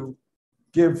program to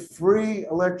give free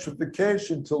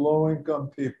electrification to low-income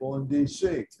people in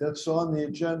DC. That's on the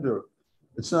agenda.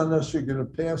 It's not necessarily going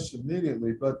to pass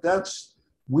immediately, but that's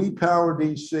We Power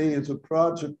DC is a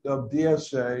project of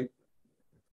DSA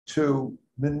to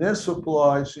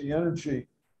municipalize the energy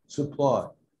supply.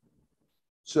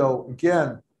 So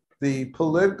again, the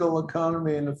political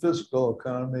economy and the physical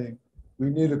economy, we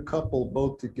need to couple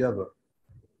both together,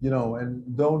 you know, and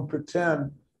don't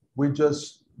pretend we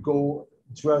just go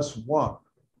address one.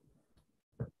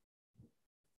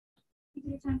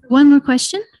 One more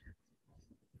question.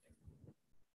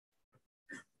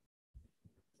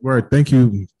 Word, thank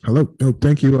you. Hello,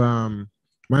 thank you.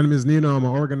 My name is Nino. I'm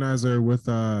an organizer with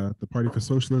the Party for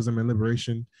Socialism and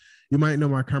Liberation. You might know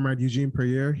my comrade Eugene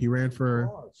Perrier. He ran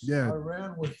for, I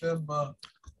ran with him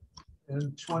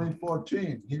in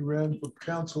 2014. He ran for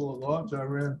council at large. I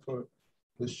ran for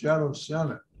the shadow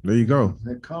senate. There you go.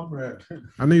 The comrade.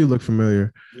 I knew you look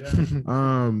familiar. Yeah.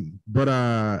 Dang, what was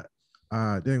I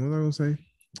gonna say?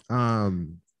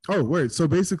 Oh, word. So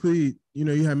basically, you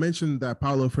know, you had mentioned that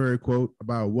Paulo Freire quote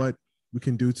about what we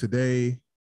can do today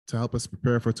to help us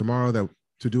prepare for tomorrow, that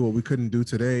to do what we couldn't do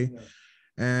today. Yeah.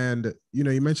 And, you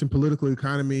know, you mentioned political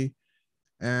economy.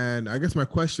 And I guess my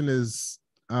question is,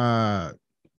 how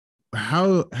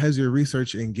has your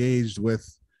research engaged with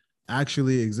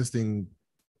actually existing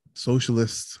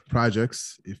socialist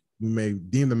projects, if we may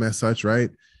deem them as such, right?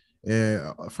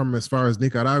 From as far as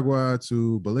Nicaragua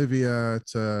to Bolivia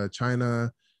to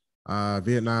China,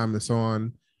 Vietnam, and so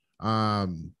on.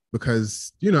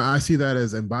 Because, I see that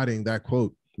as embodying that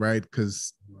quote, right?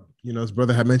 Because, his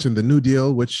brother had mentioned the New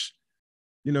Deal, which,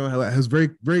 has very,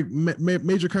 very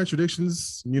major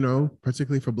contradictions,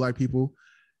 particularly for Black people.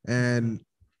 And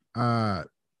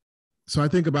so I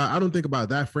don't think about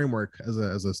that framework as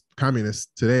a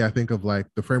communist today. I think of like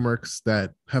the frameworks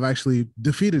that have actually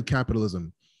defeated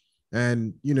capitalism.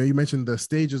 And, you mentioned the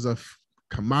stages of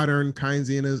modern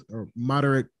Keynesianism or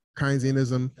moderate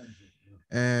Keynesianism,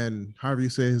 and however you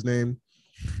say his name.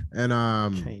 And,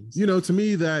 to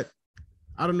me that,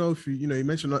 I don't know if you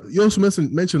mentioned, you also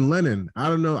mentioned Lenin. I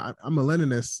don't know. I'm a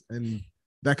Leninist, and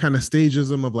that kind of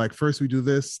stagism of like, first we do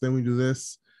this, then we do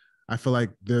this. I feel like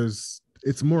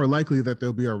it's more likely that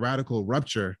there'll be a radical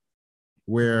rupture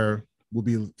where we'll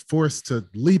be forced to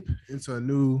leap into a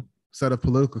new set of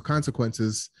political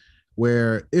consequences,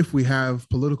 where if we have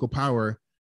political power,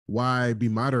 why be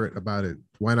moderate about it?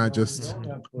 Why not just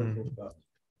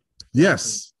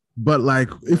yes, but like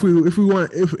if we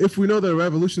know that a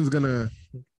revolution is gonna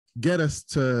get us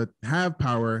to have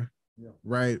power,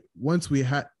 right? Once we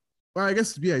had, well, I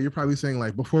guess you're probably saying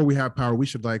like before we have power, we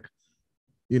should like,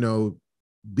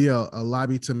 be a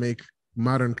lobby to make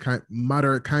moderate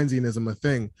Keynesianism a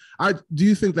thing. Do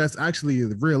you think that's actually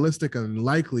realistic and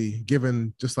likely,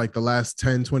 given just like the last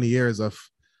 10, 20 years of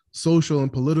social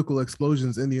and political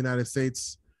explosions in the United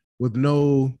States, with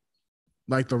no,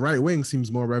 like the right wing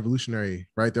seems more revolutionary,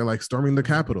 right? They're like storming the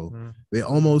Capitol. They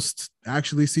almost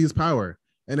actually seize power.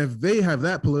 And if they have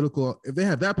that political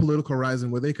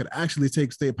horizon where they could actually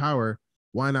take state power,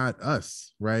 why not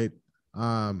us, right?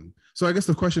 So I guess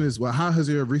the question is, well, how has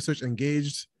your research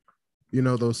engaged,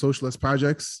 those socialist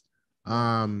projects?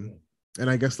 And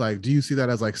I guess like, do you see that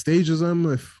as like stagism,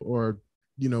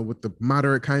 with the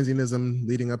moderate Keynesianism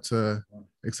leading up to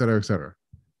et cetera, et cetera?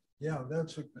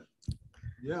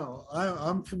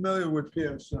 I'm familiar with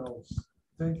PSL's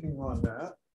thinking on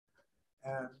that.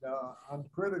 And I'm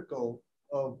critical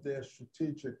of their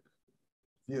strategic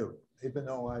view, even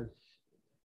though I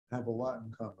have a lot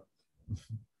in common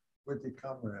with the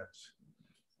comrades.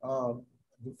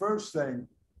 The first thing,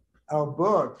 our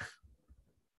book,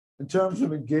 in terms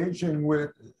of engaging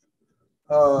with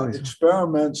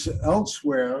experiments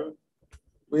elsewhere,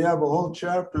 we have a whole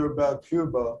chapter about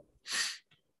Cuba,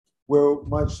 where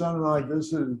my son and I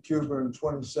visited Cuba in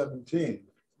 2017.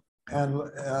 And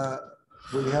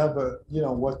we have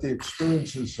what the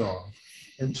experiences are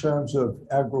in terms of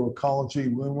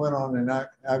agroecology. We went on an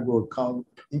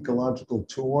agroecological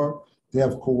tour. They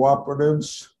have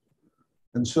cooperatives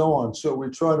and so on. So we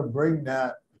try to bring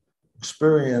that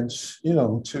experience, in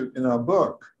our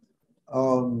book.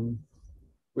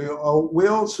 We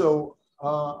also,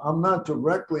 I'm not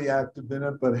directly active in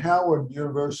it, but Howard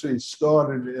University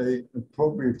started an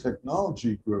appropriate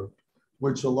technology group,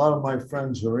 which a lot of my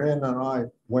friends are in, and I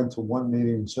went to one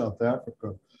meeting in South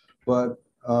Africa. But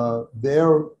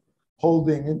they're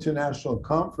holding international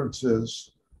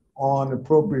conferences on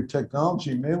appropriate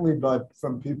technology, mainly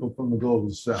from people from the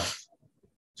Global South,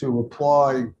 to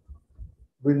apply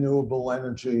renewable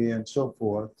energy and so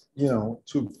forth,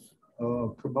 to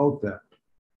promote that.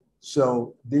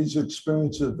 So these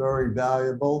experiences are very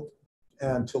valuable,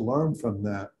 and to learn from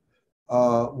that.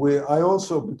 I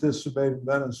also participated in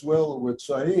Venezuela with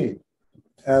Saeed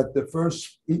at the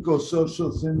first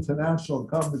Ecosocialist International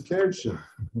convocation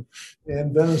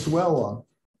in Venezuela,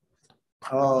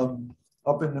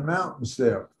 up in the mountains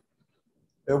there.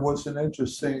 It was an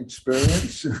interesting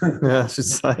experience. Yeah, I should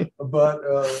say. But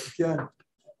again,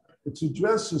 it's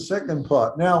addressed the second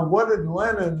part. Now, what did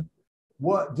Lenin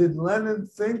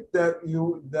think that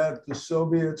the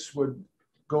Soviets would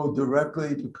go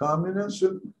directly to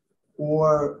communism?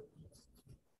 Or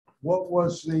what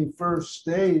was the first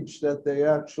stage that they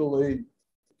actually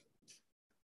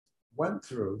went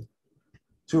through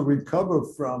to recover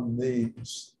from the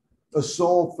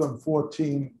assault from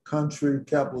 14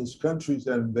 capitalist countries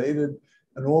that invaded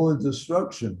and all the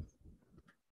destruction?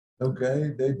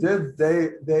 Okay,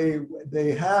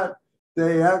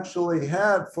 they actually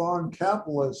had foreign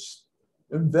capitalists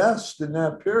invest in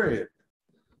that period.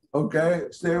 Okay,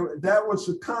 so that was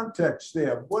the context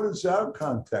there. What is our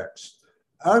context?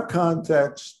 Our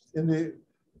context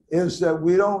is that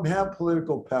we don't have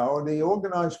political power. The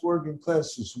organized working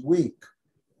class is weak.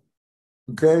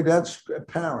 Okay, that's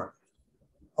apparent.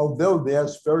 Although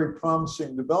there's very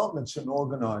promising developments in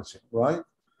organizing, right?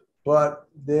 But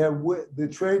the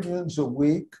trade unions are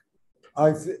weak.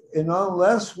 and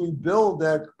unless we build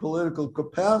that political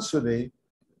capacity,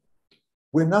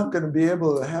 we're not going to be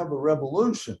able to have a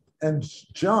revolution and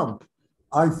jump.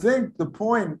 I think the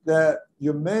point that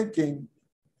you're making,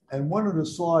 and one of the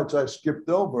slides I skipped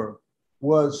over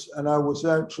was, and I was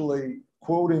actually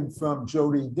quoting from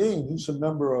Jody Dean, who's a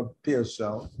member of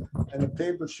PSL, and a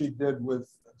paper she did with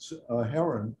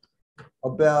Heron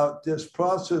about this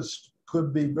process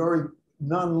could be very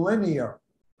nonlinear.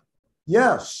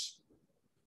 Yes,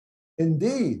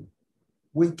 indeed,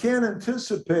 we can't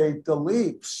anticipate the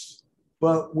leaps,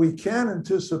 but we can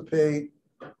anticipate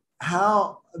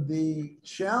how the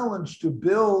challenge to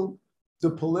build the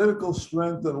political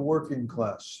strength of the working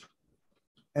class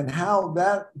and how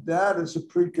that is a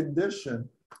precondition,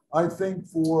 I think,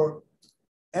 for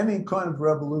any kind of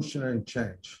revolutionary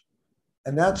change.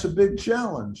 And that's a big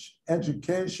challenge.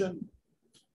 Education,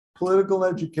 political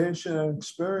education and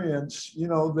experience, you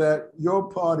know, that your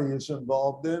party is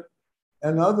involved in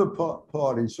and other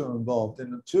parties are involved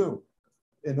in it too,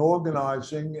 in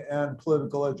organizing and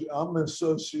political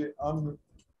education. I'm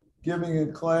giving a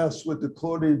class with the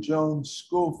Claudia Jones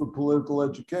School for Political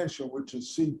Education, which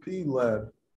is CP led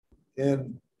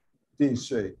in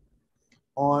DC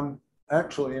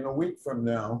actually in a week from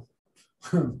now,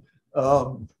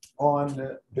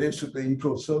 on basically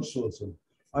eco-socialism.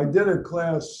 I did a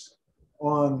class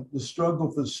on the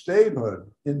struggle for statehood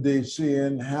in DC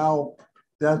and how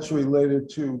that's related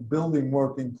to building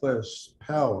working class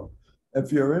power.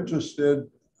 If you're interested,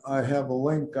 I have a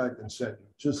link I can send you.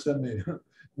 Just send me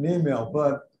an email.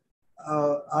 But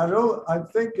I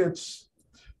think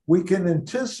we can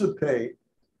anticipate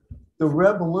the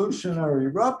revolutionary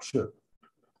rupture.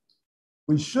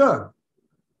 We should,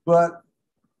 but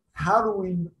how do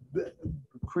we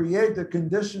create the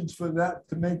conditions for that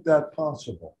to make that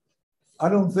possible? I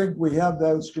don't think we have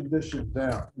those conditions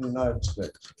now in the United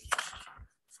States.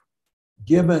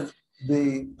 Given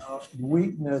the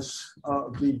weakness,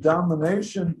 the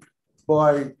domination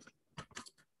by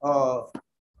a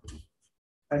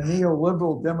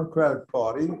neoliberal Democratic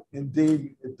Party,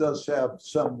 indeed, it does have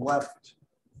some left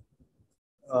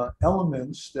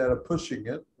elements that are pushing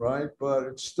it, right? But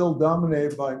it's still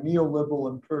dominated by neoliberal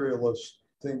imperialist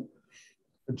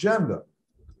agenda.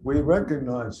 We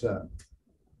recognize that.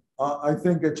 I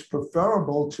think it's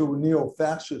preferable to a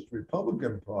neo-fascist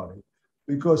Republican Party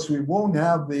because we won't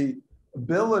have the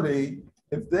ability,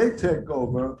 if they take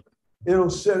over, it'll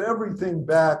set everything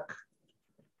back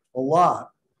a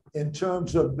lot in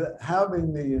terms of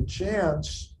having the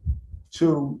chance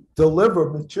to deliver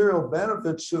material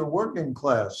benefits to the working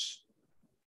class.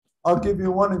 I'll give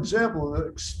you one example,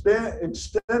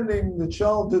 extending the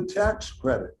childhood tax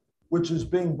credit, which is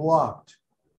being blocked.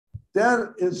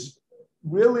 That is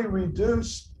really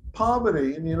reduced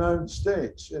poverty in the United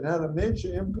States. It had a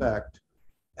major impact.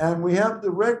 And we have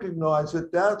to recognize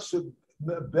that that's a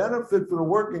benefit for the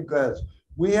working class.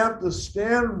 We have to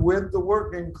stand with the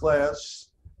working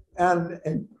class and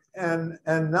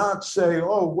not say,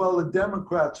 oh, well, the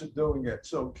Democrats are doing it,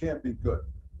 so it can't be good.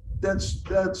 That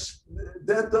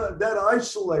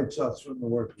isolates us from the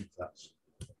working class.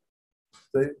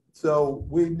 So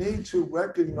we need to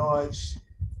recognize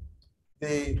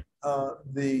the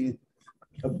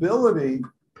ability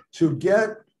to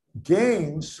get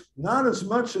gains, not as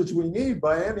much as we need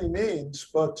by any means,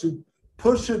 but to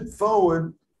push it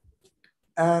forward.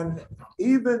 And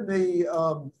even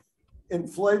the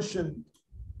Inflation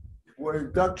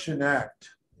Reduction Act,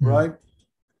 right?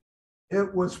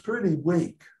 It was pretty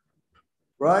weak,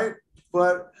 right?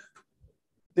 But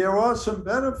there are some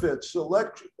benefits.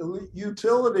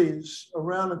 Utilities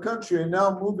around the country are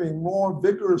now moving more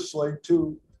vigorously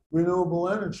to renewable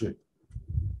energy,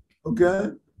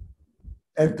 okay?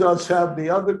 It does have the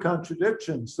other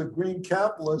contradictions. The green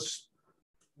capitalists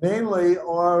mainly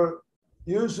are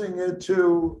using it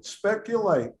to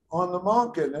speculate on the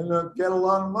market and get a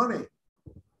lot of money,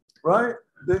 right?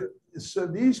 So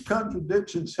these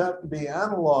contradictions have to be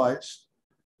analyzed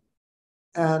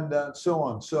and so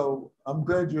on. So I'm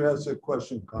glad you asked that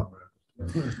question, comrade.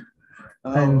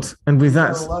 And with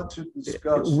that, a lot to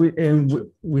discuss.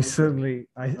 We certainly,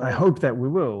 I hope that we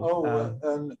will.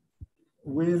 And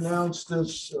we announced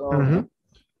this.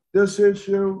 This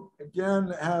issue,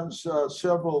 again, has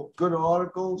several good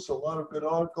articles, a lot of good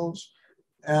articles.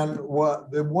 And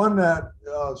the one that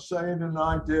Saeed and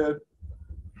I did,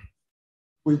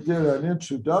 we did an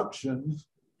introduction.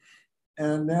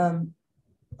 And then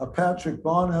Patrick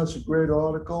Bond has a great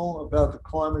article about the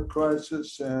climate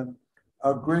crisis, and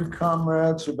our Greek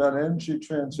comrades about energy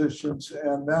transitions.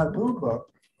 And Matt Buba,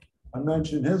 I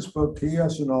mentioned his book, he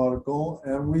has an article,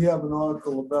 and we have an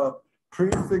article about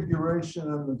prefiguration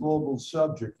on the global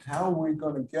subject. How are we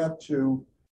going to get to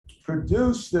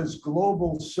produce this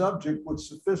global subject with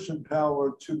sufficient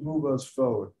power to move us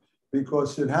forward?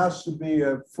 Because it has to be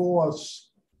a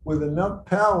force with enough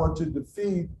power to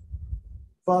defeat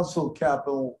fossil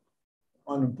capital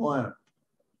on the planet.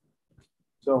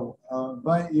 So I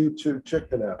invite you to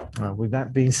check it out. With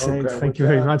that being said, Okay, thank with you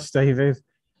very that- much, David.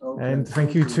 Okay, And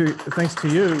thanks to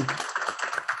you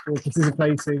for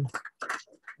participating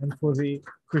and for the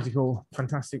critical,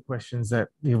 fantastic questions that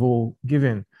you've all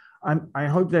given. I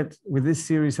hope that with this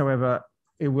series, however,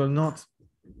 it will not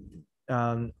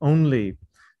only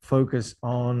focus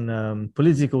on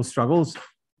political struggles.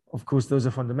 Of course, those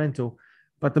are fundamental,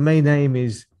 but the main aim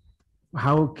is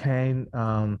how can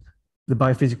the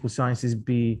biophysical sciences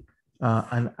be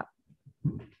an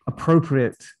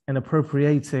appropriate and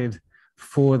appropriated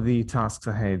for the tasks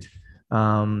ahead.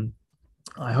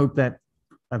 I hope that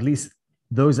at least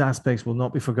those aspects will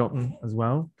not be forgotten as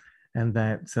well, and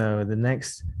that the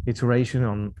next iteration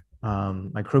on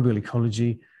microbial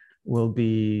ecology will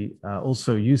be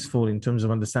also useful in terms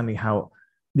of understanding how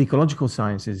the ecological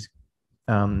sciences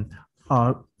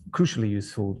are crucially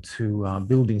useful to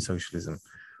building socialism.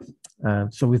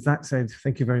 So with that said,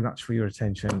 thank you very much for your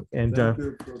attention. And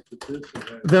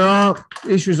there are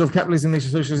issues of capitalism, nature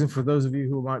socialism for those of you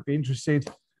who might be interested.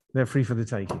 They're free for the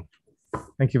taking.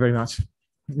 Thank you very much.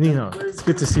 Nino, it's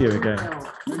good to see you again.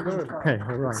 Hey,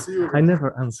 all right. I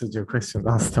never answered your question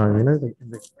last time, you know,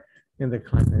 in the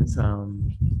climate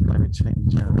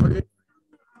change.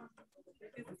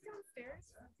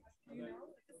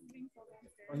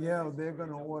 Yeah, they're going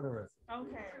to order it.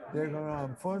 Okay. They're going to,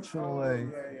 unfortunately,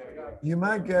 you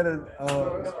might get a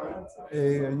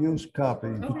used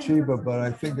copy for cheaper, but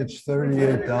I think it's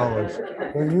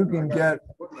 $38. But you can get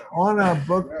on our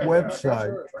book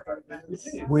website,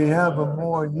 we have a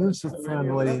more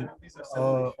user-friendly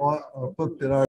book that